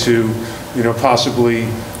made to, possibly,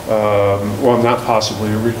 well, not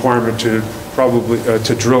possibly, a requirement to probably,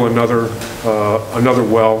 to drill another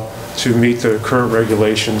well to meet the current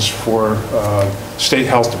regulations for State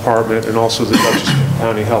Health Department and also the Dutchess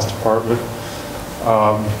County Health Department.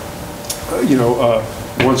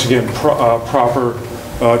 Once again, proper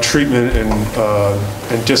treatment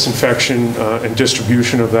and disinfection and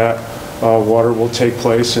distribution of that water will take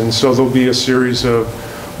place, and so there'll be a series of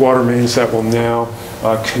water mains that will now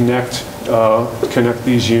connect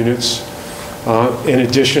these units. In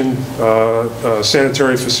addition,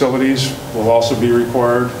 sanitary facilities will also be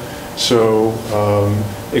required, so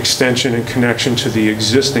extension and connection to the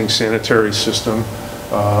existing sanitary system,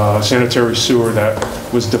 sanitary sewer that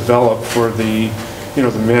was developed for the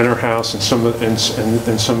the manor house and some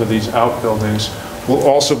of these outbuildings will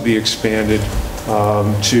also be expanded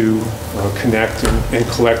to connect and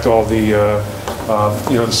collect all the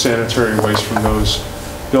the sanitary waste from those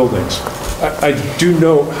buildings. I do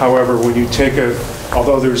note, however, when you take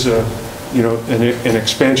although there's an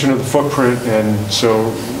expansion of the footprint, and so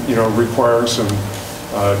requires some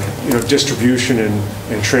distribution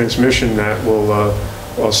and transmission that will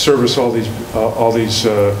service all these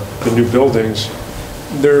the new buildings,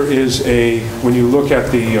 there is when you look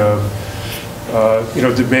at the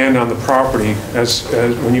demand on the property as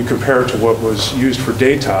when you compare it to what was used for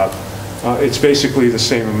daytop, it's basically the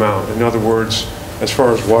same amount. In other words, as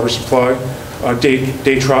far as water supply,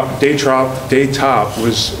 daytop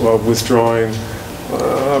was withdrawing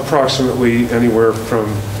approximately anywhere from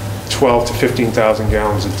 12 to 15,000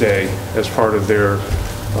 gallons a day as part of their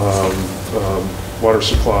water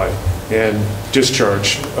supply and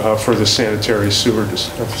discharge for the sanitary sewer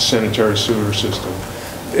system.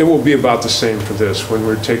 It will be about the same for this when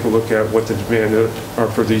we take a look at what the demand are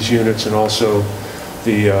for these units and also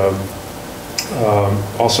the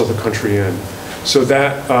country inn. So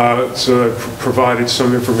that I provided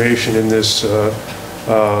some information in this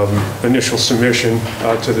initial submission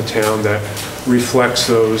to the town that reflects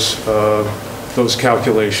those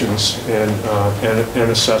calculations and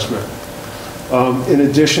assessment. In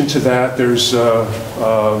addition to that, there's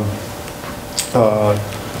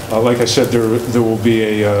like I said, there will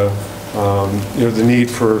be the need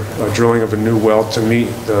for drilling of a new well to meet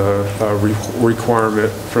the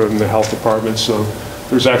requirement from the health department. So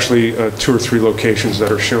there's actually 2 or 3 locations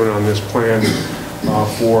that are shown on this plan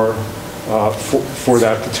for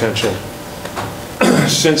that potential.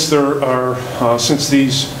 Since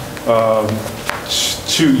these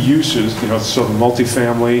 2 uses, so the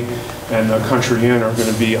multifamily and the country inn are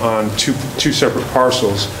going to be on two separate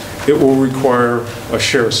parcels, it will require a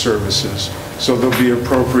share of services. So there'll be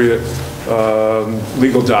appropriate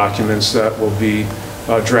legal documents that will be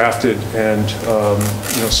drafted and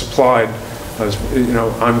supplied as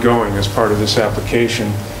ongoing as part of this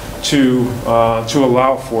application to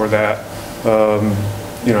allow for that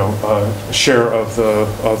share of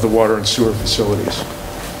the water and sewer facilities.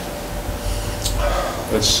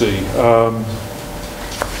 Let's see.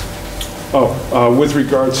 With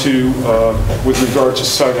regard to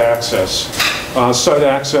site access. Site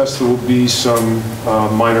access, there will be some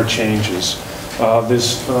minor changes.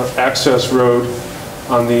 This access road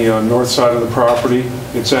on the north side of the property,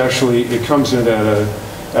 it comes in at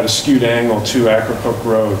a skewed angle to Acker Hook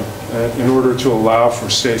Road. In order to allow for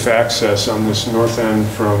safe access on this north end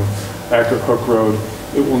from Acker Hook Road,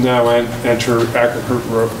 it will now enter Acker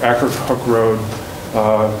Hook Road,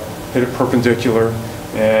 hit it perpendicular,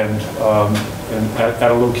 and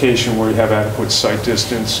at a location where you have adequate sight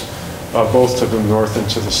distance, both to the north and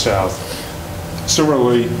to the south.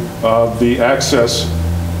 Similarly, the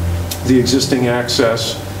existing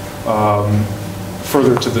access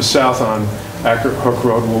further to the south on Acker Hook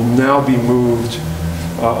Road will now be moved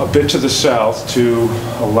a bit to the south to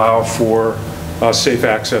allow for safe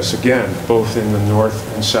access again, both in the north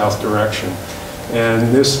and south direction.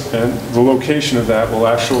 And the location of that will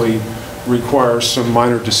actually require some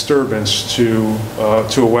minor disturbance to a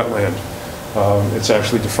wetland. It's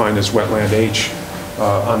actually defined as wetland H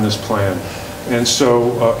on this plan. And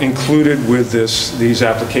so included with these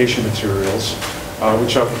application materials,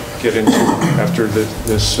 which I'll get into after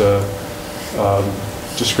this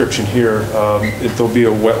description here, there'll be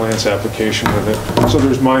a wetlands application with it. So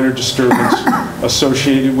there's minor disturbance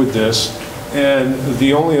associated with this. And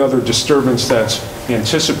the only other disturbance that's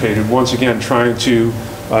anticipated, once again, trying to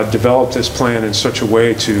develop this plan in such a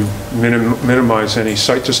way to minimize any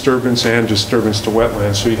site disturbance and disturbance to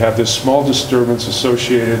wetlands. So you have this small disturbance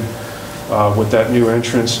associated with that new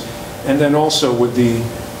entrance, and then also with the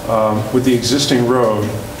existing road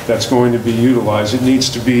that's going to be utilized. It needs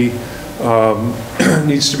to be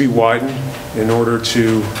widened in order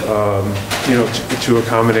to to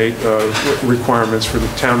accommodate requirements for the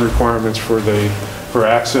town requirements for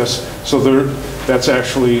access. So that's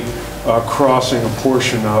actually crossing a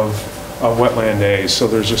portion of wetland A. So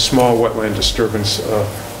there's a small wetland disturbance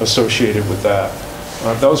associated with that.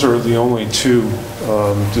 Those are the only 2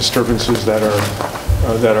 disturbances that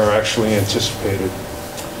are actually anticipated.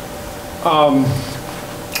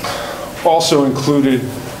 Also included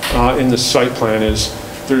in the site plan is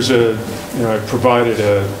I provided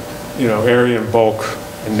a area and bulk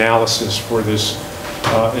analysis for this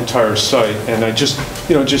entire site, and I just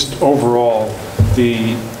overall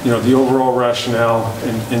the overall rationale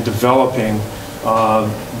in developing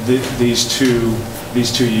these two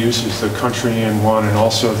uses, the country inn one and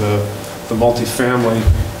also the multifamily,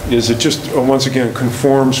 is it just once again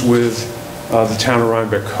conforms with the Town of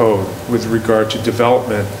Rhinebeck Code with regard to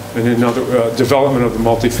development and development of the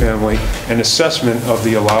multifamily and assessment of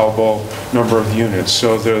the allowable number of units.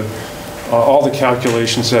 So all the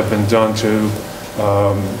calculations have been done to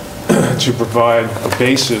provide a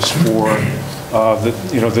basis for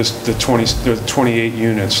the 28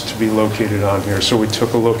 units to be located on here. So we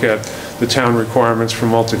took a look at the town requirements for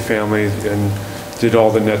multifamily and did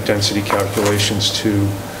all the net density calculations to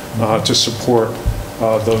support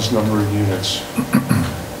those number of units.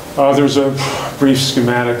 There's a brief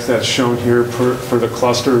schematic that's shown here for the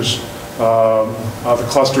clusters. The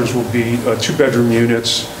clusters will be 2-bedroom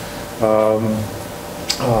units,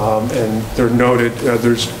 and they're noted.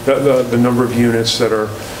 There's the number of units that are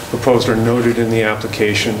proposed are noted in the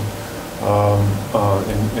application,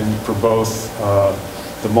 and for both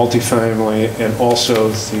the multifamily and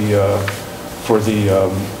also for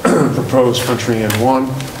the proposed Country Inn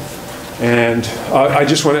 1. And I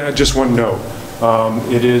just want to note,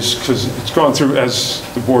 it is, because it's gone through, as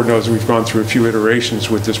the board knows, we've gone through a few iterations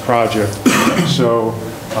with this project. So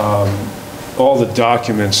all the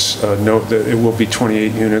documents note that it will be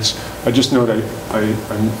 28 units. I just note I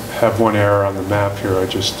have one error on the map here. Well,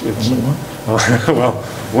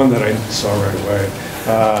 one that I saw right away.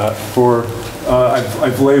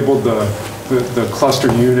 I've labeled the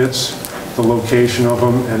cluster units, the location of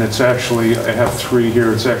them, and it's actually, I have 3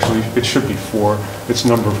 here. It should be 4. It's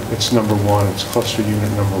number 1. It's cluster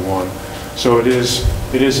unit number 1. So it is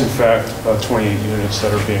in fact 28 units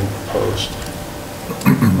that are being proposed.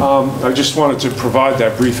 I just wanted to provide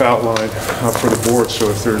that brief outline for the board. So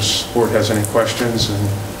if the board has any questions, and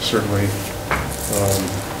certainly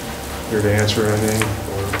here to answer anything,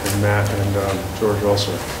 and Matt and George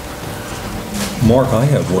also. Mark, I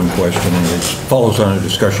have one question, and it follows on a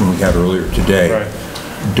discussion we had earlier today. Right.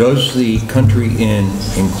 Does the Country Inn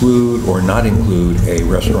include or not include a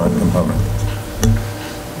restaurant component?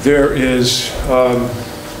 There is, Matt,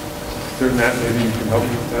 maybe you can help me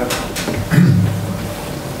with that.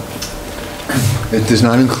 It does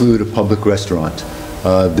not include a public restaurant.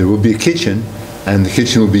 There will be a kitchen, and the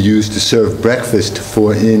kitchen will be used to serve breakfast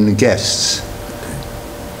for inn guests.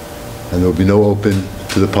 And there will be no open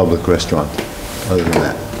to the public restaurant other than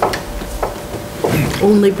that.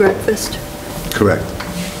 Only breakfast? Correct.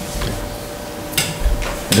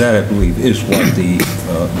 That, I believe, is what the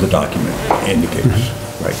document indicates.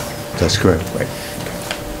 Right. That's correct. Right.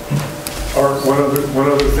 One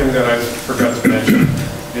other thing that I forgot to mention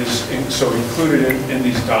is, so included in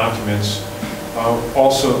these documents,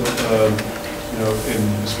 also,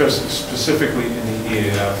 specifically in the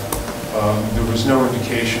EAF, there was no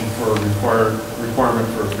indication for a requirement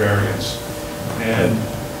for a variance. And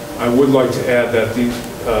I would like to add that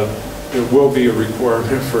there will be a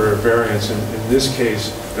requirement for a variance. And in this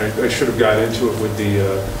case, I should have got into it with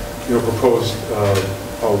the proposed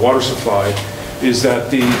water supply, is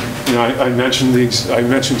that I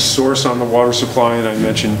mentioned source on the water supply, and I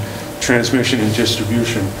mentioned transmission and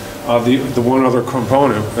distribution. The one other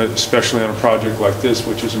component, especially on a project like this,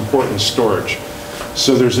 which is important, is storage.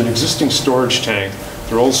 So there's an existing storage tank.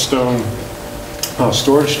 They're old stone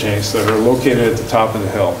storage tanks that are located at the top of the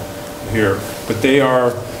hill here, but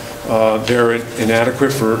they're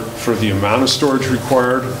inadequate for the amount of storage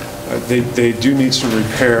required. They do need some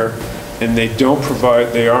repair, and they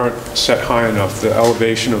aren't set high enough. The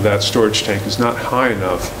elevation of that storage tank is not high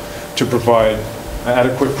enough to provide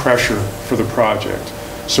adequate pressure for the project.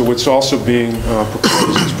 So what's also being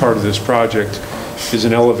proposed as part of this project is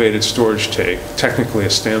an elevated storage tank, technically a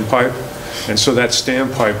standpipe, and so that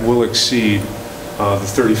standpipe will exceed the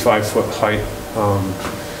 35-foot height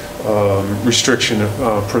restriction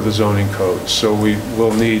per the zoning code. So we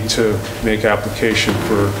will need to make application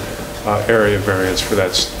for area variance for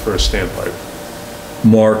a standpipe.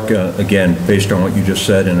 Mark, again, based on what you just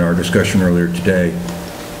said in our discussion earlier today,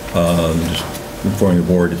 just informing the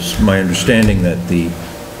board, it's my understanding that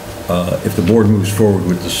if the board moves forward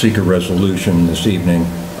with the seeker resolution this evening,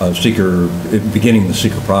 beginning the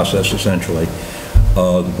seeker process essentially,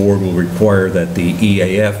 the board will require that the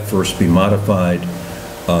EAF first be modified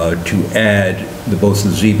to add both the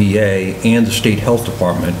ZBA and the State Health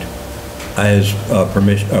Department as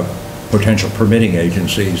potential permitting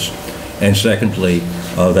agencies, and secondly,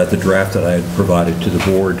 that the draft that I had provided to the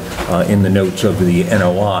board in the notes of the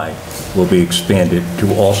NOI will be expanded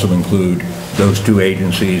to also include those 2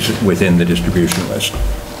 agencies within the distribution list.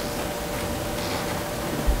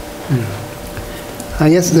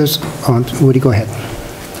 Yes, Woody, go ahead.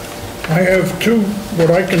 I have 2,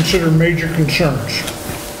 what I consider major concerns.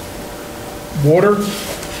 Water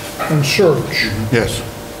and sewage. Yes.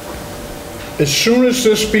 As soon as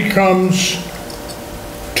this becomes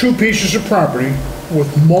 2 pieces of property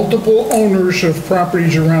with multiple owners of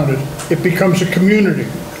properties around it, it becomes a community.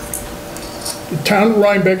 The town of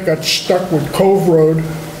Rhinebeck got stuck with Cove Road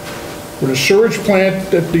with a sewage plant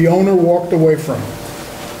that the owner walked away from.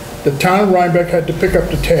 The town of Rhinebeck had to pick up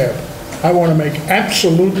the tab. I want to make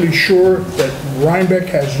absolutely sure that Rhinebeck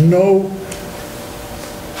has no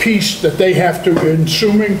piece that they have to,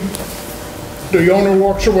 assuming the owner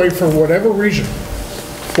walks away for whatever reason,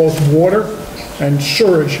 both water and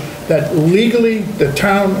sewage, that legally the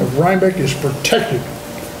town of Rhinebeck is protected,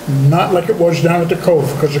 not like it was down at the Cove,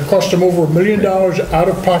 because it cost them over $1 million out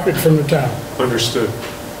of pocket from the town. Understood.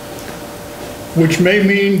 Which may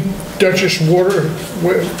mean Dutchess Water...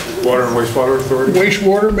 Water and Wastewater Authority?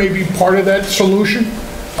 Wastewater may be part of that solution,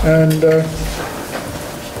 and...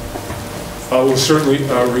 We'll certainly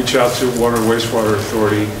reach out to Water and Wastewater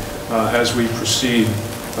Authority as we proceed.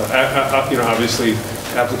 Obviously,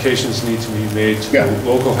 applications need to be made to the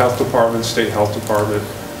local health department, state health department,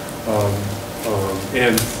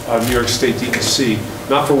 and New York State DEC,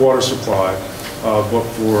 not for water supply, but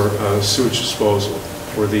for sewage disposal,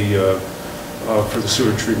 for the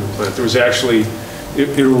sewer treatment plant. There was actually,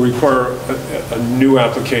 it will require a new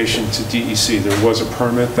application to DEC. There was a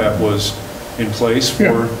permit that was in place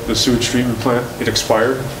for the sewage treatment plant. It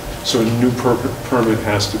expired, so a new permit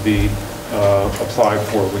has to be applied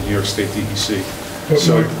for with New York State DEC. But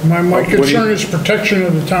so my concern is protection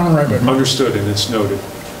of the town of Rhinebeck. Understood, and it's noted.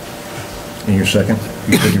 And your second?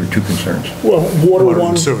 You said you were two concerns. Well, water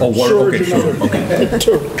one, Oh, water, okay, sewage sure, okay. another.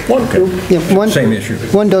 Two. One, two. Yeah, one, Same issue.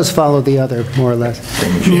 One does follow the other, more or less.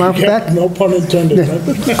 No pun intended.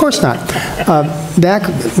 Of course not. Back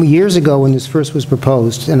years ago when this first was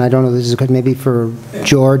proposed, and I don't know, this is maybe for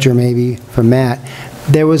George or maybe for Matt,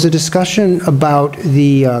 there was a discussion about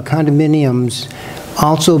the condominiums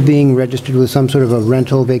also being registered with some sort of a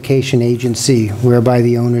rental vacation agency whereby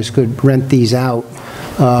the owners could rent these out.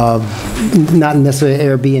 Not necessarily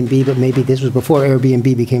Airbnb, but maybe this was before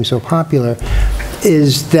Airbnb became so popular.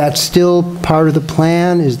 Is that still part of the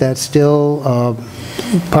plan? Is that still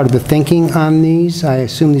part of the thinking on these? I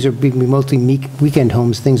assume these are mostly weekend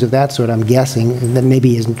homes, things of that sort, I'm guessing. That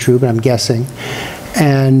maybe isn't true, but I'm guessing.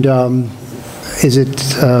 And is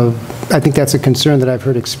it, I think that's a concern that I've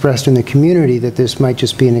heard expressed in the community, that this might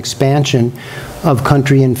just be an expansion of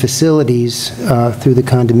country inn facilities through the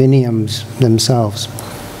condominiums themselves.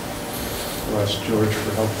 I'll ask George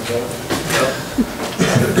for help with that.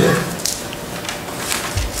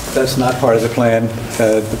 That's not part of the plan.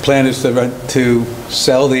 The plan is to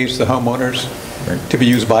sell these to homeowners, to be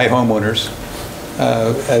used by homeowners,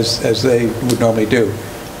 as they would normally do.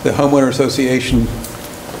 The homeowner association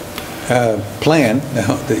plan,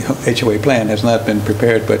 the HOA plan, has not been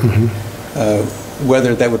prepared, but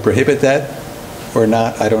whether that would prohibit that or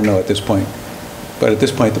not, I don't know at this point. But at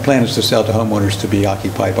this point, the plan is to sell to homeowners, to be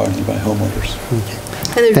occupied by homeowners.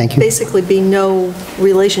 And there'd basically be no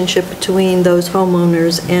relationship between those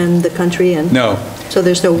homeowners and the country inn? No. So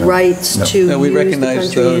there's no rights to use the country inn? We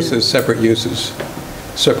recognize those as separate uses,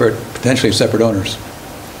 potentially separate owners.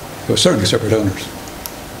 Well, certainly separate owners.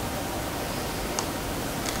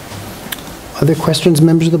 Other questions,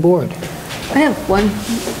 members of the board? I have one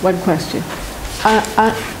question.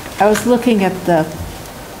 I was looking at the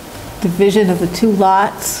division of the two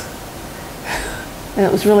lots, and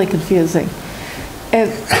it was really confusing.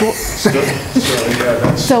 And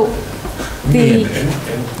so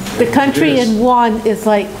the country in one is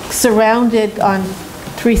like surrounded on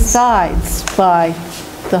three sides by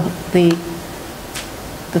the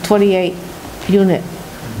 28 unit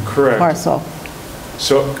Correct. parcel.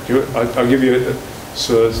 So I'll give you,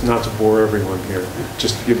 so as not to bore everyone here,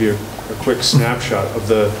 just to give you a quick snapshot of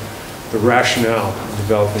the rationale of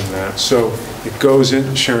developing that. So it goes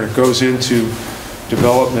in, Sharon, it goes into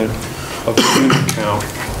development of the unit count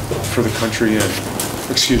for the country inn,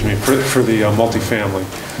 excuse me, for the multifamily.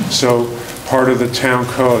 So part of the town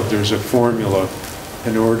code, there's a formula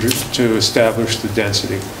in order to establish the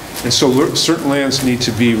density. And so certain lands need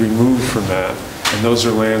to be removed from that, and those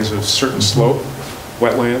are lands of certain slope,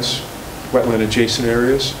 wetlands, wetland adjacent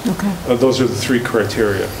areas. Okay. Those are the three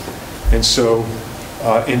criteria. And so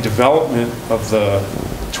in development of the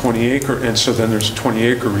 20 acre, and so then there's a 20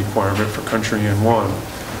 acre requirement for country inn one,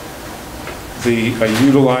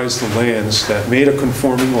 utilize the lands that made a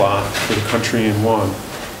conforming lot for the country inn one,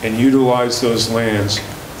 and utilize those lands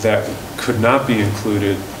that could not be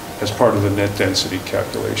included as part of the net density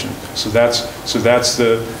calculation. So that's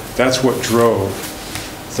what drove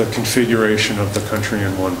the configuration of the country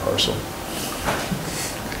inn one parcel.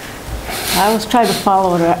 I was trying to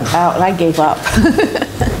follow it out, and I gave up.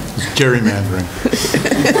 Gerrymandering.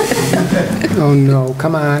 Oh, no,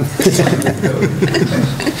 come on.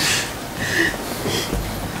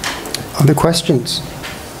 Other questions?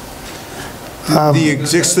 The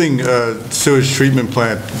existing sewage treatment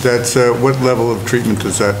plant, that's what level of treatment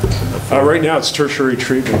is that? Right now, it's tertiary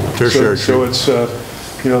treatment. Tertiary so it's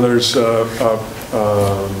there's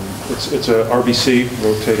it's a RBC,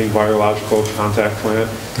 rotating biological contact plant.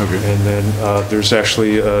 Okay. And then there's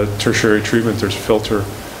actually a tertiary treatment. There's a filter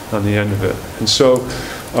on the end of it. And so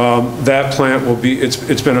that plant will be,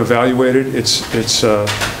 it's been evaluated.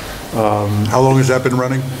 How long has that been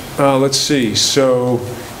running? Let's see. So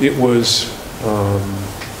it was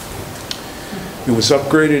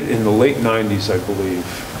upgraded in the late 90s, I believe.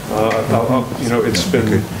 It's been...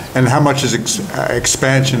 Okay. And how much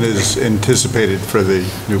expansion is anticipated for the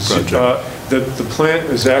new project? The plant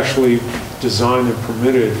is actually designed and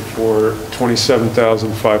permitted for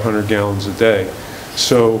 27,500 gallons a day.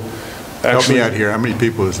 So actually... Help me out here. How many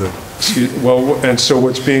people is that? Well, and so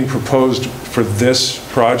what's being proposed for this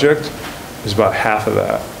project is about half of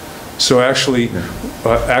that. So actually,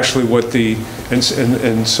 what the... And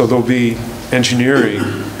so there'll be engineering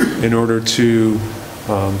in order to...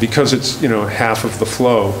 because it's, half of the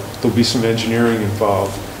flow, there'll be some engineering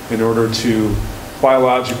involved in order to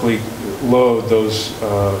biologically load those,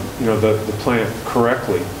 the plant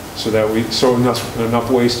correctly, so that enough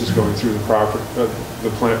waste is going through the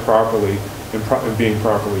plant properly and being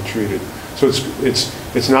properly treated. So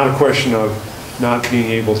it's not a question of not being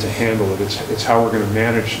able to handle it. It's how we're going to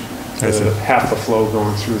manage half the flow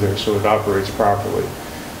going through there so it operates properly.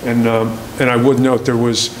 And I would note there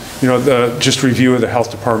was, just review of the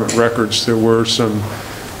health department records. There were some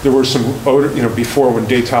odor, before when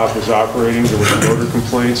Daytop was operating, there were some odor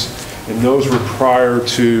complaints, and those were prior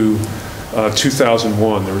to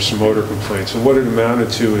 2001. There were some odor complaints, and what it amounted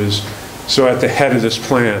to is, so at the head of this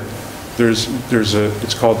plant, it's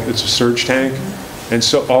a surge tank, and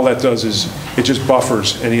so all that does is it just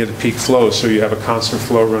buffers any of the peak flows, so you have a constant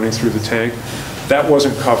flow running through the tank. That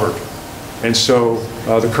wasn't covered. And so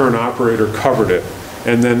the current operator covered it.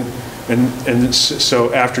 And then,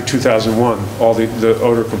 so after 2001, all the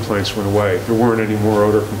odor complaints went away. There weren't any more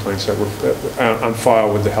odor complaints that were on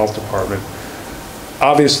file with the health department.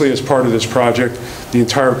 Obviously, as part of this project, the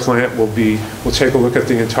entire plant we'll take a look at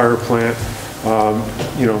the entire plant,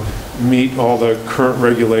 meet all the current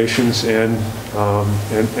regulations and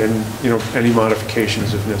any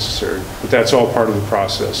modifications if necessary. But that's all part of the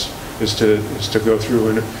process, is to go through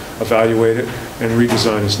and evaluate it and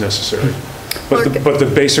redesign as necessary. But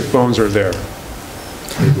the basic bones are there.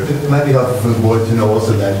 It might be helpful for the board to know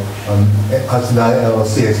also that Hudson Valley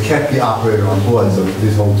LLC has kept the operator on board, so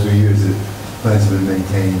this whole 2 years the plants have been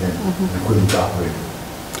maintained and the equipment operated.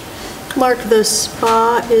 Mark, the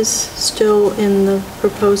spa is still in the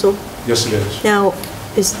proposal? Yes, it is. Now,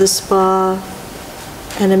 is the spa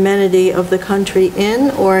an amenity of the Country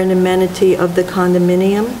Inn or an amenity of the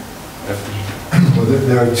condominium? Well,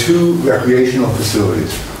 there are two recreational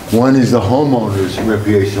facilities. One is the homeowner's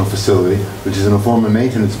recreational facility, which is in a former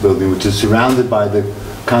maintenance building, which is surrounded by the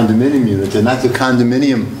condominium units, and that's a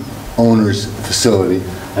condominium owner's facility.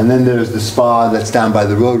 And then there's the spa that's down by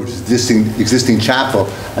the road, which is existing chapel,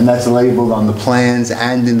 and that's labeled on the plans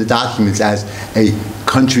and in the documents as a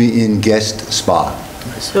Country Inn guest spa.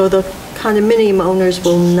 So the condominium owners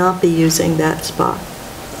will not be using that spa?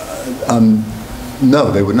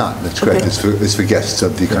 No, they would not. That's correct. Okay. It's for guests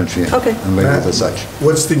of the Country Inn. Okay. And labeled as such.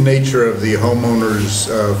 What's the nature of the homeowner's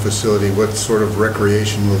facility? What sort of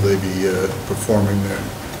recreation will they be performing there?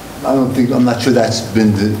 I'm not sure that's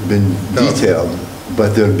been detailed,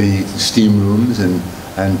 but there'll be steam rooms and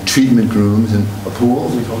treatment rooms and a pool.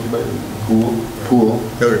 We talked about pool,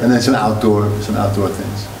 and then some outdoor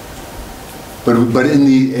things. But in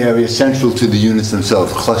the area central to the units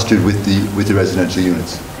themselves, clustered with the residential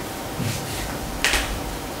units.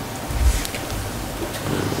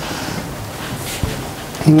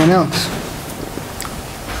 Anyone else?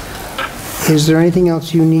 Is there anything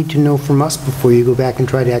else you need to know from us before you go back and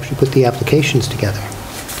try to actually put the applications together?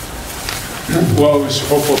 Well, I was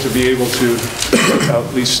hopeful to be able to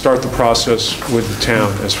at least start the process with the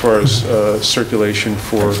town as far as circulation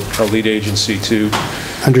for a lead agency to...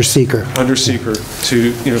 Under seeker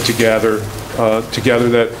to gather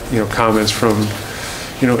that, comments from,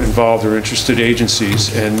 involved or interested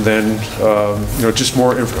agencies, and then, just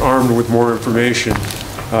armed with more information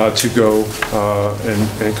to go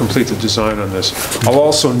and complete the design on this. I'll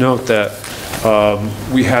also note that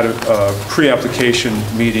we had a pre-application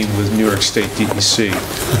meeting with New York State DEC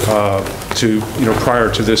prior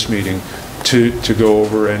to this meeting to go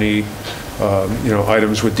over any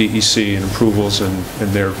items with DEC and approvals and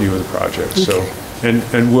their view of the project. Okay. So,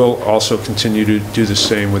 and we'll also continue to do the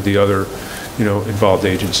same with the other, involved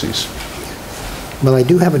agencies. Well, I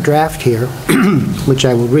do have a draft here, which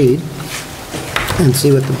I will read and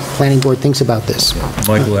see what the planning board thinks about this.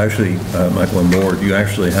 Michael, actually, Michael and Moore, you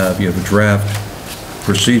have a draft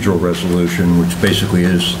procedural resolution, which basically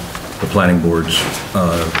is the planning board's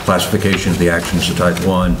classification of the actions to type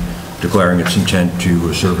 1, declaring its intent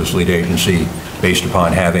to serve as lead agency based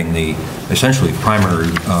upon having the essentially primary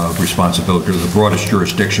responsibility or the broadest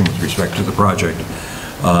jurisdiction with respect to the project.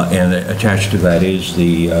 And attached to that is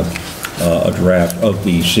a draft of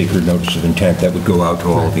the secret notice of intent that would go out to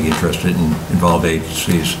all of the interested and involved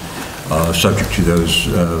agencies, subject to those,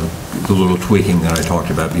 the little tweaking that I talked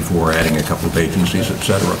about before, adding a couple of agencies, et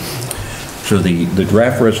cetera. So the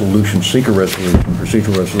draft resolution, secret resolution,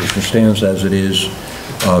 procedural resolution stands as it is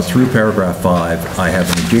through paragraph 5. I have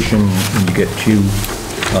an addition when you get to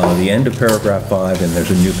the end of paragraph 5, and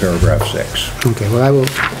there's a new paragraph 6. Okay, well,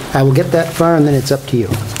 I will get that far, and then it's up to you.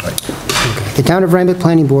 Right. Okay. The Town of Rhinebeck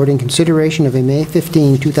Planning Board, in consideration of a May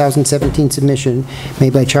 15, 2017 submission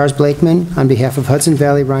made by Charles Blakeman on behalf of Hudson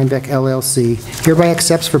Valley Rhinebeck LLC, hereby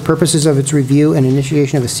accepts for purposes of its review and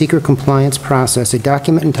initiation of a secret compliance process a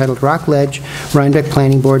document entitled Rock Ledge Rhinebeck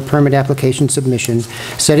Planning Board Permit Application Submission,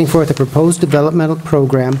 setting forth a proposed developmental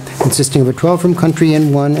program consisting of a 12-room Country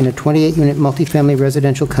Inn 1 and a 28-unit multifamily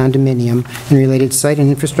residential condominium and related site and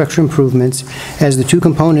infrastructure improvements as the two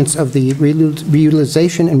components of the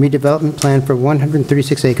reutilization and redevelopment plan for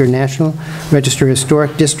 136-acre National Register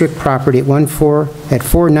Historic District property at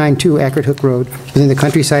 492 Ackert Hook Road within the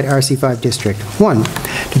Countryside RC5 District. 1.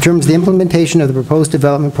 Determines the implementation of the proposed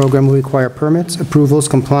development program will require permits, approvals,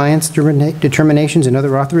 compliance, determinations, and other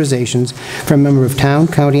authorizations from a member of town,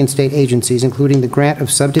 county, and state agencies, including the grant of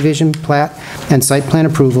subdivision, plat, and site plan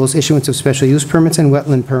approvals, issuance of special use permits and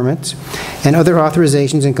wetland permits, and other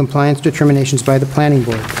authorizations and compliance determinations by the Planning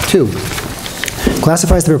Board. 2.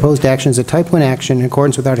 Classifies the proposed action as a Type 1 action in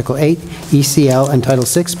accordance with Article 8 ECL and Title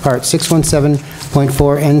 6, Part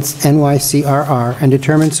 617.4 NYCRR, and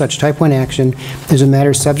determines such Type 1 action is a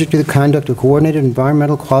matter subject to the conduct of coordinated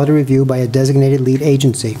environmental quality review by a designated lead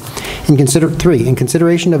agency. 3. In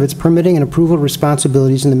consideration of its permitting and approval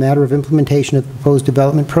responsibilities in the matter of implementation of the proposed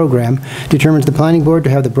development program, determines the Planning Board to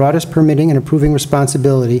have the broadest permitting and approving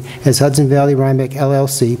responsibility as Hudson Valley Rhinebeck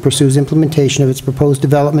LLC pursues implementation of its proposed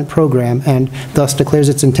development program and thus declares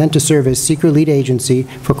its intent to serve as secret lead agency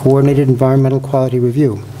for coordinated environmental quality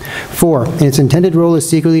review. 4. In its intended role as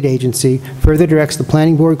secret lead agency, further directs the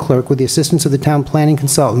Planning Board clerk with the assistance of the town planning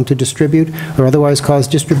consultant to distribute or otherwise cause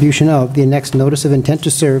distribution of the annexed notice of intent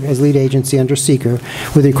to serve as lead agency under seeker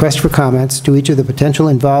with request for comments to each of the potential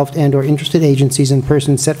involved and or interested agencies and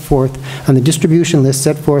persons set forth on the distribution list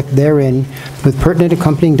set forth therein with pertinent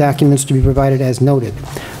accompanying documents to be provided as noted.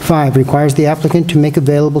 5. Requires the applicant to make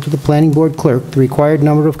available to the Planning Board clerk the required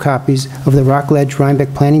number of copies of the Rock Ledge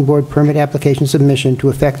Rhinebeck Planning Board permit application submission to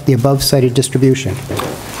effect the above cited distribution.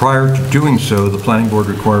 Prior to doing so, the Planning Board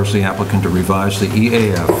requires the applicant to revise the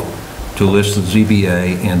EAF to list the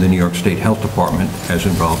ZBA and the New York State Health Department as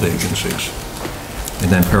involved agencies.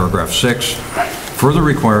 And then paragraph 6 further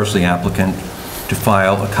requires the applicant to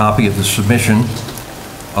file a copy of the submission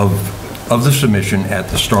of the submission at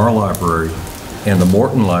the Star Library and the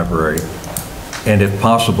Morton Library, and if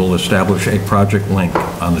possible, establish a project link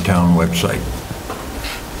on the town website.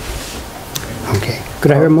 Okay. Could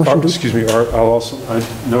I hear a motion to... Excuse me, Art, I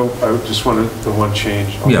just wanted the one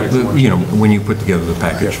change. You know, when you put together the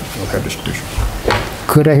package. Okay. Distribution.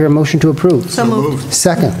 Could I hear a motion to approve? So moved.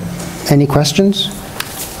 Second. Any questions?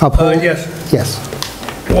 Yes. Yes.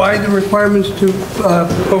 Why the requirements to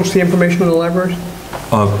post the information in the libraries?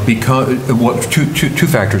 Because, well, two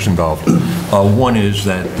factors involved. One is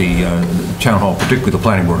that the town hall, particularly the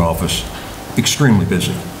planning board office, extremely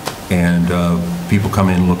busy, and people come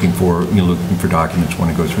in looking for documents when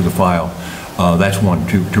they go through the file. That's one,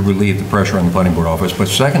 to relieve the pressure on the planning board office. But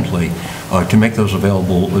secondly, to make those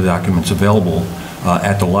documents available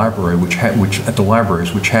at the library, which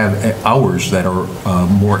have hours that are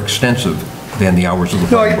more extensive than the hours of the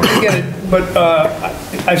planning board. No, I get it,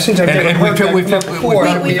 but since I've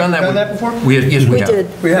done that before. Yes, we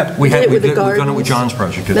have. We have. We've done it with John's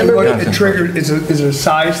project. Remember it triggered, is it a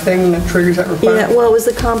size thing that triggers that requirement? Yeah, well, it was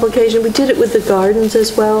the complication. We did it with the gardens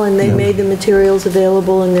as well, and they made the materials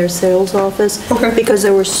available in their sales office because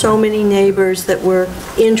there were so many neighbors that were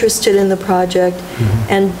interested in the project,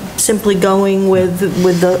 and simply going with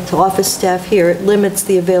the office staff here, it limits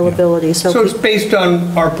the availability. So it's based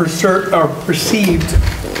on our perceived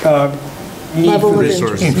need for this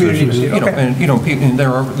community. And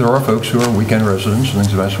there are folks who are weekend residents and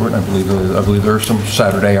things of that sort. And I believe there are some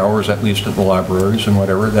Saturday hours, at least at the libraries and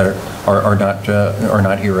whatever, that are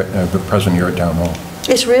not here present here at town hall.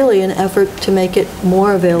 it's really an effort to make it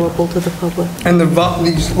more available to the public. And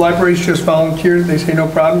these libraries just volunteer? They say no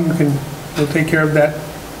problem. We'll take care of that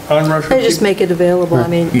onrush. They just make it available. I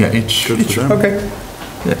mean, yeah, it's okay.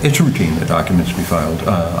 It's routine that documents be filed.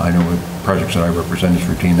 I know with projects that I represent, it's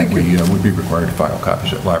routine that we would be required to file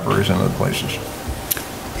copies at libraries and other places.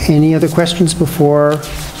 Any other questions before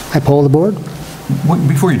I poll the board?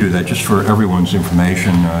 Before you do that, just for everyone's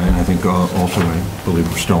information, and I think also, I believe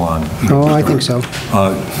we're still on. Oh, I think so.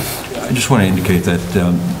 I just want to indicate that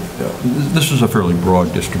this is a fairly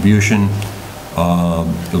broad distribution.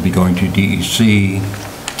 It'll be going to DEC,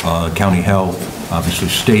 county health, obviously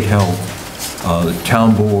state health, the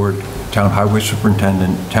town board, town highway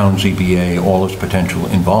superintendent, town ZBA, all its potential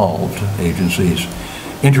involved agencies,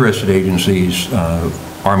 interested agencies,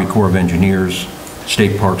 Army Corps of Engineers,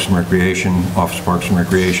 State Parks and Recreation, Office of Parks and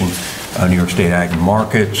Recreation, New York State Ag and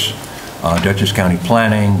Markets, Dutchess County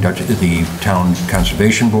Planning, the Town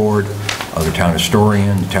Conservation Board, the Town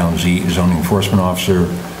Historian, the Town Zoning Enforcement Officer,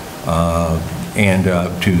 and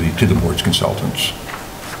to the board's consultants.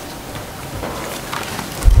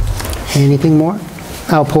 Anything more?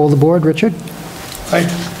 I'll poll the board. Richard? Aye.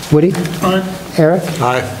 Woody? Aye. Eric?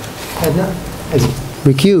 Aye. Edna?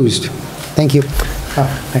 Recused. Thank you.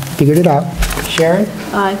 I figured it out. Sharon?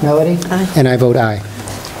 Aye. Melody? Aye. And I vote aye.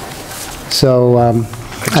 So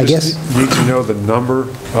I guess... need to know the number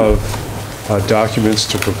of documents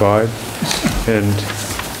to provide, and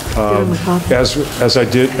as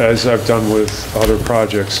I've done with other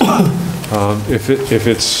projects, if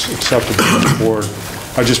it's acceptable to the board,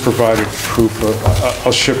 I just provided proof of,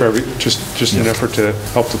 I'll ship just an effort to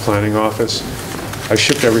help the planning office. I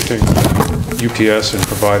shipped everything UPS and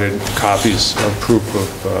provided copies of proof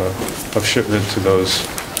of shipment to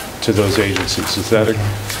those agencies. Is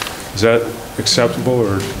that acceptable,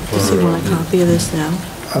 or Does he want a copy of this now?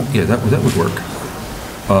 Yeah, that would work.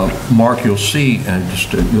 Mark, you'll see, and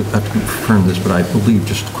you'll have to confirm this, but I believe,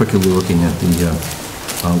 just quickly looking at the,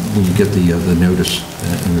 when you get the notice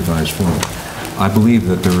in revised form, I believe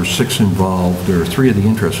that there are 6 involved. There are 3 of the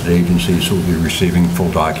interested agencies who will be receiving full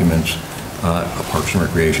documents, Parks and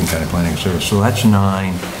Recreation, County Planning Service. So that's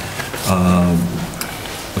 9.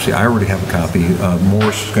 Let's see, I already have a copy.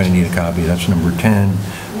 Morris is going to need a copy. That's number 10.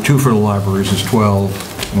 2 for the libraries is 12.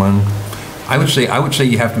 1. I would say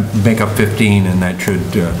you have to make up 15, and that should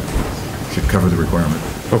cover the requirement.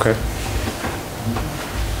 Okay.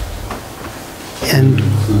 And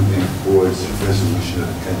include the board's resolution of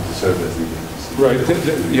intent to serve as the agency. Right.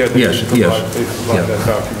 Yeah. Yes. They provide that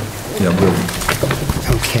document. Yeah. We'll.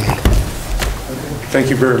 Okay. Thank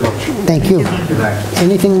you very much. Thank you.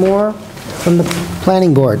 Anything more from the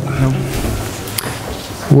planning board? No.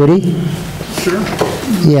 Woody? Sure.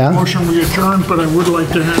 Yeah. Motion we adjourn, but I would like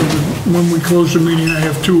to have, when we close the meeting, I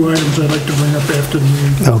have 2 items I'd like to bring up after the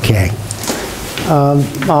meeting. Okay.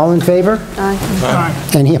 All in favor? Aye.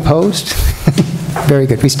 Aye. Any opposed? Very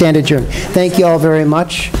good. We stand adjourned. Thank you all very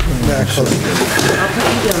much.